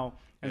right now,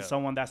 and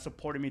someone that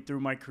supported me through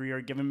my career,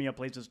 giving me a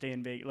place to stay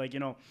in Vegas. Like,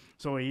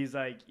 so he's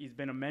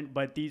been a mentor.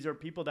 But these are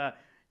people that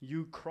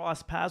you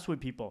cross paths with,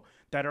 people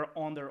that are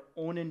on their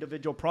own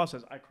individual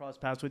process. I cross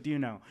paths with you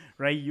now,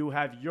 right? You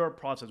have your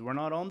process. We're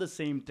not on the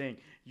same thing.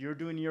 You're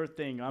doing your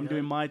thing. I'm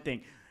doing my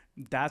thing.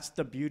 that's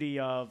the beauty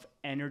of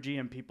energy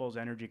and people's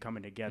energy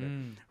coming together,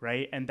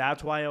 right? And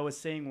that's why I was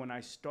saying when I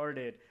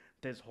started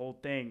this whole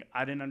thing,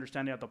 I didn't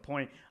understand it at the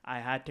point. I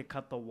had to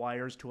cut the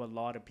wires to a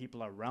lot of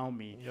people around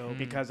me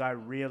because I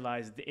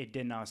realized it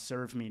did not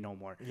serve me no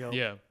more.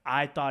 Yeah.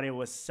 I thought it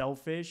was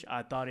selfish.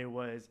 I thought it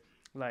was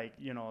like,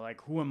 you know, like,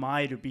 who am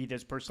I to be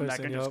this person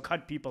that can just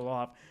cut people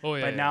off?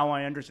 But now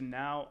I understand.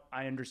 Now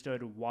I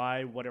understood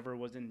why whatever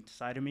was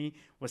inside of me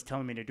was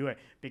telling me to do it,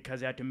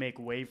 because I had to make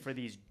way for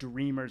these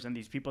dreamers and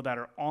these people that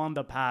are on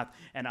the path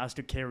and us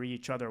to carry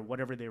each other,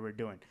 whatever they were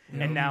doing.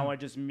 And now I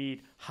just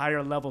meet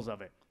higher levels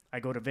of it. I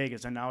go to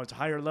Vegas, and now it's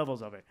higher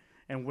levels of it.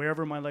 And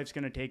wherever my life's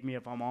going to take me,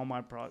 if I'm on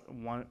my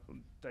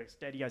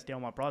steady, I stay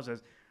on my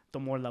process, the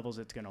more levels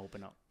it's going to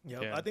open up.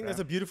 Yeah, I think that's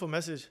a beautiful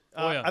message.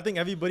 I think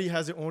everybody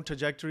has their own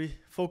trajectory.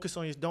 Focus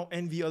on don't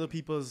envy other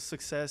people's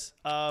success.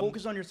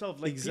 Focus on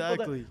yourself. Like,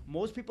 exactly.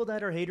 Most people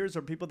that are haters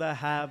are people that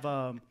have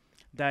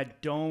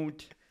that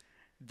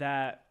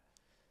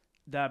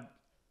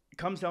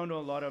comes down to a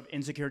lot of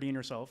insecurity in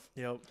yourself.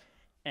 Yep.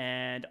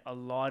 And a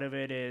lot of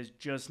it is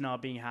just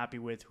not being happy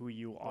with who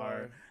you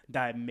are.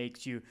 That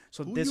makes you.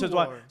 So this is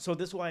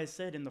why I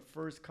said in the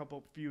first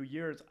few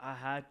years I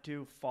had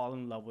to fall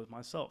in love with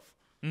myself.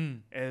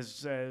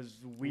 As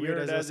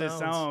weird as it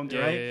sounds,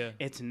 right? Yeah.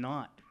 It's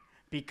not,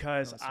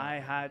 because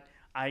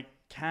I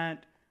can't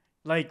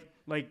like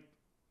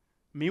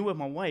me with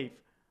my wife.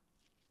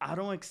 I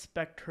don't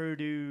expect her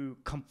to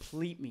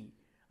complete me.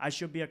 I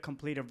should be a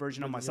completed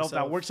version of myself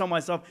that works on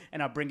myself,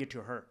 and I bring it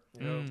to her,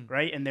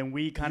 right? And then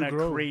we kind of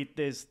create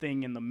this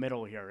thing in the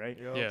middle here, right?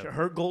 So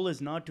her goal is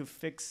not to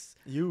fix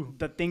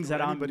the things that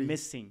I'm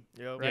missing,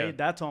 right? Yeah.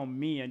 That's on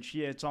me, and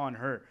it's on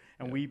her.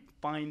 And we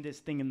find this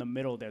thing in the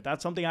middle there.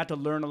 That's something I had to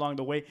learn along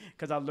the way,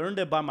 because I learned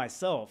it by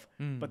myself.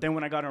 But then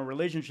when I got in a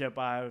relationship,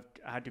 I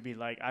had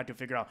to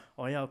figure out,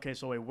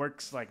 so it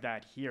works like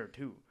that here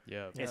too.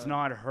 Yeah. It's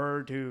not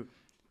her to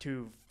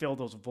fill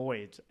those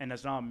voids, and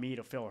it's not me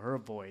to fill her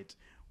voids.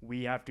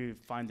 We have to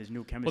find this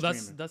new chemistry. Well,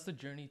 that's the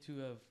journey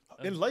too of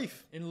in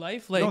life. In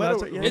life, like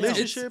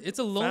relationship, it's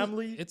a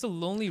family. It's a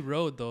lonely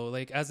road though.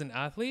 Like as an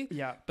athlete,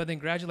 But then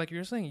gradually, like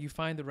you're saying, you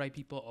find the right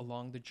people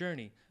along the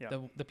journey. Yeah.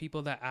 The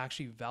people that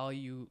actually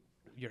value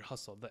your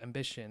hustle, the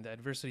ambition, the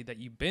adversity that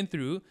you've been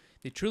through.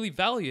 They truly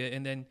value it,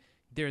 and then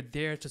they're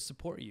there to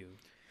support you.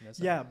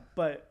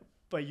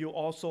 But you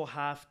also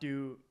have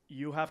to.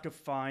 You have to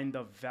find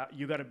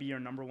you got to be your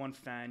number one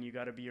fan. You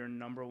got to be your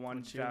number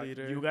one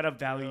cheerleader. You got to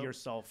value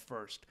yourself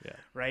first,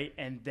 right?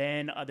 And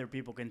then other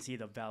people can see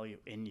the value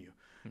in you.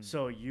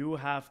 So you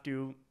have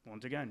to,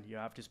 once again, you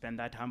have to spend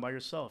that time by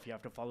yourself. You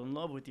have to fall in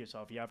love with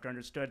yourself. You have to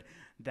understand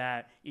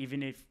that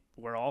even if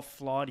we're all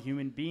flawed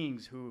human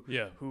beings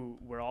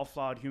we're all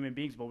flawed human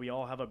beings, but we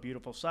all have a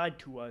beautiful side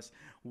to us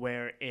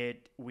where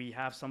we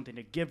have something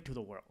to give to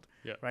the world.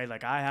 Yeah. Right.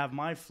 Like I have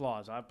my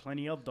flaws. I have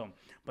plenty of them.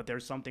 But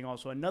there's something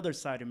also another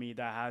side of me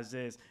that has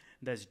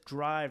this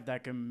drive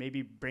that can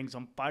maybe bring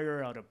some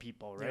fire out of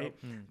people. Right.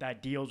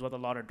 That deals with a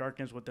lot of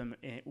darkness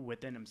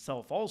within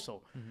himself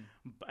also.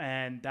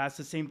 And that's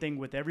the same thing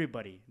with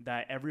everybody,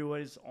 that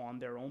everyone is on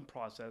their own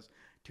process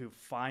to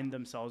find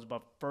themselves.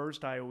 But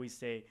first, I always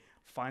say,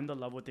 find the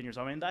love within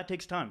yourself. And that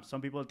takes time. Some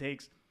people it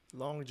takes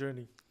long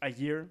journey, a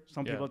year.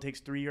 Some people it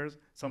takes 3 years.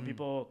 Some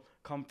people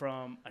come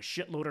from a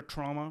shitload of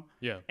trauma,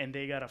 and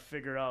they got to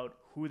figure out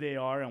who they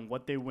are and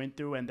what they went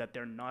through, and that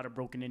they're not a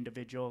broken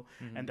individual,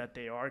 and that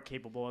they are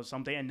capable of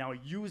something, and now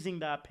using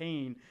that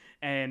pain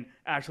and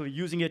actually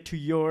using it to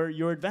your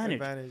advantage.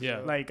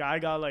 Like I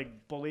got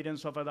like bullied and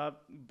stuff like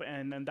that,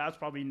 and that's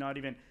probably not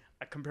even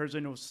a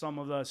comparison of some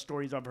of the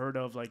stories I've heard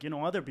of, like,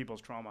 other people's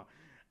trauma,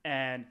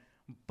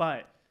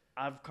 but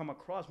I've come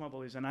across my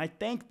bullies and I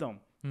thank them.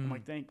 I'm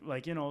like,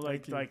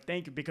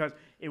 thank you, because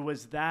it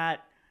was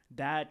that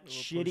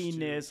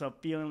shittiness of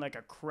feeling like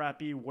a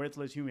crappy,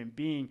 worthless human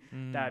being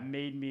that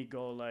made me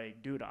go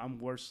like, dude, I'm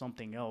worth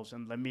something else.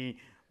 And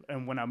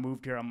when I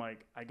moved here, I'm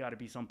like, I gotta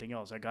be something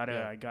else. I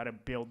gotta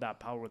build that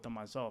power within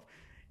myself.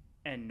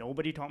 And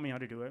nobody taught me how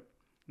to do it.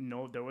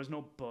 No, there was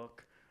no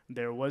book.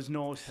 There was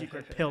no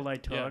secret pill I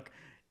took.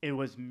 It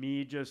was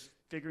me just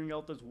figuring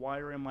out this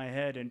wire in my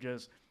head and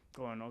just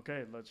going,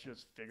 okay, let's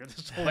just figure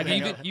this whole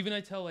thing out. Even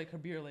I tell like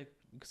Kabir, like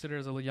consider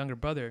as a younger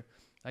brother,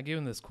 I gave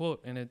him this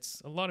quote, and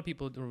it's a lot of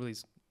people don't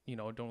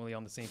really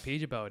on the same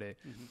page about it.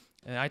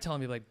 And I tell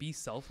him, like, be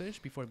selfish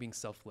before being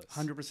selfless.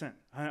 100%.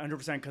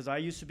 Because I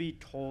used to be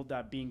told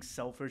that being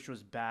selfish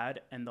was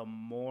bad, and the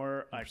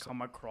more 100%. I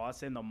come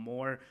across it, and the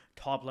more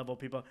top level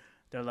people,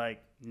 they're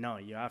like, no,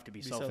 you have to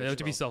be selfish. You have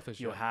to be selfish.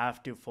 You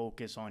have to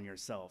focus on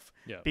yourself.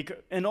 Yeah.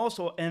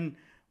 And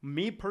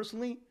me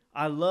personally,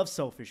 I love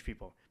selfish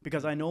people,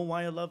 because I know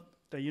why I love.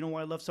 You know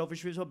why I love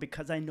selfish people?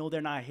 Because I know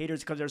they're not haters,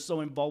 because they're so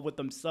involved with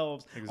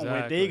themselves on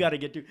where they got to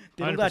get to.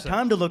 They don't got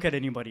time to look at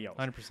anybody else.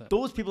 100%.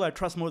 Those people I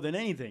trust more than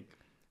anything,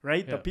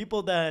 right? Yeah. The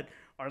people that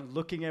are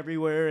looking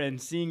everywhere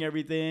and seeing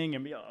everything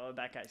and be, oh,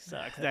 that guy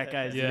sucks. That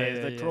guy's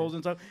the trolls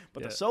and stuff.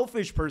 But the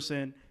selfish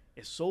person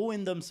is so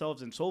in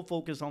themselves and so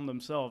focused on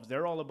themselves.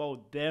 They're all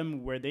about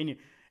them where they need.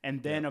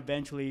 And then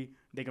eventually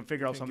they can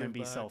figure out something and be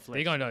give back. selfless.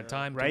 They got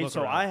time, to right? look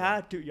So around I for it.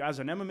 had to, as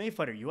an MMA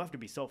fighter, you have to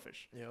be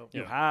selfish. Yep.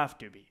 You have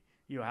to be.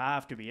 You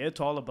have to be. It's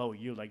all about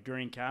you. Like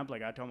during camp,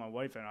 like I told my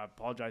wife, and I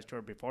apologized to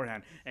her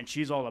beforehand, and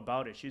she's all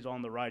about it. She's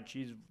on the ride.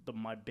 She's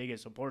my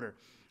biggest supporter.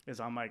 Is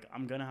I'm like,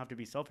 I'm gonna have to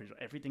be selfish.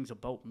 Everything's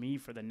about me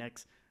for the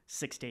next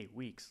 6 to 8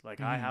 weeks. Like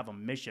I have a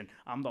mission.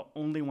 I'm the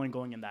only one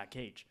going in that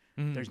cage.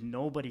 There's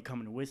nobody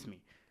coming with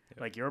me.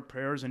 Like your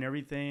prayers and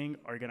everything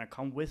are gonna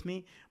come with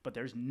me, but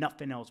there's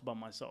nothing else but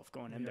myself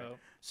going in there.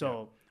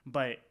 So,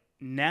 but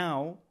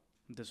now,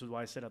 this is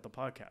why I said at the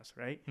podcast,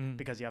 right?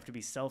 Because you have to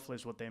be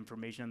selfless with the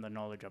information and the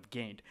knowledge I've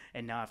gained,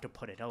 and now I have to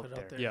put it out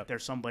there. Yeah.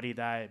 There's somebody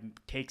that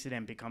takes it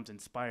and becomes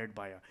inspired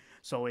by it.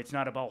 So it's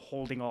not about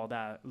holding all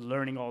that,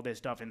 learning all this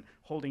stuff, and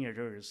holding it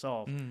to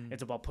yourself.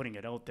 It's about putting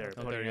it out there,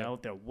 putting it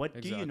out there.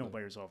 What do you know about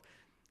yourself?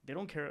 They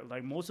don't care.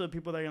 Like most of the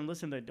people that are gonna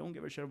listen, they don't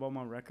give a shit about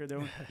my record. They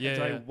don't. It's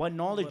like, what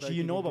knowledge do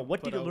you know about?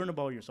 What did you learn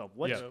about yourself?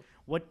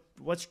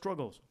 What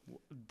struggles?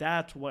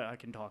 That's what I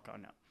can talk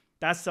on now.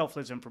 That's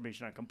selfless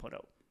information I can put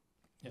out.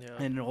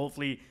 And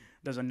hopefully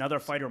there's another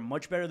fighter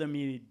much better than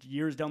me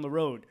years down the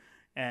road,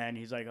 and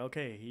he's like,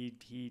 okay,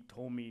 he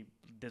told me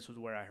this was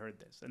where I heard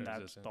this, and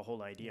that's the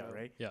whole idea,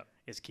 right? Yeah,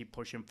 is keep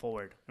pushing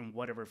forward in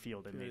whatever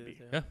field it may be.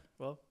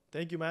 Well,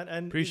 thank you, man.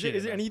 And Appreciate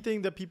is there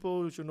anything that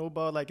people should know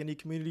about, like any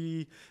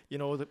community, you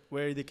know,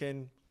 where they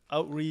can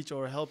outreach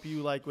or help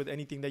you, like with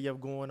anything that you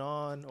have going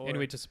on, or any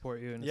way to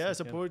support you?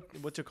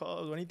 Support what your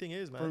cause or anything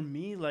is, man. For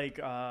me, like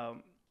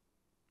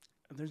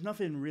there's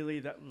nothing really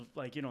that,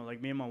 like, you know,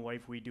 like me and my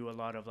wife, we do a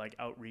lot of like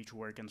outreach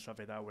work and stuff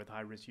like that with high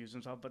risk use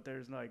and stuff, but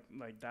there's like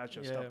that's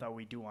just stuff that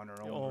we do on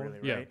our own,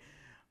 really,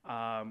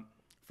 right?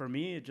 For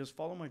me, just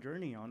follow my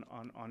journey on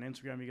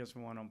Instagram. You guys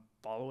want to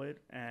follow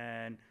it,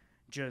 and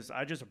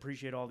I just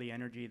appreciate all the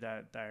energy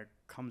that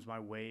comes my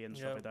way and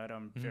stuff like that.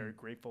 I'm very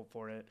grateful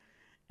for it,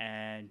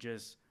 and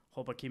just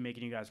hope I keep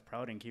making you guys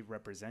proud and keep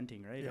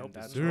representing, right? And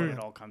that's what it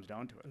all comes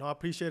down to it. No, I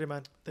appreciate it,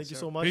 man. Thank you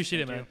so much.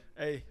 Appreciate it, man.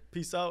 Hey,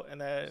 peace out,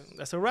 and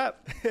that's a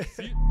wrap.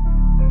 See you.